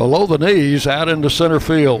below the knees out into center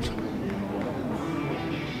field.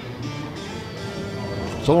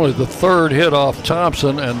 It's only the 3rd hit off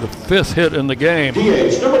Thompson and the 5th hit in the game for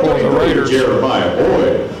the Raiders.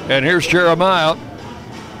 And here's Jeremiah.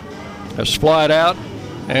 Has flied out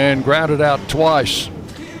and grounded out twice.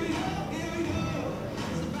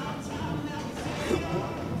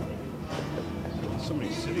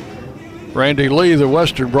 Randy Lee, the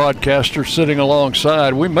Western broadcaster, sitting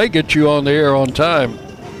alongside. We may get you on the air on time.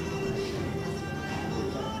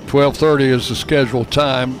 12:30 is the scheduled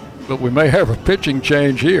time, but we may have a pitching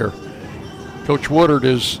change here. Coach Woodard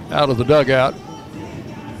is out of the dugout.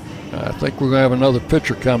 I think we're going to have another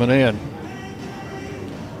pitcher coming in.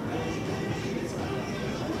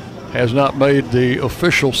 Has not made the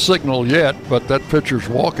official signal yet, but that pitcher's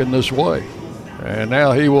walking this way. And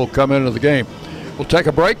now he will come into the game. We'll take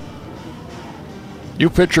a break. New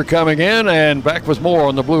pitcher coming in, and back with more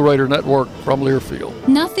on the Blue Raider Network from Learfield.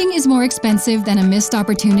 Nothing is more expensive than a missed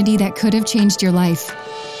opportunity that could have changed your life.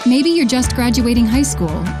 Maybe you're just graduating high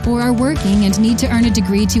school, or are working and need to earn a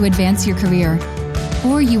degree to advance your career.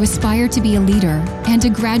 Or you aspire to be a leader, and a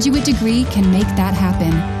graduate degree can make that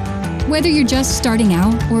happen. Whether you're just starting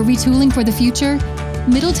out or retooling for the future,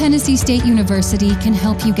 Middle Tennessee State University can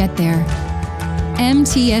help you get there.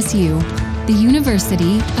 MTSU, the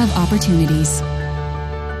University of Opportunities.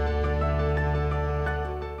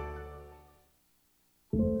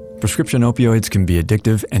 Prescription opioids can be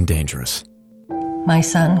addictive and dangerous. My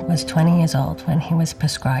son was 20 years old when he was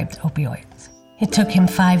prescribed opioids. It took him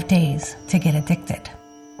 5 days to get addicted.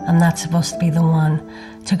 I'm not supposed to be the one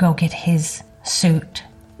to go get his suit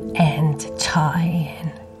and tie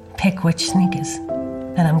and pick which sneakers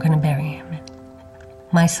that I'm going to bury him in.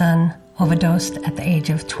 My son overdosed at the age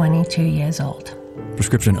of 22 years old.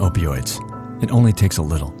 Prescription opioids. It only takes a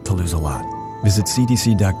little to lose a lot. Visit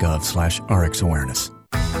cdc.gov/RxAwareness.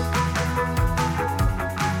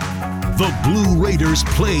 The Blue Raiders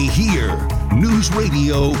play here. News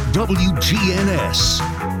Radio WGNS.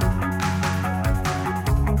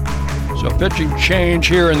 So pitching change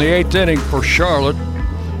here in the 8th inning for Charlotte.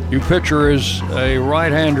 New pitcher is a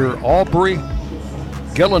right-hander, Aubrey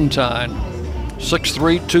Gillentine.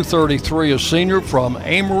 6'3", 233, a senior from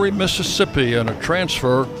Amory, Mississippi, and a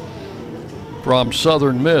transfer from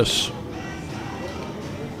Southern Miss.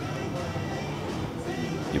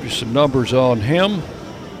 Give you some numbers on him.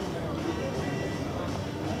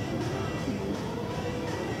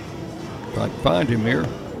 If I can find him here.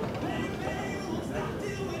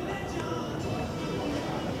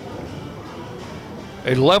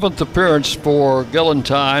 Eleventh appearance for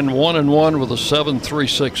Gillentine, 1-1 with a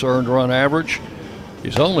 7.36 earned run average.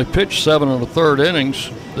 He's only pitched 7 1/3 innings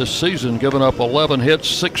this season, giving up 11 hits,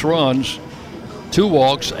 6 runs, 2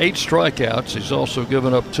 walks, 8 strikeouts. He's also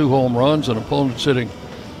given up 2 home runs, and opponents hitting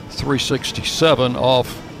 .367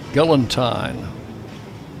 off Gillentine.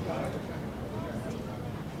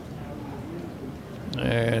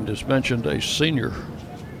 And as mentioned, a senior.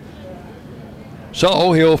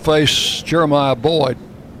 So he'll face Jeremiah Boyd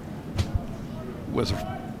with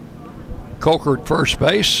Coker at first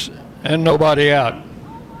base and nobody out.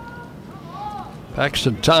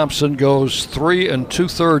 Paxton Thompson goes 3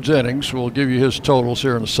 2/3 innings. We'll give you his totals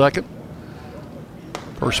here in a second.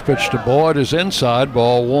 First pitch to Boyd is inside,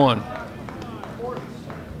 ball 1.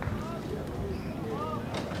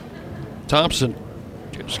 Thompson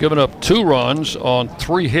has given up 2 runs on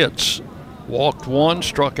 3 hits. Walked 1,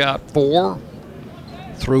 struck out 4.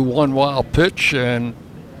 Threw 1 wild pitch, and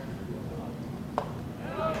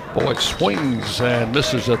Boyd swings and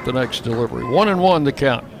misses at the next delivery. 1-1 the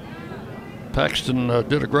count. Paxton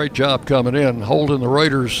did a great job coming in, holding the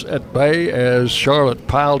Raiders at bay as Charlotte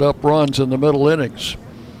piled up runs in the middle innings.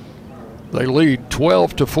 They lead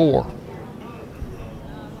 12-4.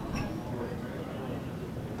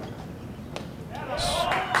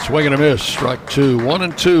 Swing and a miss, strike 2.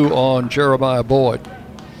 1-2 on Jeremiah Boyd.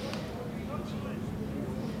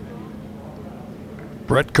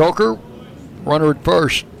 Brett Coker, runner at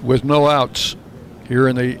first with no outs here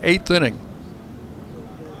in the 8th inning.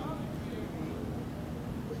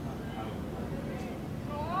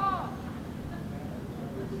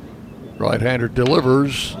 Right-hander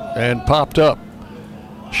delivers and popped up.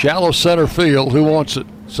 Shallow center field. Who wants it?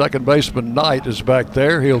 Second baseman Knight is back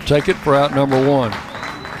there. He'll take it for out number 1.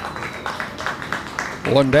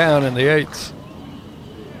 1 down in the 8th.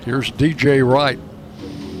 Here's DJ Wright.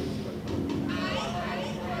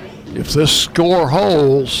 If this score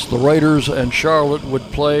holds, the Raiders and Charlotte would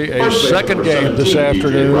play a second game this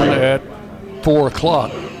afternoon at 4 o'clock.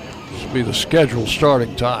 This will be the scheduled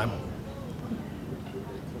starting time.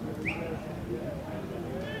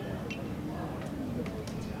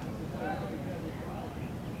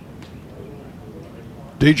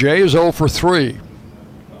 DJ is 0 for 3.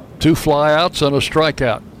 2 flyouts and a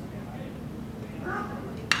strikeout.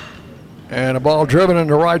 And a ball driven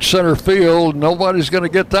into right center field. Nobody's going to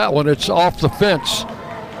get that one. It's off the fence.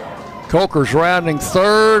 Coker's rounding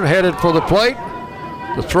third, headed for the plate.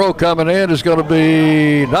 The throw coming in is going to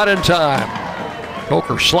be not in time.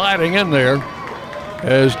 Coker sliding in there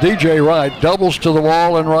as DJ Wright doubles to the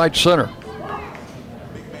wall in right center.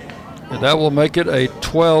 And that will make it a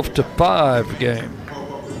 12-5 game.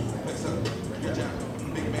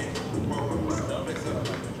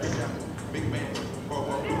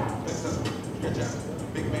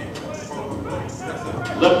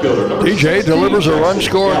 DJ delivers a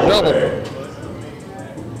run-scoring double.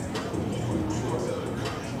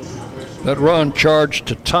 That run charged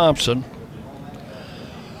to Thompson.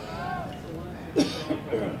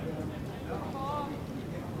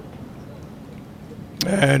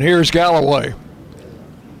 And here's Galloway.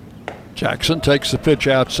 Jackson takes the pitch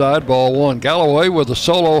outside, ball 1. Galloway with a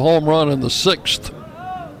solo home run in the 6th.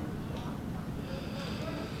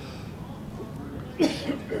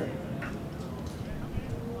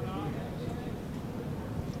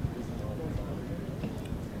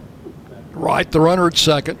 Wright, the runner at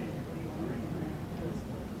second.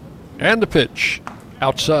 And the pitch.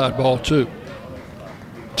 Outside, ball 2.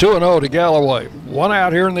 2-0 to Galloway. 1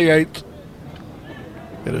 out here in the 8th.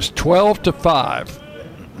 It is 12-5.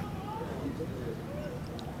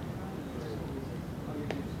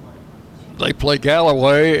 They play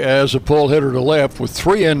Galloway as a pull hitter to left with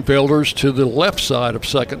 3 infielders to the left side of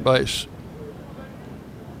second base.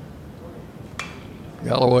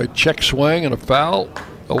 Galloway check swing and a foul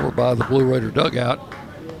over by the Blue Raider dugout.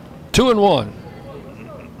 2-1.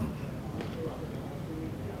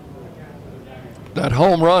 That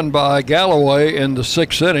home run by Galloway in the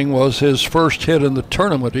 6th inning was his first hit in the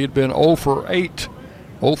tournament. He'd been 0 for 8,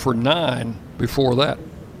 0 for 9 before that.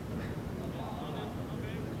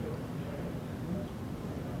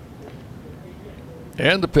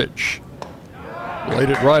 And the pitch. Laid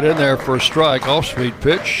it right in there for a strike. Off-speed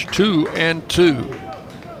pitch, 2-2.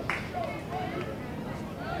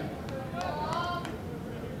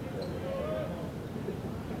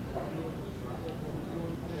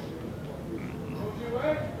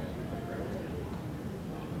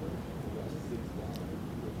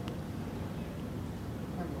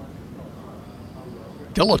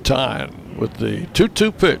 Guillotine with the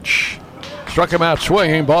 2-2 pitch. Struck him out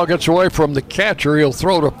swinging. Ball gets away from the catcher. He'll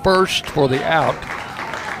throw to first for the out.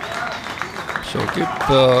 So give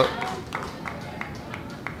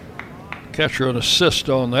catcher an assist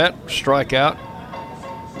on that. Strikeout.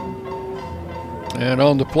 And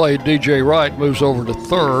on the play, DJ Wright moves over to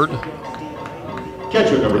third.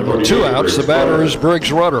 Catcher number 38. 2 outs. The batter is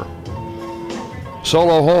Briggs Rudder.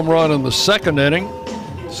 Solo home run in the 2nd inning.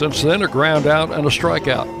 Since then, a ground out and a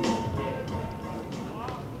strikeout.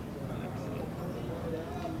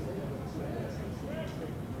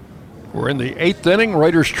 We're in the 8th inning.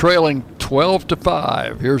 Raiders trailing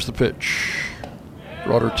 12-5. Here's the pitch.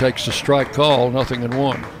 Rudder takes the strike call,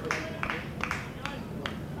 0-1.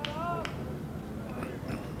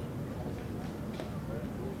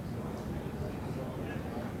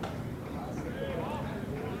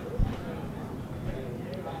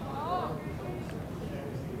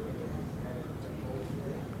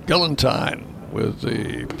 Guillotine with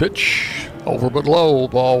the pitch over but low,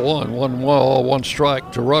 ball 1. 1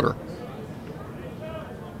 strike to Rudder.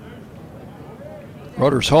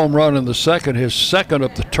 Rudder's home run in the 2nd, his 2nd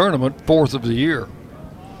of the tournament, 4th of the year.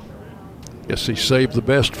 Guess he saved the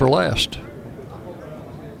best for last.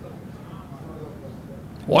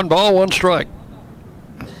 1 ball, 1 strike.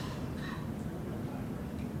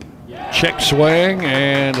 Check swing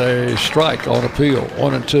and a strike on appeal,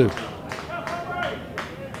 1-2.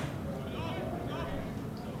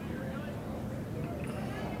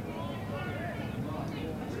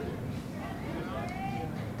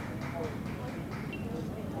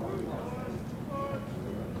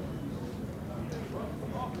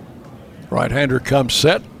 Right-hander comes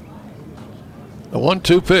set. The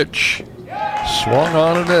 1-2 pitch. Swung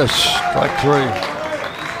on and miss. Strike 3.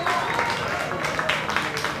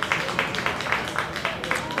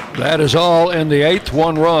 That is all in the 8th.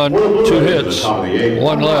 1 run, 2 hits,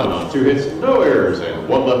 1 left. 2 hits, no errors, and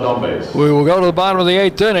 1 left on base. We will go to the bottom of the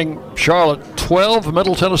 8th inning. Charlotte 12,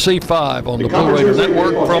 Middle Tennessee 5 on the Blue Raider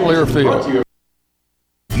Network from Learfield.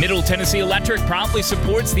 Middle Tennessee Electric proudly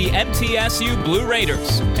supports the MTSU Blue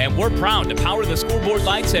Raiders, and we're proud to power the scoreboard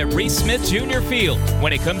lights at Reese Smith Junior Field.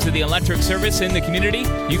 When it comes to the electric service in the community,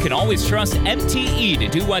 you can always trust MTE to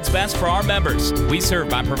do what's best for our members. We serve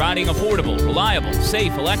by providing affordable, reliable,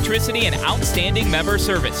 safe electricity and outstanding member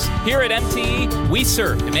service. Here at MTE, we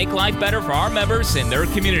serve to make life better for our members and their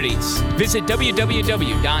communities. Visit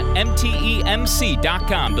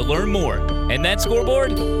www.mtemc.com to learn more. And that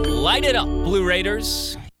scoreboard, light it up, Blue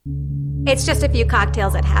Raiders. It's just a few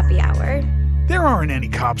cocktails at happy hour. There aren't any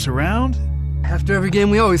cops around. After every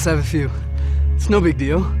game, we always have a few. It's no big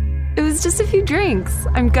deal. It was just a few drinks.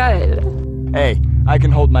 I'm good. Hey, I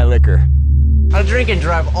can hold my liquor. I drink and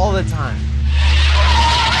drive all the time.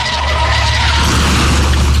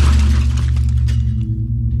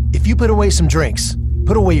 If you put away some drinks,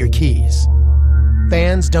 put away your keys.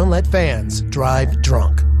 Fans don't let fans drive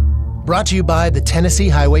drunk. Brought to you by the Tennessee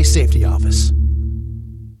Highway Safety Office.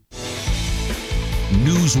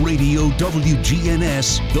 News Radio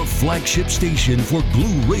WGNS, the flagship station for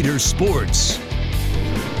Blue Raider sports.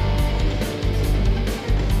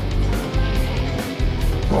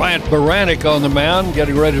 Bryant Baranek on the mound,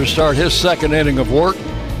 getting ready to start his 2nd inning of work.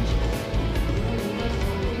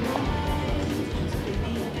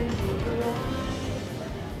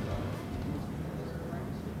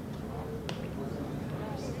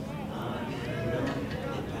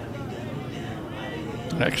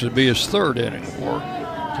 Next would be his 3rd inning of work.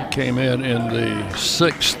 He came in the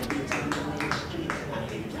 6th.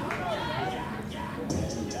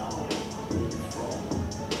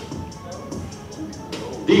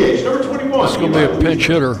 DH number 21. It's going to be a pinch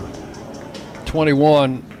hitter.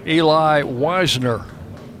 21, Eli Wisner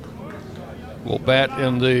will bat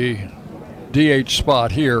in the DH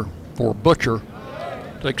spot here for Butcher.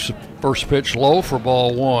 Takes the first pitch low for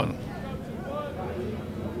ball one.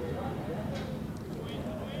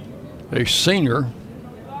 A senior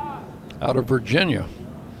out of Virginia.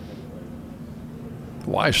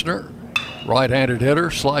 Wisner, right-handed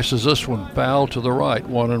hitter, slices this one foul to the right,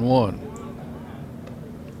 1-1.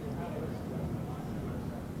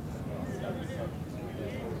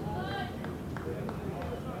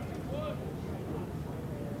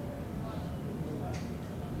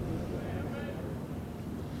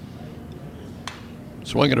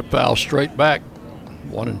 Swinging a foul straight back,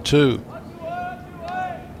 1-2.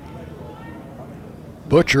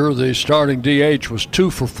 Butcher, the starting DH, was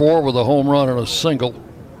 2 for 4 with a home run and a single.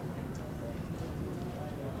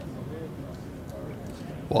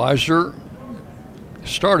 Weiser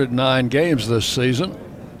started 9 games this season.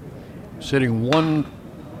 Sitting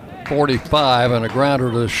 145 and a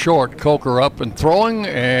grounder to short. Coker up and throwing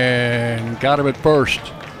and got him at first.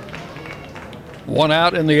 1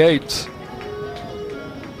 out in the 8th.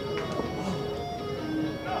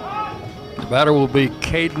 The batter will be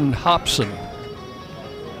Caden Hobson.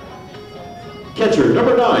 Catcher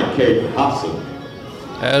number 9, Caden Hobson.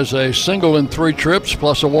 Has a single in 3 trips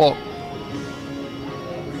plus a walk.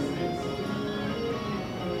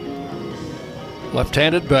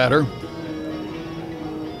 Left-handed batter.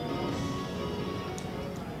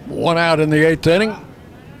 1 out in the 8th inning.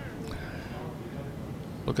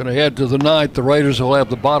 Looking ahead to the 9th, the Raiders will have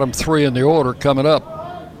the bottom 3 in the order coming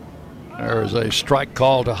up. There is a strike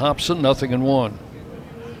call to Hobson, 0-1.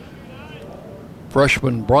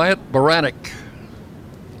 Freshman Bryant Baranek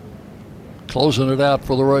closing it out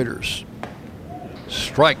for the Raiders.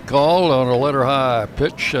 Strike call on a letter high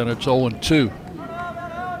pitch, and it's 0-2.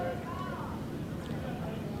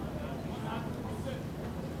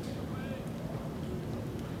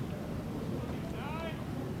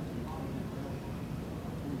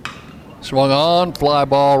 Swung on, fly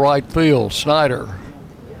ball right field. Snyder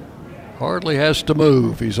hardly has to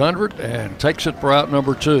move. He's under it and takes it for out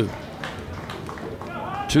number 2.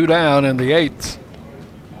 2 down in the 8th.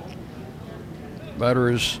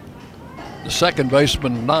 Batter is the second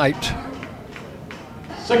baseman, Knight.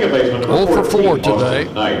 Second baseman, 0 for 4 today.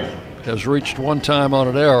 Knight has reached 1 time on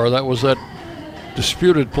an error. That was that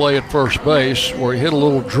disputed play at first base where he hit a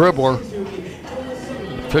little dribbler.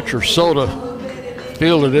 The pitcher, Soda,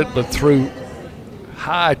 fielded it but threw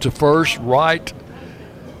high to first, right.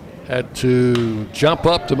 Had to jump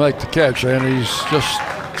up to make the catch, and he's just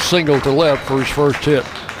singled to left for his first hit.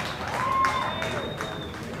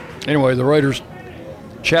 Anyway, the Raiders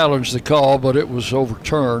challenged the call, but it was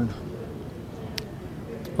overturned,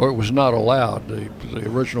 or it was not allowed. The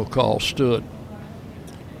original call stood.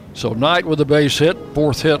 So Knight with a base hit,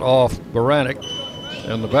 4th hit off Baranek,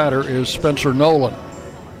 and the batter is Spencer Nolan.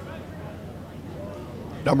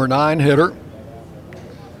 Number 9 hitter.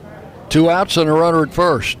 2 outs and a runner at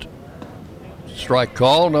first. Strike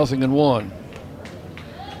call, 0-1.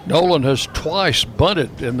 Nolan has twice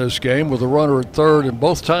bunted in this game with a runner at third, and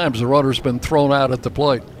both times the runner's been thrown out at the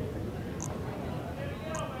plate.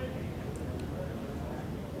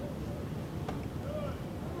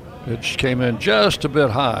 Pitch came in just a bit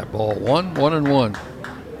high. Ball 1, 1-1.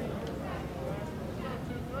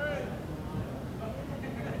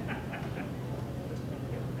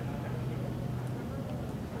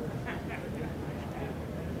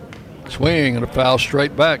 Swing and a foul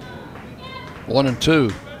straight back.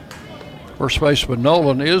 1-2. First baseman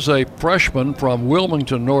Nolan is a freshman from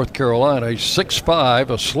Wilmington, North Carolina. He's 6'5",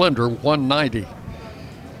 a slender 190.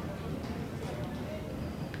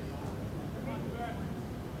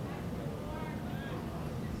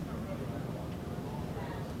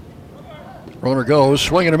 Runner goes,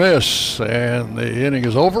 swing and a miss, and the inning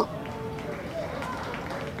is over.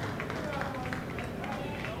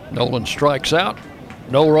 Nolan strikes out.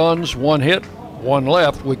 No runs, 1 hit, 1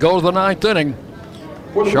 left. We go to the 9th inning.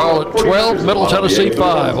 Charlotte 12, Middle Tennessee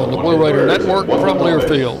 5 on the Blue Raider Network from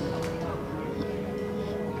Learfield.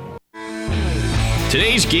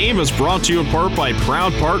 Today's game is brought to you in part by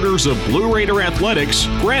proud partners of Blue Raider Athletics,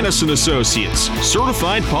 Grannis & Associates,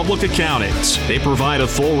 certified public accountants. They provide a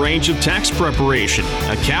full range of tax preparation,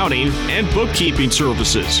 accounting, and bookkeeping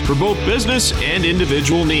services for both business and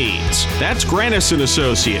individual needs. That's Grannis &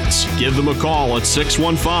 Associates. Give them a call at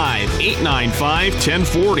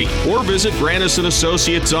 615-895-1040 or visit Grannis &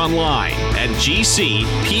 Associates online at gcpas.com.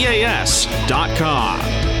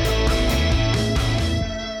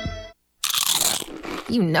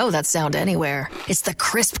 You know that sound anywhere. It's the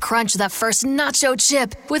crisp crunch of that first nacho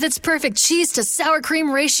chip. With its perfect cheese to sour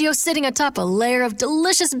cream ratio sitting atop a layer of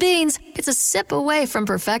delicious beans, it's a sip away from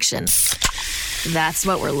perfection. That's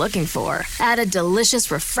what we're looking for. Add a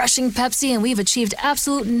delicious, refreshing Pepsi and we've achieved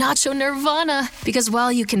absolute nacho nirvana. Because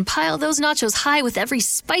while you can pile those nachos high with every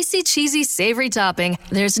spicy, cheesy, savory topping,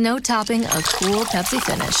 there's no topping a cool Pepsi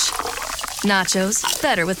finish. Nachos,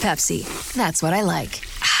 better with Pepsi. That's what I like.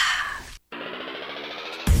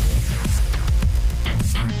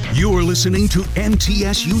 You're listening to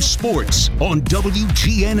MTSU Sports on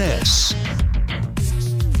WGNS.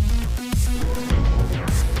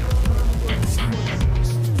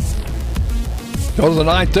 Go to the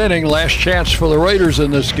ninth inning, last chance for the Raiders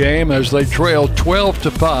in this game as they trail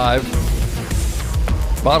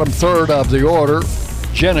 12-5. Bottom third of the order,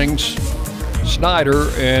 Jennings, Snyder,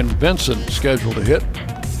 and Vincent scheduled to hit.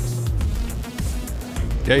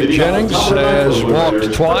 Gabe Jennings has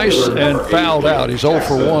walked twice and fouled out. He's 0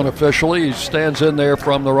 for 1 officially. He stands in there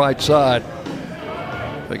from the right side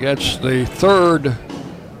against the third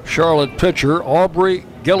Charlotte pitcher, Aubrey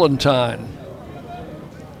Gillentine.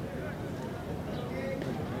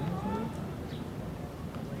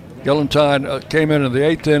 Gillentine came in the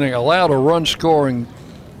eighth inning, allowed a run-scoring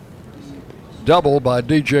double by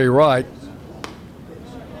DJ Wright.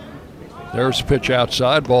 There's a pitch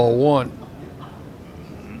outside, ball one.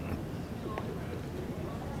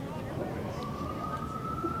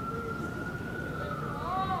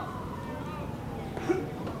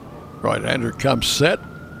 Right-hander comes set,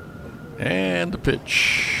 and the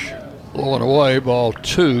pitch. Low and away, ball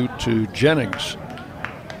 2 to Jennings.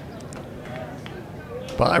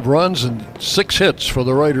 5 runs and 6 hits for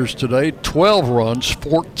the Raiders today. 12 runs,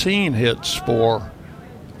 14 hits for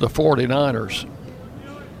the 49ers.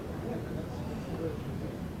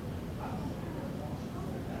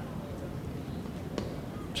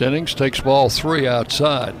 Jennings takes ball 3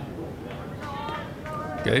 outside.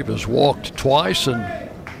 Gabe has walked twice, and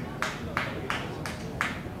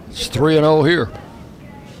it's 3-0 here.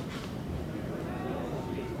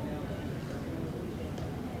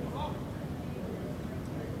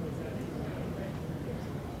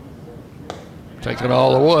 Taken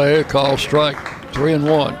all the way, call strike,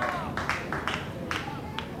 3-1.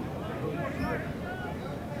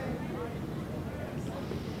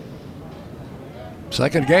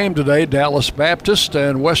 Second game today, Dallas Baptist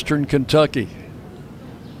and Western Kentucky.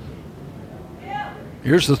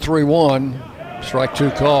 Here's the 3-1, strike 2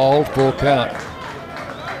 called, full count.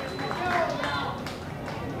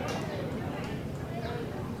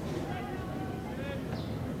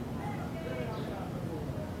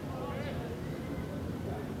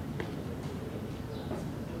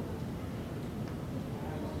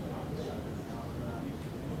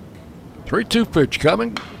 Three-two pitch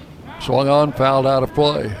coming. Swung on, fouled out of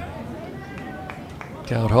play.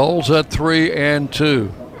 Count holds at 3-2.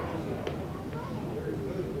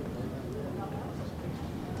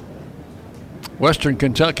 Western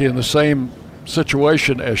Kentucky in the same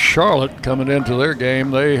situation as Charlotte coming into their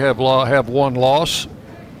game. They have one loss.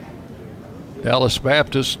 Dallas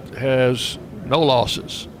Baptist has no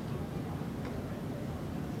losses.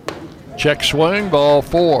 Check swing, ball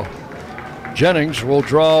 4. Jennings will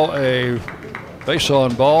draw a base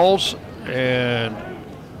on balls, and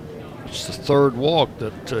it's the third walk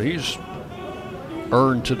that he's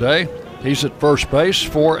earned today. He's at first base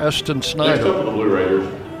for Eston Snyder. Next up for the Blue Raiders,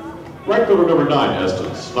 right fielder number 9,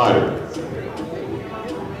 Eston Snyder.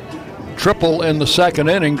 Triple in the second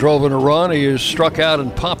inning, drove in a run. He has struck out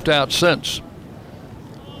and popped out since.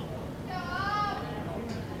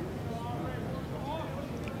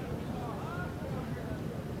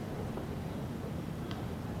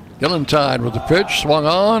 Gillentine with the pitch, swung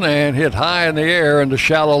on and hit high in the air into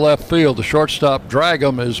shallow left field. The shortstop,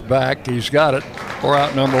 Dragum, is back. He's got it for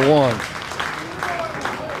out number 1.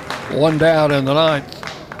 1 down in the ninth.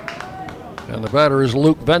 And the batter is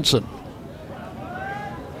Luke Benson.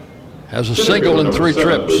 Has a single in 3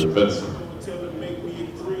 trips.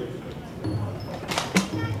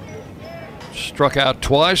 Struck out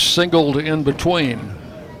twice, singled in between.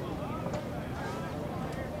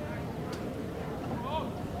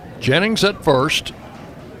 Jennings at first.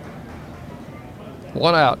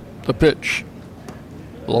 1 out, the pitch.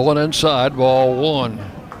 Low and inside, ball 1.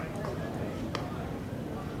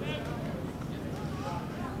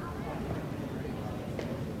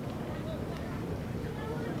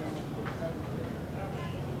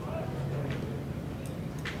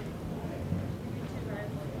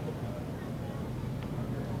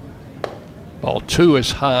 Ball 2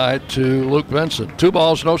 is high to Luke Benson. 2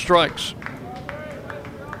 balls, no strikes.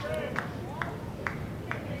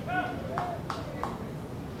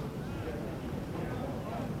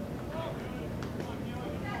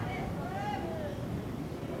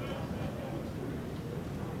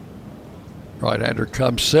 Right-hander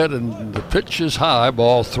comes set, and the pitch is high,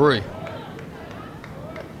 ball 3.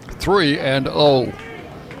 3-0.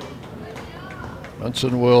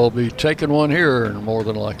 Benson will be taking one here, more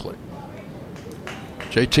than likely.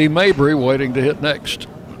 JT Mabry waiting to hit next.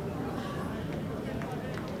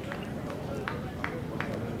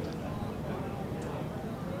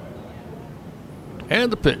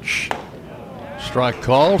 And the pitch. Strike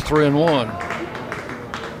call, 3-1.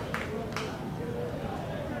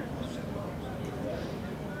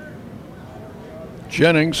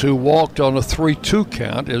 Jennings, who walked on a 3-2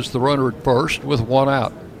 count, is the runner at first with 1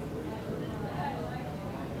 out.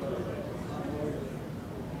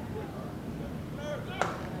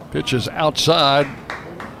 Pitch is outside.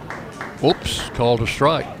 Oops, called a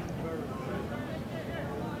strike.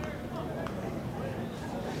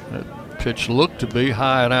 That pitch looked to be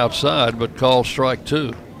high and outside, but called strike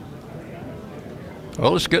 2.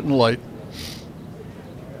 Well, it's getting late.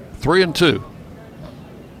 3-2.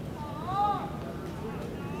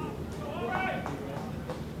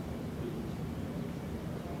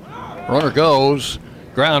 Runner goes,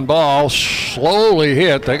 ground ball, slowly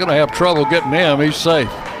hit. They're going to have trouble getting him. He's safe.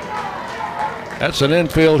 That's an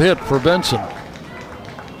infield hit for Benson.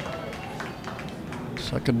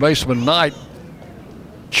 Second baseman Knight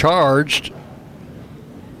charged.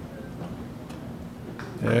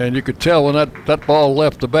 And you could tell when that ball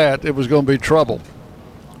left the bat, it was going to be trouble.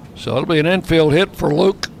 So it'll be an infield hit for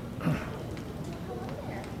Luke.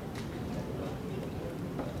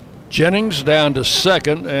 Jennings down to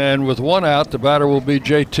second, and with 1 out, the batter will be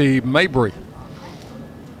JT Mabry.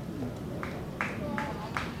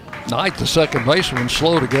 Knight, the second baseman,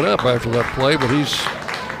 slow to get up after that play, but he's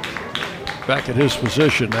back at his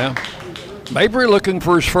position now. Mabry looking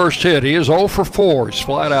for his first hit. He is 0 for 4. He's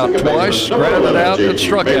flied out twice, grounded out, and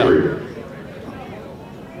struck out.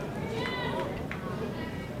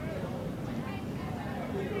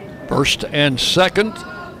 First and second,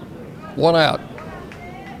 1 out.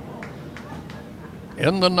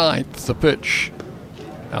 In the 9th, the pitch.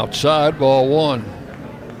 Outside, ball 1.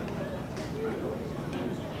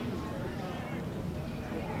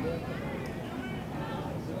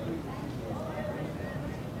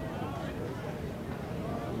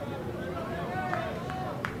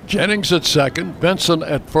 Jennings at second, Benson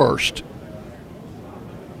at first.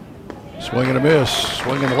 Swing and a miss,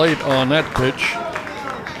 swinging late on that pitch.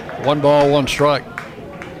 1 ball, 1 strike.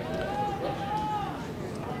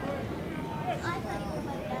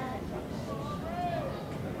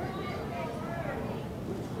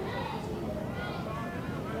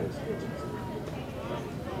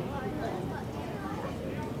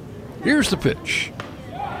 Here's the pitch.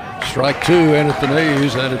 Strike 2 in at the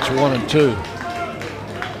knees, and it's 1-2.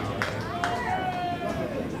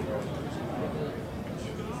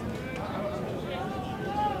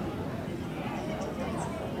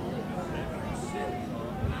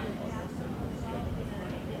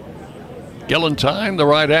 Gillentine, the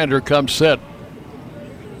right-hander, comes set.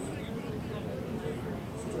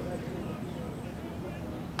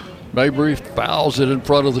 Mabry fouls it in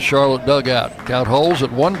front of the Charlotte dugout. Count holds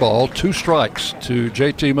at 1 ball, 2 strikes to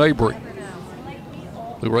JT Mabry.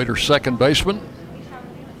 The Raiders' second baseman.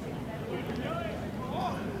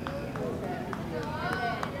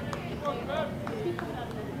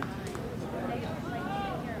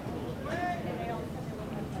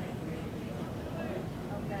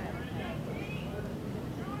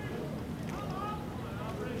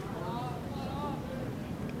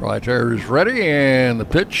 Right-hander is ready, and the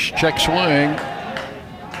pitch, check swing.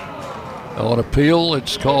 On appeal,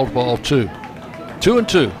 it's called ball 2.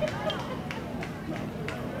 2-2.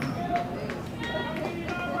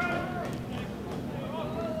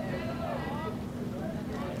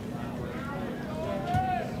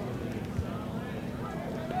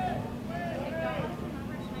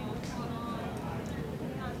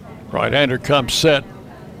 Right-hander comes set.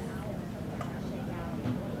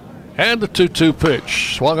 And the 2-2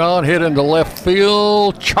 pitch. Swung on, hit into left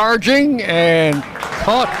field, charging, and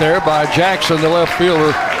caught there by Jackson, the left fielder,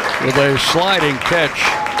 with a sliding catch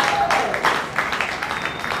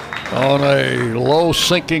on a low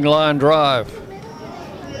sinking line drive.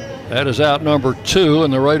 That is out number 2,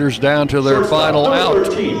 and the Raiders down to their final out.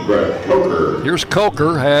 13, Brett Coker. Here's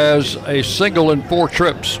Coker, has a single in 4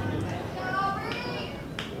 trips.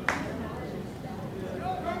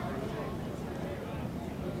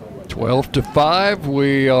 Twelve to 5.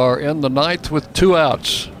 We are in the 9th with 2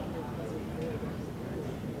 outs.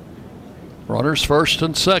 Runners first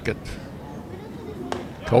and second.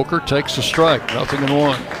 Coker takes the strike,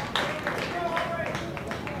 0-1.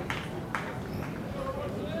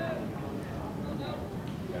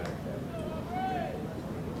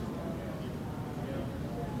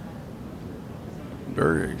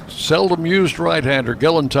 very seldom used right-hander,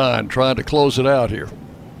 Gillentine, trying to close it out here.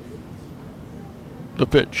 The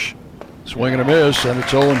pitch. Swing and a miss, and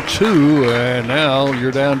it's 0-2, and now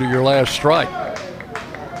you're down to your last strike.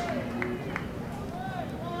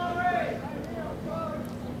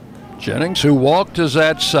 Jennings, who walked, is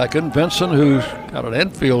at second. Vincent, who's got an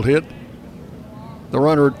infield hit, the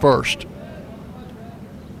runner at first.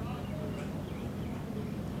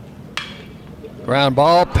 Ground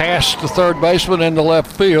ball past the third baseman into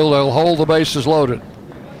left field. They'll hold the bases loaded.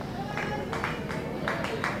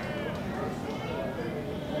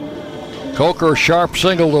 Coker, sharp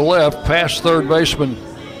single to left, past third baseman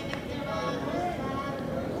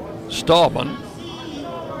Stallman.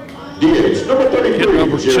 DH number 33. Hit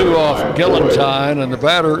number 2 off Gillentine, and the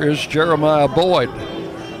batter is Jeremiah Boyd.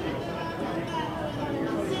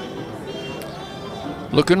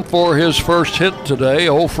 Looking for his first hit today,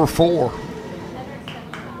 0 for 4.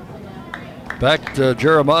 In fact,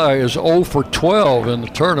 Jeremiah is 0 for 12 in the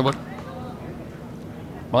tournament.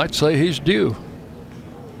 Might say he's due.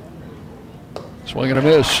 Swing and a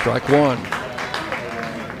miss, strike one.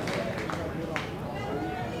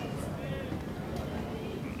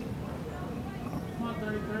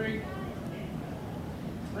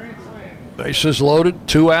 Bases loaded,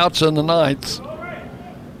 2 outs in the ninth.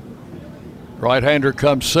 Right-hander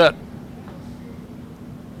comes set.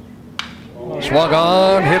 Swung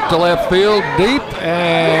on, hit to left field, deep,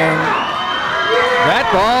 and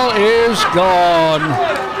that ball is gone.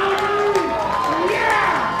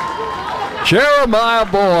 Jeremiah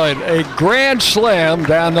Boyd, a grand slam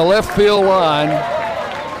down the left field line.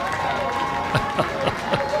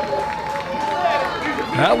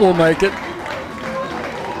 That will make it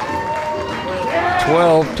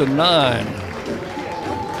 12-9.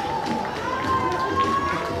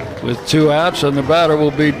 With 2 outs, and the batter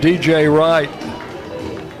will be DJ Wright.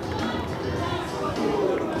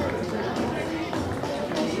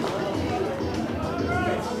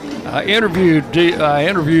 I interviewed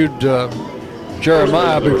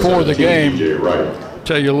Jeremiah before the game.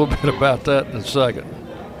 Tell you a little bit about that in a second.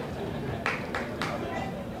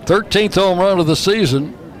 13th home run of the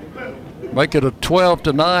season, make it a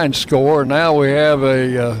 12-9 score. Now we have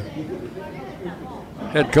a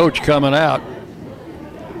head coach coming out.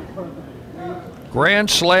 Grand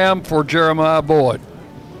slam for Jeremiah Boyd.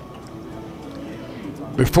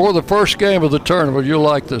 Before the first game of the tournament, you'll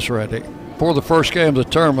like this, Randy. Before the first game of the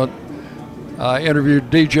tournament, I interviewed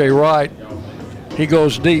DJ Wright. He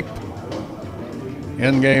goes deep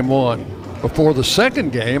in game 1. Before the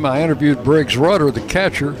second game, I interviewed Briggs Rudder, the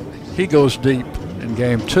catcher. He goes deep in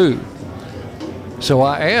game 2. So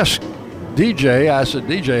I asked DJ, I said,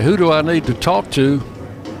 DJ, who do I need to talk to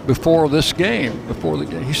before this game? Before the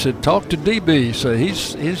game? He said, talk to DB. So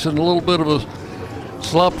he's in a little bit of a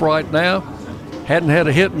slump right now. Hadn't had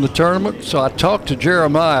a hit in the tournament. So I talked to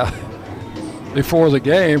Jeremiah before the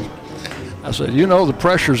game. I said, you know the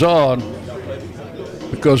pressure's on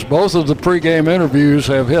because both of the pregame interviews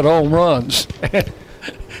have hit home runs.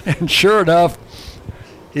 And sure enough,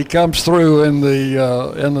 he comes through in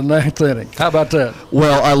the ninth inning. How about that?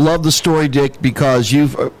 Well, I love the story, Dick, because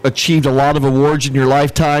you've achieved a lot of awards in your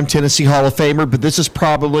lifetime, Tennessee Hall of Famer, but this is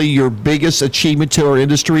probably your biggest achievement to our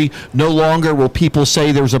industry. No longer will people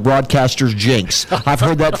say there's a broadcaster's jinx. I've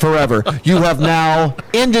heard that forever. You have now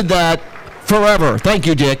ended that forever. Thank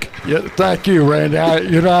you, Dick. Yeah, thank you, Randy.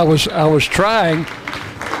 I was trying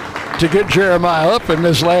to get Jeremiah up in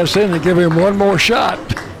this last inning, give him one more shot.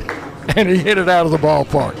 And he hit it out of the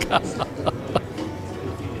ballpark.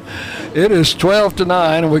 It is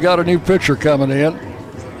 12-9, and we got a new pitcher coming in.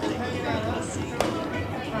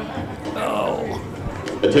 Oh.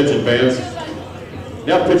 Attention, fans.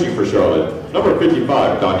 Now pitching for Charlotte, number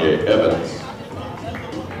 55, Donye Evans.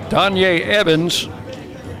 Donye Evans.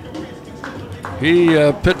 He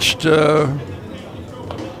pitched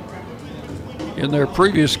in their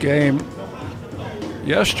previous game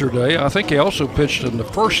yesterday. I think he also pitched in the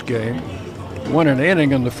first game, won an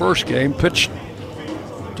inning in the first game, pitched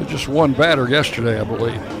to just one batter yesterday, I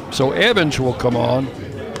believe. So Evans will come on.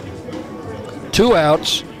 2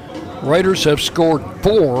 outs. Raiders have scored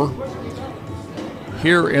 4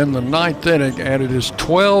 here in the ninth inning, and it is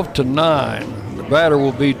 12-9. The batter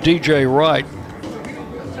will be DJ Wright.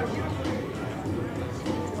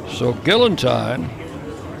 So Gillentine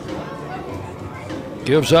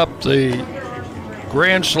gives up the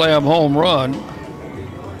grand slam home run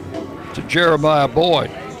to Jeremiah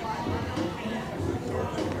Boyd.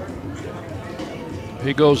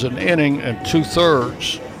 He goes an inning and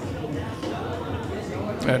 2/3.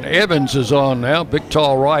 And Evans is on now, big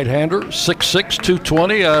tall right-hander, 6'6",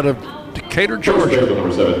 220 out of Decatur, Georgia. Number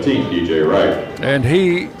 17, DJ Wright. And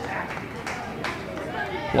he,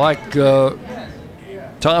 like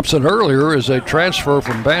Thompson earlier, is a transfer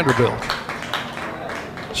from Vanderbilt.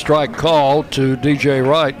 Strike call to DJ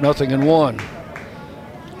Wright, 0-1.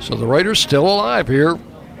 So the Raiders still alive here.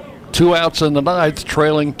 2 outs in the ninth,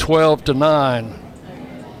 trailing 12-9.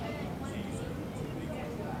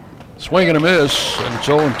 Swing and a miss, and it's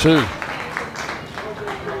 0-2.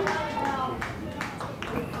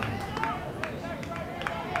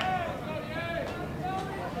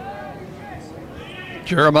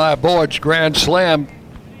 Jeremiah Boyd's grand slam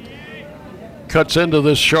cuts into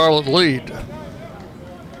this Charlotte lead.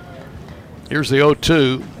 Here's the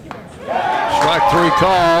 0-2. Strike 3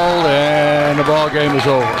 called, and the ball game is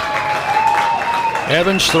over.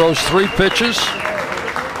 Evans throws 3 pitches,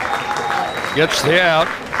 gets the out,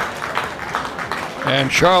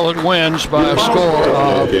 and Charlotte wins by a score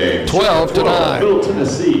of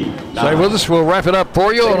 12-9. Stay with us. We'll wrap it up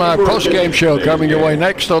for you on our post-game show coming your way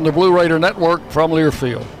next on the Blue Raider Network from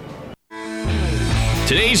Learfield.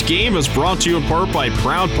 Today's game is brought to you in part by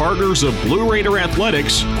proud partners of Blue Raider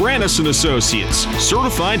Athletics, Granis & Associates,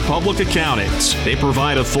 certified public accountants. They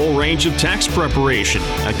provide a full range of tax preparation,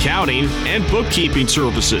 accounting, and bookkeeping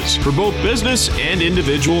services for both business and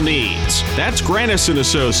individual needs. That's Granis &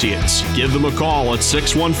 Associates. Give them a call at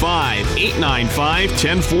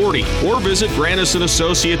 615-895-1040 or visit Granis &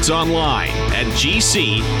 Associates online at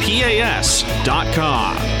gcpas.com.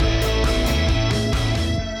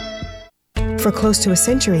 For close to a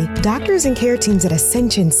century, doctors and care teams at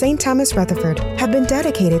Ascension St. Thomas Rutherford have been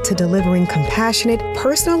dedicated to delivering compassionate,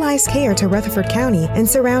 personalized care to Rutherford County and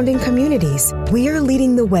surrounding communities. We are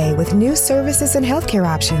leading the way with new services and healthcare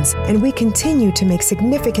options, and we continue to make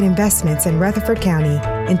significant investments in Rutherford County.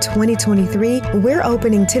 In 2023, we're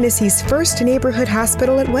opening Tennessee's first neighborhood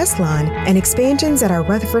hospital at West Lawn, and expansions at our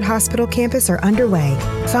Rutherford Hospital campus are underway.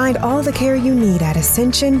 Find all the care you need at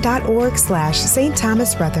ascension.org/St.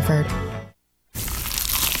 Thomas Rutherford.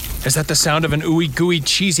 Is that the sound of an ooey gooey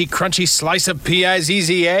cheesy crunchy slice of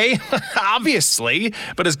P-I-Z-Z-A? Obviously,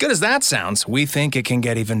 but as good as that sounds, we think it can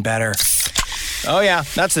get even better. Oh yeah,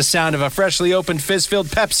 that's the sound of a freshly opened fizz-filled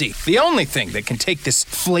Pepsi. The only thing that can take this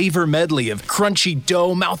flavor medley of crunchy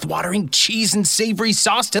dough, mouth-watering cheese, and savory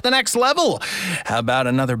sauce to the next level. How about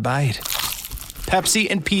another bite? Pepsi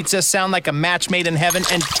and pizza sound like a match made in heaven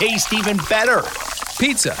and taste even better.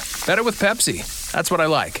 Pizza, better with Pepsi. That's what I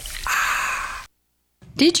like.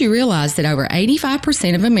 Did you realize that over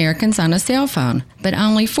 85% of Americans own a cell phone, but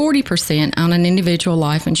only 40% own an individual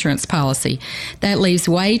life insurance policy? That leaves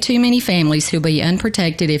way too many families who'll be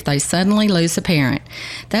unprotected if they suddenly lose a parent.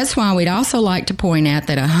 That's why we'd also like to point out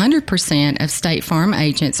that 100% of State Farm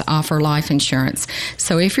agents offer life insurance.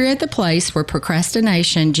 So if you're at the place where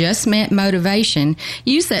procrastination just met motivation,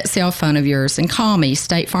 use that cell phone of yours and call me,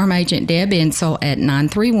 State Farm agent Deb Insel, at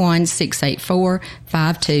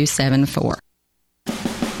 931-684-5274.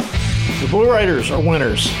 The Blue Raiders are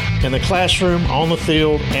winners in the classroom, on the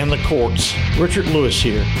field, and the courts. Richard Lewis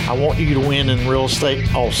here. I want you to win in real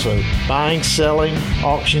estate also. Buying, selling,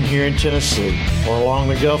 auction here in Tennessee, or along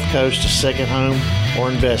the Gulf Coast, a second home,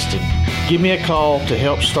 or investing. Give me a call to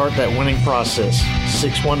help start that winning process.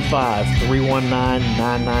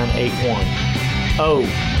 615-319-9981. Oh,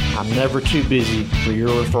 I'm never too busy for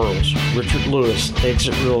your referrals. Richard Lewis,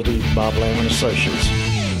 Exit Realty, Bob Lamb & Associates.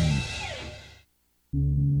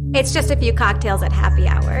 It's just a few cocktails at happy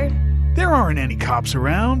hour. There aren't any cops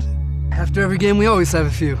around. After every game, we always have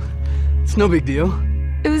a few. It's no big deal.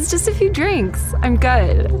 It was just a few drinks. I'm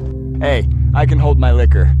good. Hey, I can hold my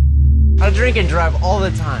liquor. I drink and drive all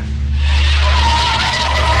the time.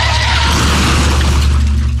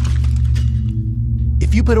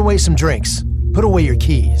 If you put away some drinks, put away your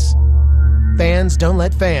keys. Fans don't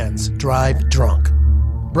let fans drive drunk.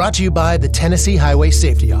 Brought to you by the Tennessee Highway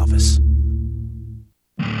Safety Office.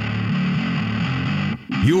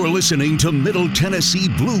 You're listening to Middle Tennessee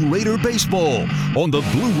Blue Raider Baseball on the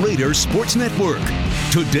Blue Raider Sports Network.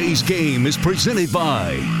 Today's game is presented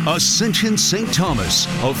by Ascension St. Thomas,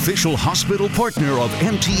 official hospital partner of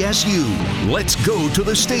MTSU. Let's go to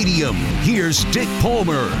the stadium. Here's Dick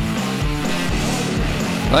Palmer.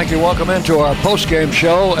 Thank you. Welcome into our post-game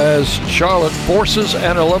show as Charlotte forces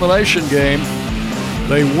an elimination game.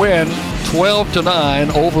 They win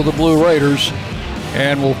 12-9 over the Blue Raiders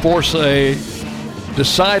and will force a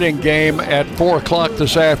deciding game at 4 o'clock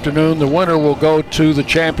this afternoon. The winner will go to the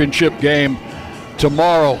championship game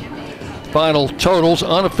tomorrow. Final totals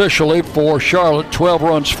unofficially for Charlotte: 12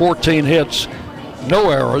 runs, 14 hits, no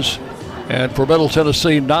errors. And for Middle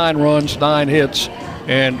Tennessee, 9 runs, 9 hits,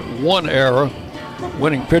 and 1 error.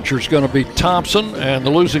 winning pitcher is going to be Thompson, and the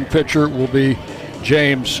losing pitcher will be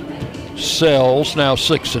James Sells, now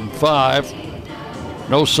 6-5.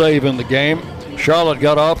 No save in the game. Charlotte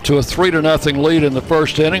got off to a 3-0 lead in the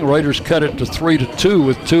first inning. Raiders cut it to 3-2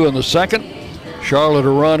 with 2 in the second. Charlotte a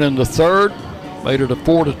run in the third, made it a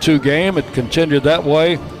 4-2 game. It continued that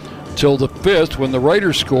way till the fifth when the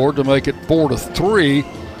Raiders scored to make it 4-3.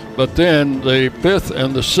 But then the fifth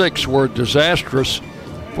and the sixth were disastrous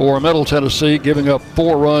for Middle Tennessee, giving up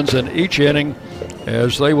 4 runs in each inning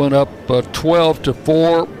as they went up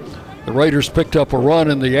 12-4. The Raiders picked up a run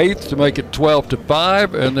in the eighth to make it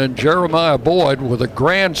 12-5, and then Jeremiah Boyd with a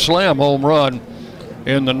grand slam home run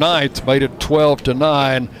in the ninth made it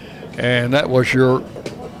 12-9, and that was your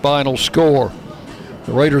final score.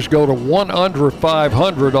 The Raiders go to 1 under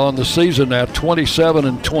 500 on the season at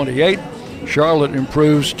 27-28. Charlotte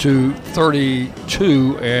improves to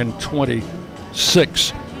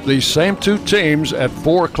 32-26. These same two teams at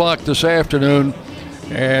 4 o'clock this afternoon,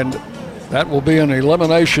 and that will be an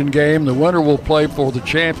elimination game. The winner will play for the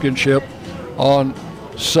championship on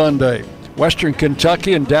Sunday. Western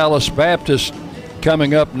Kentucky and Dallas Baptist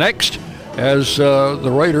coming up next as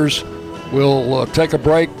the Raiders will take a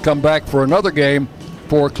break, come back for another game,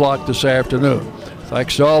 4 o'clock this afternoon.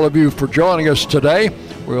 Thanks to all of you for joining us today.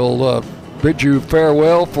 We'll bid you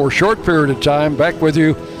farewell for a short period of time. Back with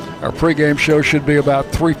you. Our pregame show should be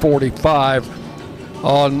about 3:45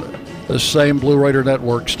 on the same Blue Raider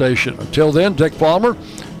Network station. Until then, Dick Palmer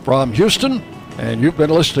from Houston, and you've been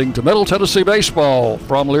listening to Middle Tennessee Baseball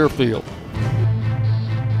from Learfield.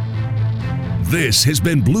 This has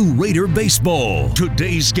been Blue Raider Baseball.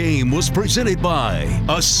 Today's game was presented by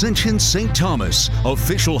Ascension St. Thomas,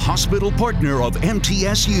 official hospital partner of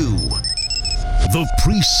MTSU. The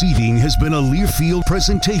preceding has been a Learfield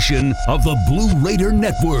presentation of the Blue Raider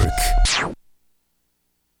Network.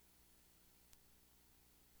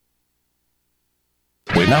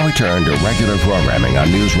 We now return to regular programming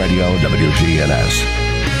on News Radio WGNS.